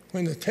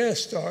 when the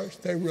test starts,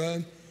 they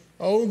run,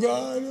 oh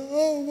God,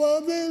 oh why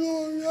me,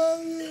 Lord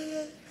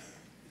God,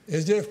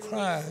 as if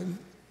crying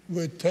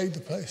would take the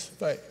place of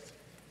faith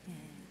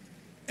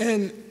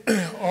and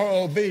our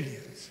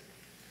obedience.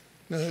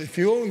 Now, if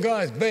you want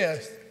God's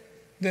best,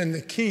 then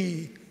the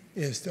key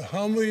is to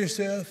humble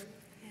yourself.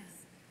 Yes.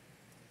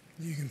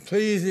 You can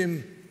please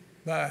him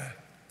by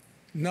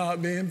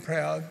not being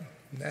proud.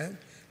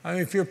 I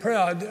mean, if you're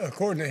proud,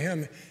 according to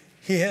him,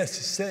 he has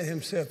to set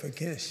himself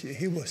against you.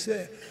 He will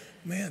say,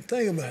 man,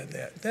 think about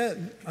that.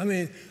 I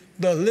mean,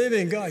 the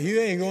living God, you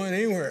ain't going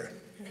anywhere.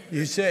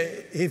 You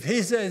say, if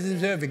he sets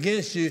himself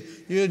against you,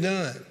 you're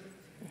done.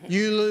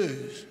 You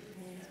lose.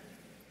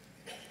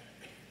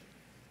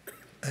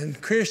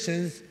 And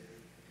Christians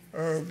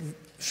are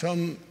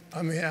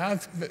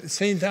I've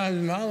seen times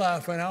in my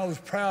life when I was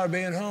proud of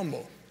being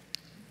humble.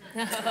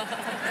 I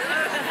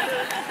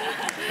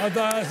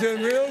thought I was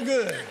doing real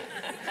good.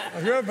 I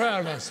was real proud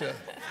of myself.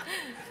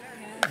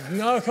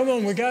 No, come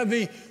on, we got to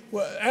be,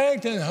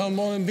 acting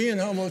humble and being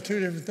humble are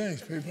two different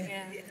things, people.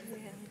 Yeah.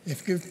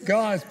 If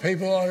God's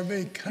people ought to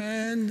be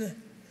kind,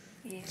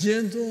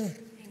 gentle.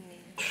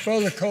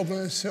 Brother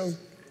Copeland, so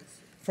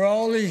for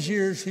all these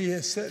years, he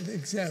has set the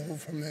example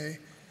for me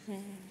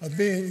of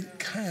being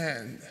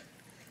kind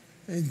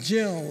and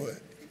gentle.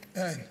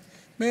 And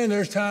man,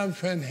 there's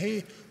times when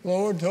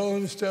Lord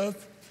told him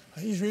stuff.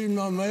 He's reading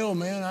my mail,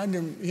 man. I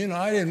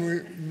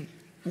didn't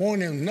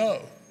want him to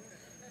know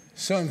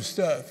some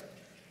stuff.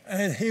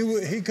 And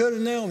he could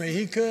have nailed me.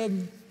 He could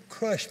have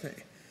crushed me.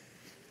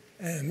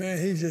 And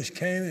man, he just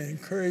came and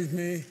encouraged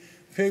me,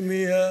 picked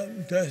me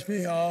up, dusted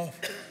me off.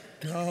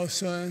 No,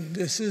 son,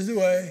 this is the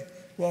way.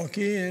 Walk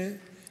in it.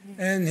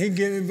 And he'd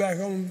get me back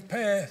on the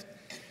path.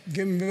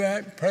 Get me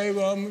back, pray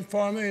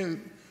for me,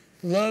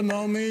 love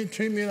on me,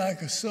 treat me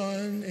like a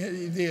son,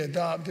 the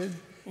adopted,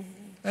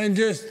 and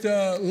just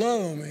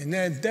love on me.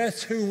 Now,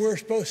 that's who we're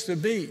supposed to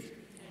be.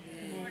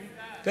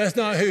 That's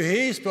not who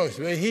he's supposed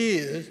to be. He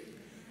is.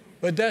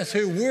 But that's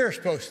who we're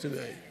supposed to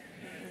be.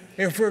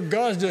 If we're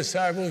God's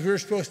disciples, we're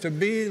supposed to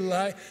be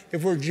like,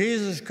 if we're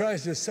Jesus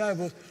Christ's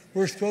disciples,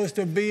 we're supposed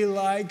to be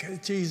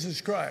like Jesus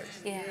Christ.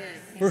 Yeah.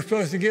 We're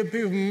supposed to give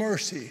people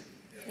mercy.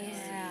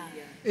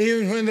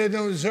 Even when they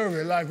don't deserve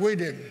it, like we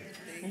didn't.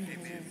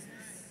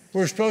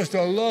 We're supposed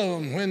to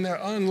love them when they're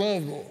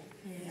unlovable.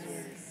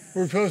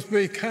 We're supposed to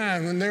be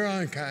kind when they're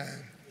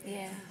unkind.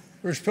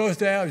 We're supposed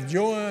to have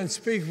joy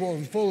unspeakable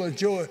and full of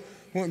joy,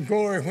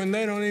 glory, when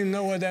they don't even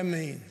know what that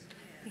means.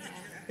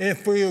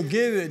 If we'll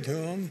give it to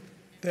them,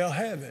 they'll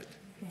have it.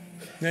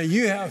 Now,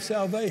 you have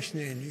salvation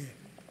in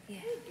you.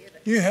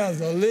 You have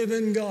the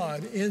living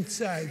God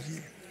inside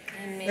you.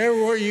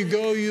 Everywhere you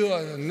go, you're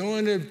an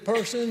anointed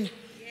person.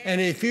 And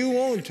if you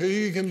want to,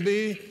 you can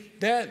be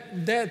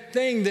that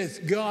thing that's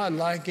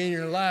God-like in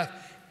your life.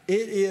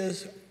 It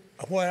is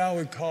what I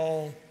would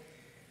call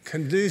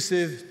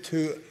conducive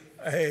to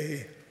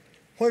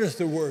what is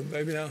the word,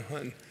 baby? Now,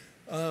 honey.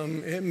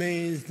 It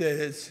means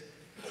that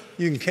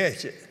you can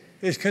catch it.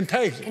 It's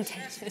contagious.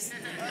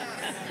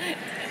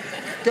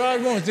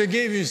 God wants to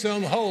give you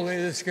something holy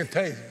that's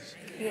contagious.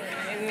 Yeah,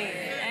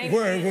 amen.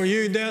 Where when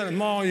you're down at the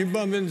mall, you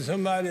bump into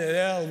somebody at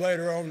the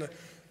elevator on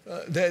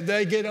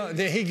they get on,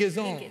 he gets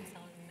on.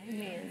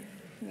 Amen.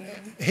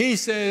 He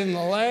said in the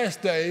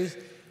last days,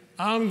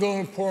 I'm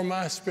going to pour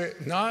my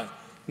spirit, not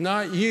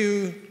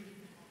you,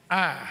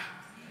 I'm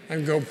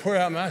going to pour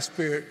out my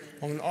spirit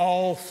on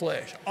all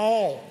flesh,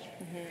 all.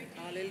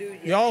 Hallelujah.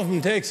 Y'all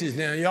from Texas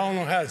now, y'all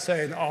know how to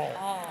say it, all.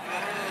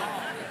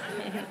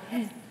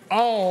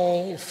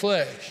 All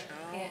flesh.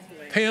 Yeah.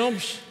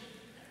 Pimps,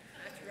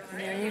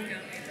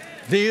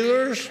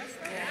 dealers,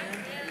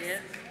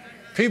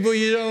 people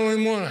you don't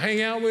even want to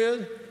hang out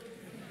with.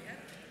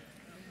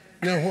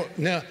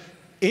 Now,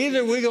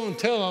 either we're going to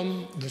tell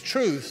them the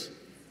truth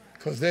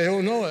because they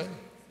don't know it.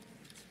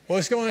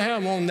 What's going to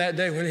happen on that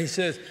day when he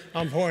says,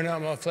 I'm pouring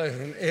out my flesh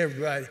on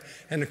everybody,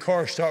 and the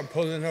cars start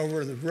pulling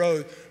over the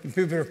road, and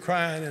people are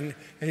crying,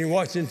 and you're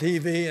watching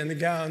TV, and the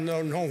guy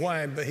don't know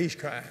why, but he's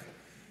crying.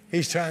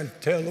 He's trying to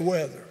tell the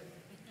weather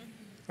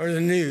or the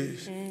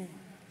news.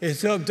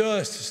 It's up to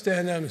us to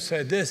stand up and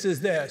say, this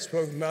is that,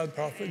 spoken by the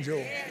prophet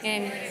Joel.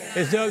 Amen.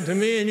 It's up to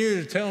me and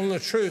you to tell them the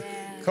truth,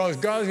 because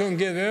God's going to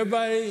give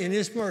everybody in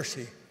his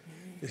mercy.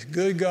 This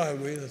good God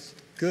with us,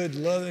 good,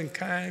 loving,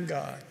 kind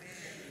God.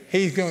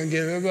 He's going to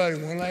give everybody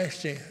one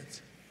last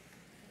chance.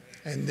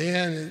 And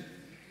then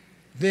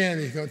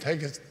he's going to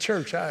take his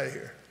church out of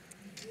here.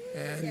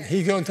 And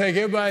he's going to take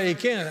everybody he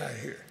can out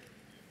of here.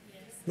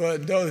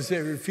 But those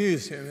that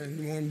refuse him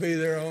and want to be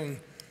their own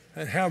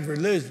and have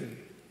religion,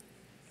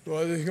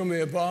 well, there's going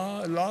to be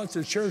lots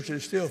of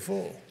churches still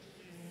full.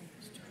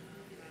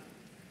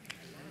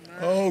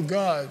 Oh,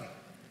 God,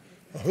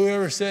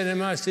 whoever said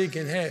MIC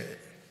can have it.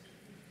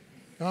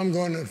 I'm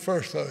going to the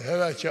first load. How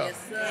about y'all?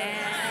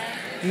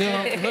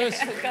 Now, let's.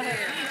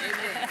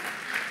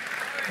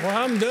 Well,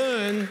 I'm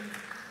done.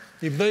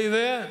 You believe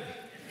that?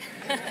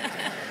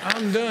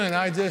 I'm done.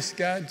 I just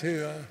got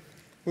to,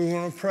 we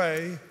want to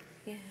pray.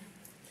 Yeah.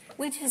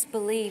 We just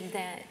believe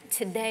that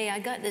today, I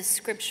got this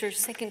scripture,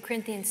 2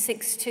 Corinthians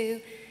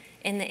 6:2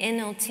 in the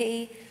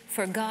NLT.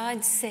 For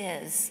God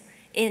says,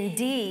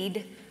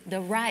 indeed,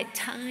 the right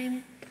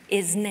time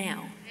is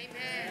now.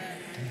 Amen.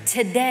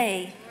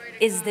 Today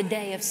is the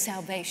day of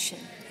salvation.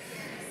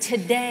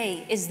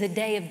 Today is the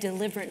day of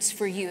deliverance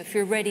for you if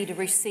you're ready to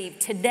receive.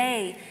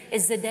 Today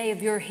is the day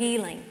of your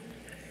healing.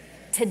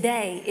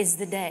 Today is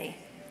the day.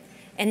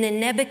 And then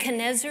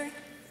Nebuchadnezzar,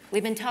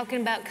 we've been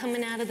talking about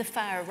coming out of the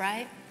fire,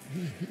 right?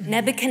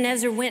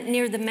 Nebuchadnezzar went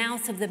near the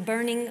mouth of the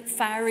burning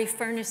fiery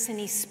furnace and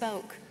he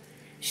spoke.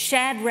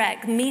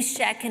 Shadrach,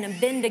 Meshach, and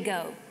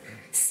Abednego,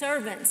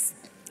 servants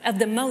of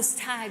the Most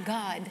High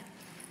God,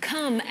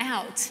 come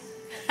out.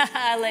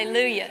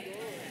 Hallelujah.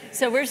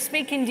 So we're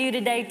speaking to you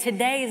today.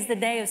 Today is the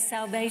day of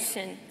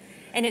salvation,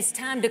 and it's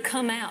time to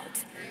come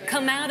out.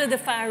 Come out of the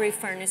fiery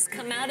furnace.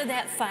 Come out of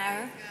that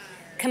fire.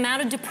 Come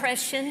out of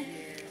depression.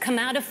 Come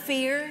out of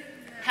fear.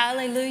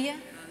 Hallelujah.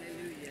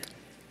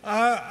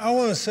 I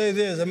want to say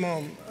this.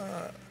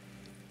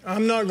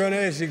 I'm not going to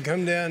ask you to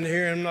come down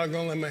here. I'm not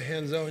going to lay my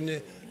hands on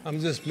you. I'm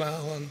just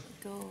smiling,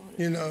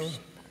 you know.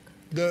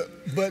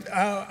 But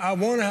I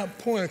want to have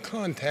a point of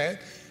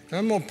contact, and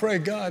I'm going to pray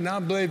God. And I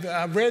believe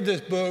I've read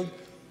this book.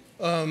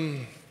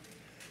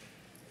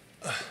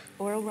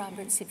 Oral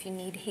Roberts, if you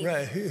need healing.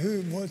 Right.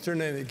 What's her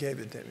name that gave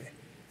it to me?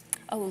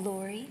 Oh,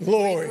 Lori.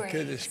 Lori,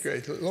 goodness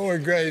gracious. Lori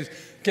Graves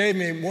gave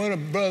me one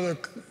of Brother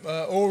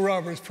Oral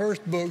Roberts'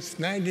 first books,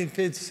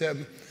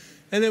 1957.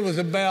 And it was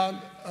about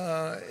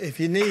if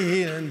you need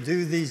healing,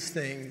 do these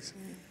things.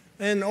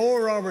 And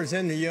Oral Roberts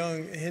in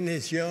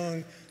his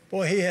young,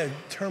 boy, he had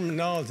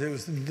terminology that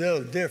was a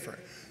little different.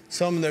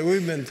 Some that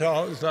we've been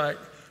taught is like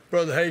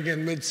Brother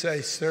Hagin would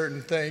say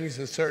certain things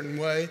a certain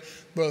way.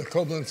 Brother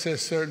Copeland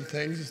says certain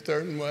things a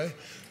certain way.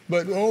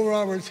 But Oral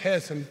Roberts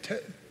had some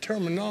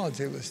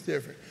terminology that was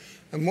different.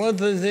 And one of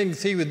the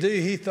things he would do,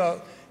 he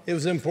thought it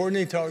was important.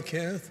 He taught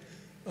Kenneth,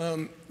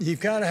 you've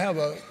got to have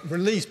a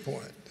release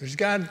point. There's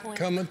got to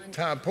come a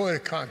time, point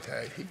of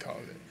contact, he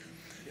called it.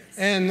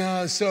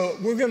 And so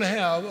we're going to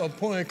have a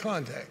point of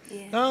contact.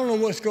 Yeah. I don't know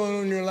what's going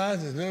on in your life.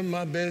 It's none of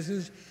my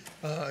business.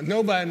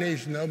 Nobody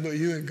needs to know but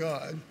you and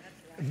God.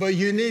 But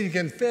you need to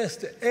confess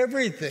to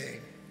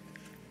everything.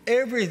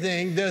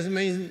 Everything doesn't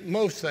mean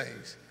most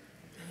things.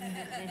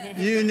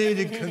 You need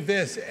to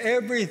confess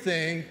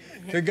everything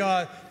to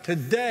God.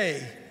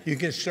 Today, you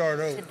can start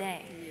over.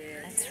 Today,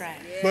 that's right.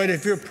 But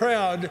if you're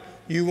proud,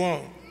 you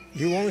won't.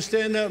 You won't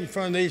stand up in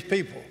front of these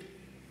people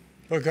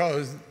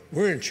because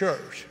we're in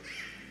church.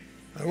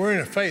 We're in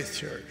a faith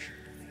church.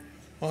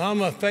 Well,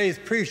 I'm a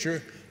faith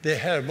preacher that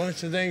had a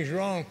bunch of things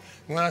wrong.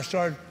 When I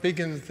started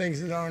speaking the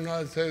things that are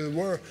not as they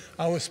were,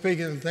 I was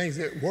speaking the things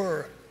that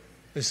were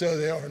as though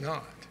they are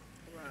not.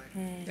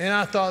 Right. And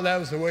I thought that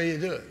was the way you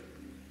do it.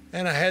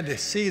 And I had to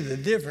see the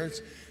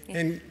difference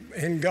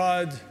in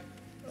God,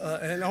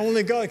 and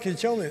only God can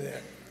show me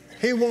that.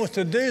 He wants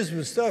to do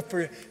some stuff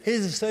for you.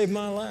 He's saved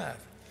my life.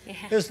 Yeah.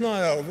 It's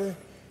not over.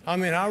 I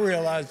mean, I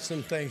realize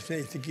some things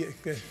need to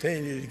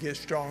continue to get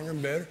stronger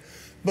and better.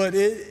 But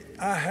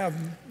I have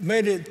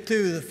made it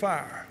through the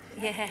fire.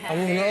 Yeah. I'm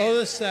on the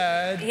other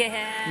side.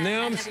 Yeah.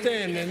 Now I'm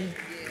standing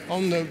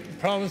on the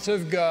promise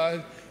of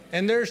God.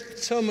 And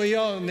there's some of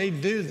y'all that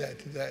need to do that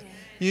today.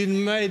 Yeah. You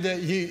made that.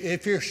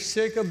 If you're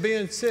sick of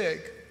being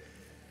sick,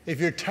 if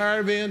you're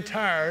tired of being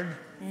tired,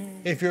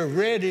 if you're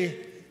ready,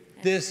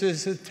 this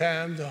is the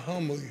time to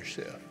humble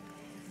yourself.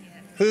 Yeah.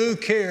 Who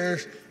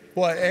cares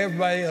what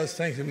everybody else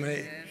thinks of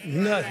me?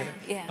 Nothing.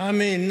 Yeah. I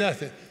mean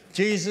nothing.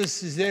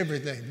 Jesus is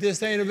everything.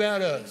 This ain't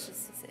about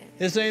us.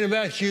 This ain't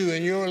about you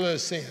and your little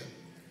sin.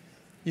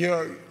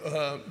 Your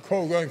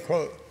quote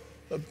unquote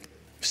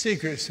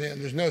secret sin.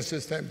 There's no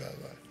such thing about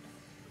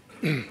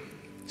that.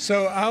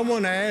 So I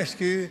want to ask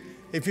you,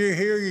 if you're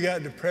here, you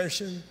got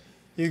depression,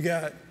 you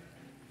got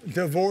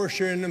divorce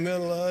you're in the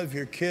middle of,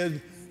 your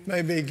kid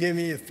may be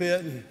giving you a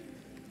fit, and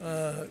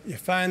your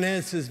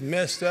finances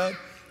messed up.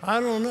 I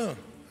don't know.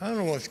 I don't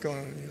know what's going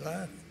on in your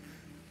life.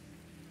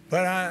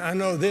 But I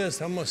know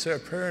this. I'm going to say a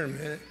prayer in a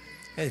minute.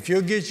 And if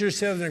you'll get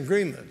yourself in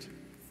agreement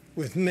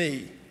with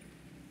me,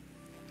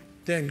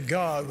 then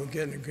God will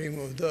get in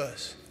agreement with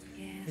us.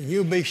 Yeah. And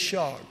you'll be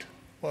shocked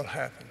what'll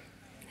happen.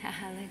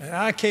 And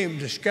I can't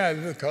describe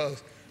it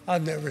because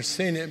I've never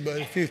seen it but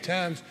a few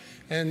times,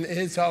 and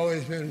it's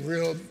always been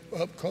real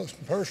up close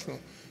and personal.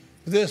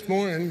 This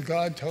morning,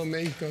 God told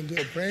me he's going to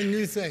do a brand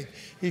new thing.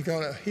 He's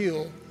going to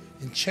heal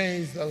and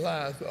change the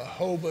lives of a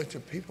whole bunch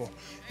of people.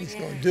 He's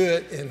going to do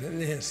it in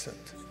an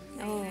instant.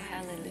 Oh,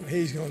 hallelujah.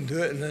 He's going to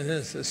do it in an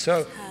instant.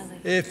 So Hallelujah.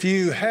 if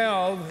you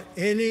have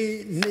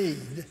any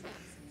need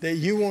that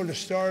you want to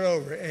start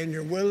over and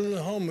you're willing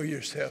to humble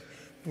yourself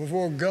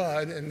before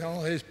God and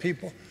all his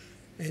people,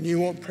 and you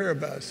want prayer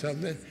about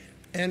something,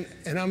 and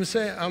I'm going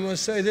to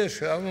say this,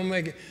 'cause I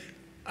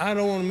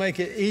don't want to make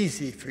it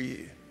easy for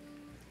you.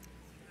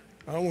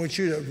 I want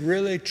you to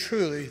really,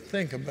 truly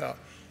think about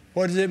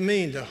what does it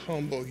mean to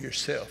humble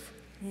yourself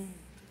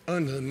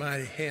under the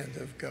mighty hand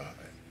of God.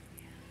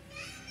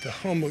 To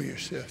humble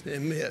yourself, to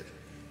admit,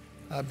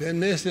 I've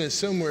been missing it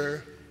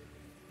somewhere.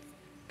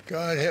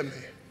 God help me.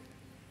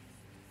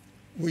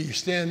 Will you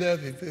stand up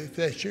if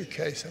that's your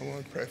case? I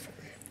want to pray for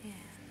you.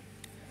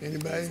 Yeah.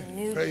 Anybody? It's a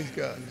new Praise day.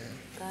 God, man.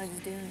 God's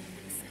doing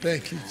it.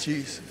 Thank you,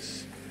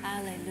 Jesus.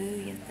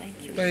 Hallelujah.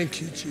 Thank you.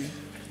 Thank you, Jesus.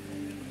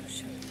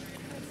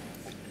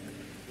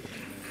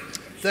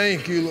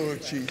 Thank you,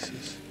 Lord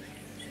Jesus.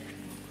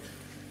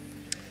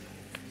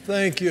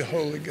 Thank you,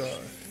 Holy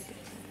God.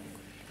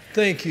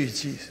 Thank you,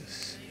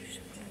 Jesus.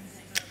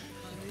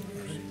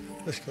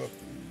 Let's go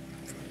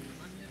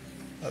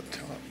up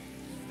top.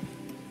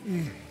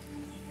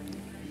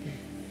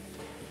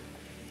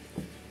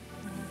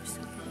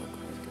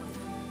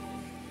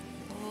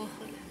 Well,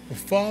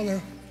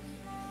 Father,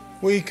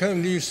 we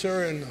come to you,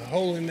 sir, in the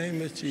holy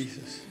name of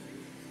Jesus.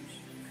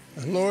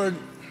 And Lord,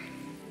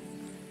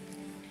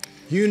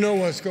 you know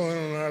what's going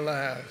on in our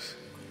lives.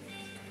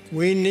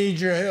 We need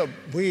your help.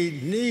 We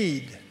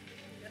need,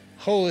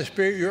 Holy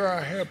Spirit, you're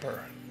our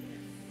helper.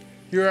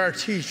 You're our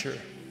teacher.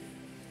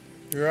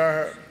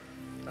 You're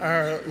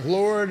our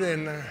Lord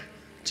and our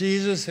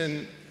Jesus,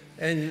 and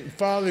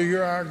Father,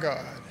 you're our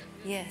God.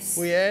 Yes.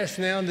 We ask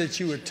now that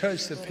you would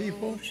touch the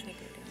people,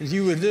 that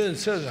you would do it in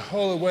such a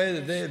holy way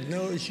that they'd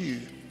know it's you.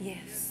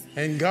 Yes.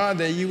 And God,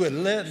 that you would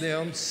let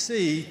them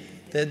see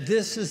that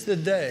this is the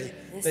day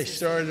they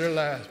started their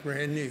lives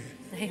brand new.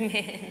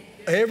 Amen.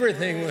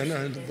 Everything went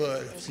under the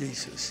blood of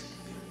Jesus.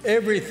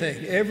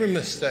 Everything, every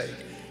mistake,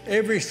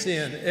 every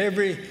sin,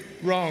 every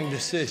wrong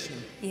decision,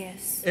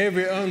 Yes.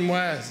 every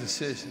unwise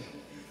decision.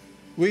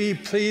 We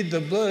plead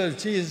the blood of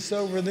Jesus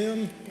over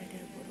them,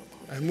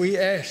 and we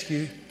ask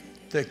you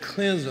to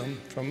cleanse them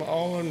from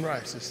all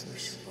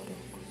unrighteousness.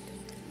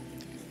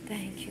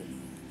 Thank you.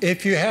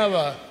 If you have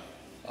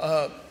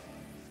a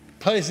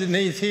place that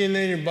needs healing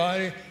in your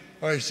body,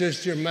 or it's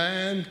just your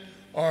mind,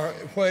 or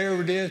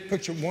whatever it is,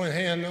 put your one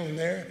hand on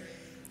there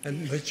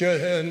and put your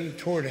hand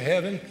toward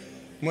heaven.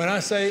 When I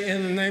say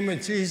in the name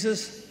of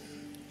Jesus,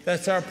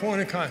 that's our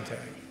point of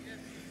contact.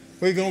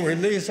 We're going to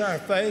release our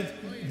faith.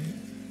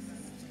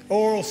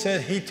 Oral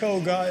said he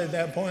told God at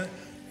that point,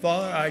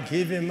 Father, I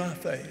give him my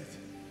faith.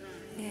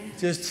 Yeah.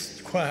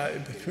 Just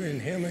quiet between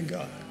him and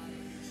God.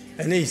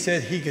 And he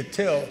said he could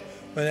tell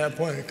when that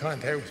point of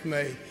contact was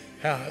made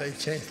how they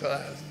changed the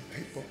lives of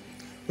people.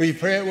 Will you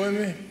pray it with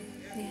me?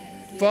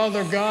 Yeah.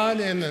 Father God,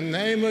 in the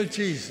name of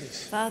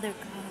Jesus, Father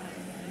God,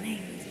 in the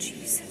name of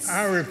Jesus,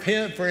 I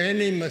repent for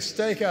any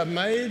mistake I've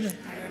made.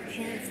 I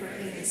repent for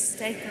any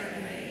mistake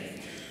I've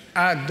made.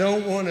 I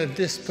don't want to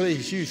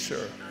displease you,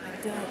 sir.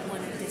 I don't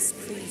want to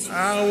displease you.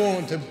 I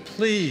want to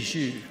please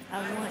you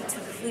I want to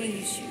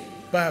please you.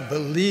 by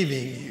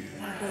believing you.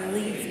 I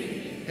believe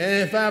you.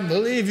 And if I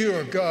believe you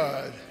are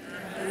God,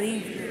 I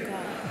believe you're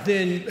God.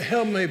 then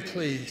help me,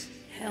 please,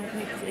 Help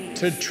me, please.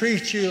 to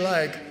treat you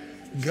like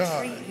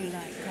God, treat you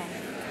like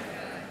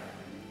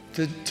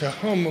God. to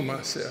humble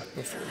myself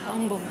before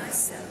Humble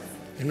myself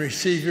and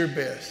receive your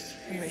best.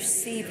 and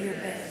receive your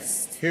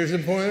best. Here's the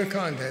point of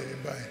contact,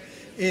 everybody.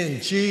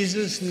 In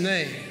Jesus'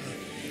 name,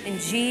 In we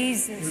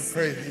Jesus'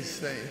 pray these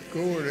things.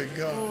 Glory to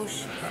God in Oh,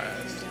 the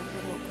highest.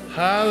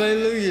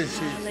 Hallelujah, Jesus.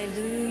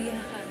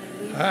 Hallelujah.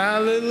 Hallelujah.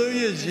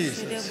 Hallelujah,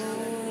 Jesus.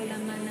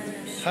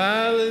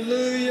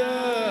 Hallelujah.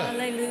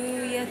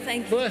 Hallelujah.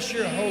 Thank you. Bless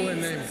your holy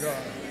name,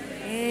 God.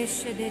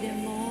 Jesus.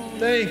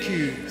 Thank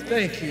you,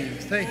 thank you,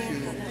 thank you,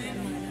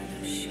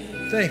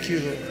 Lord. Thank you,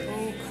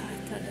 Lord.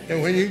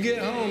 And when you get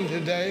home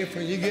today,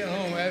 when you get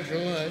home after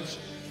lunch,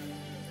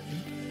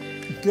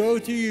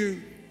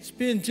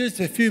 spend just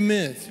a few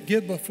minutes,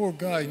 get before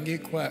God and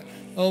get quiet,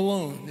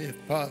 alone if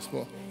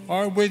possible,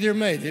 or with your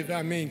mate.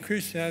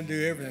 Christian and I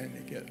do everything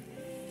together.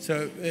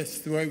 So that's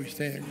the way we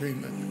stay in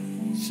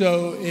agreement.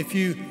 So if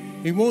you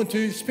want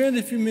to, spend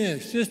a few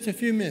minutes, just a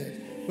few minutes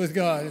with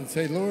God and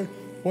say, Lord,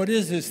 what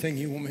is this thing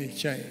you want me to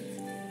change?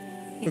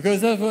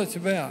 Because that's what it's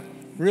about.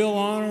 Real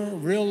honor,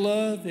 real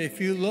love. If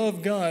you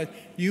love God,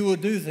 you will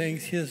do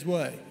things his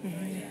way.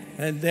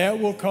 Mm-hmm. And that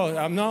will cause,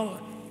 I'm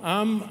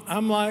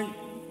like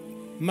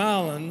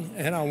Mylon,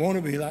 and I want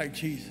to be like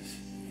Jesus.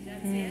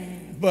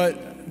 Mm. But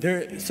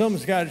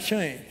something's got to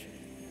change.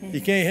 Mm.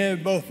 You can't have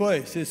it both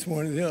ways. It's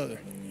one or the other.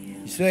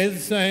 You stay the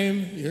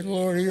same, you're the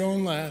Lord of your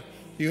own life,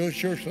 you go to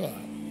church a lot.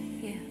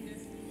 Yeah.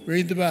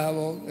 Read the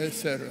Bible,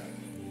 etc.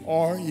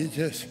 Or you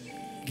just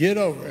get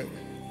over it.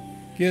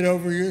 Get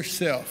over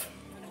yourself.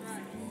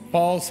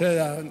 Paul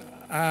said,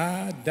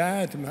 I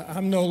died to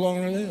I'm no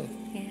longer live.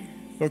 Yeah.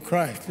 But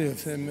Christ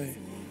lives in me.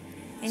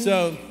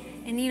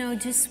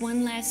 And just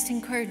one last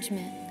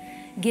encouragement.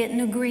 Get in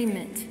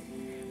agreement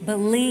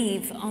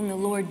Believe on the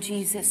Lord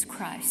Jesus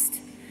Christ.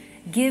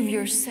 Give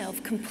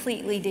yourself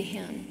completely to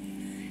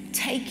Him.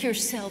 Take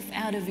yourself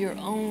out of your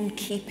own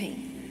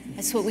keeping.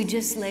 That's what we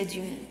just led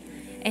you in.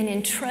 And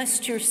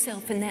entrust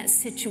yourself in that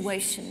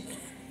situation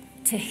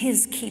to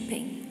His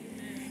keeping.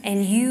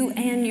 And you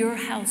and your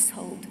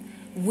household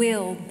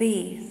will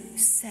be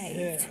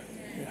saved.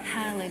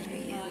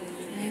 Hallelujah.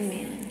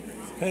 Amen.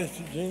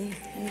 Pastor Jean.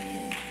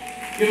 Amen.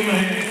 Give him a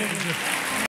hand.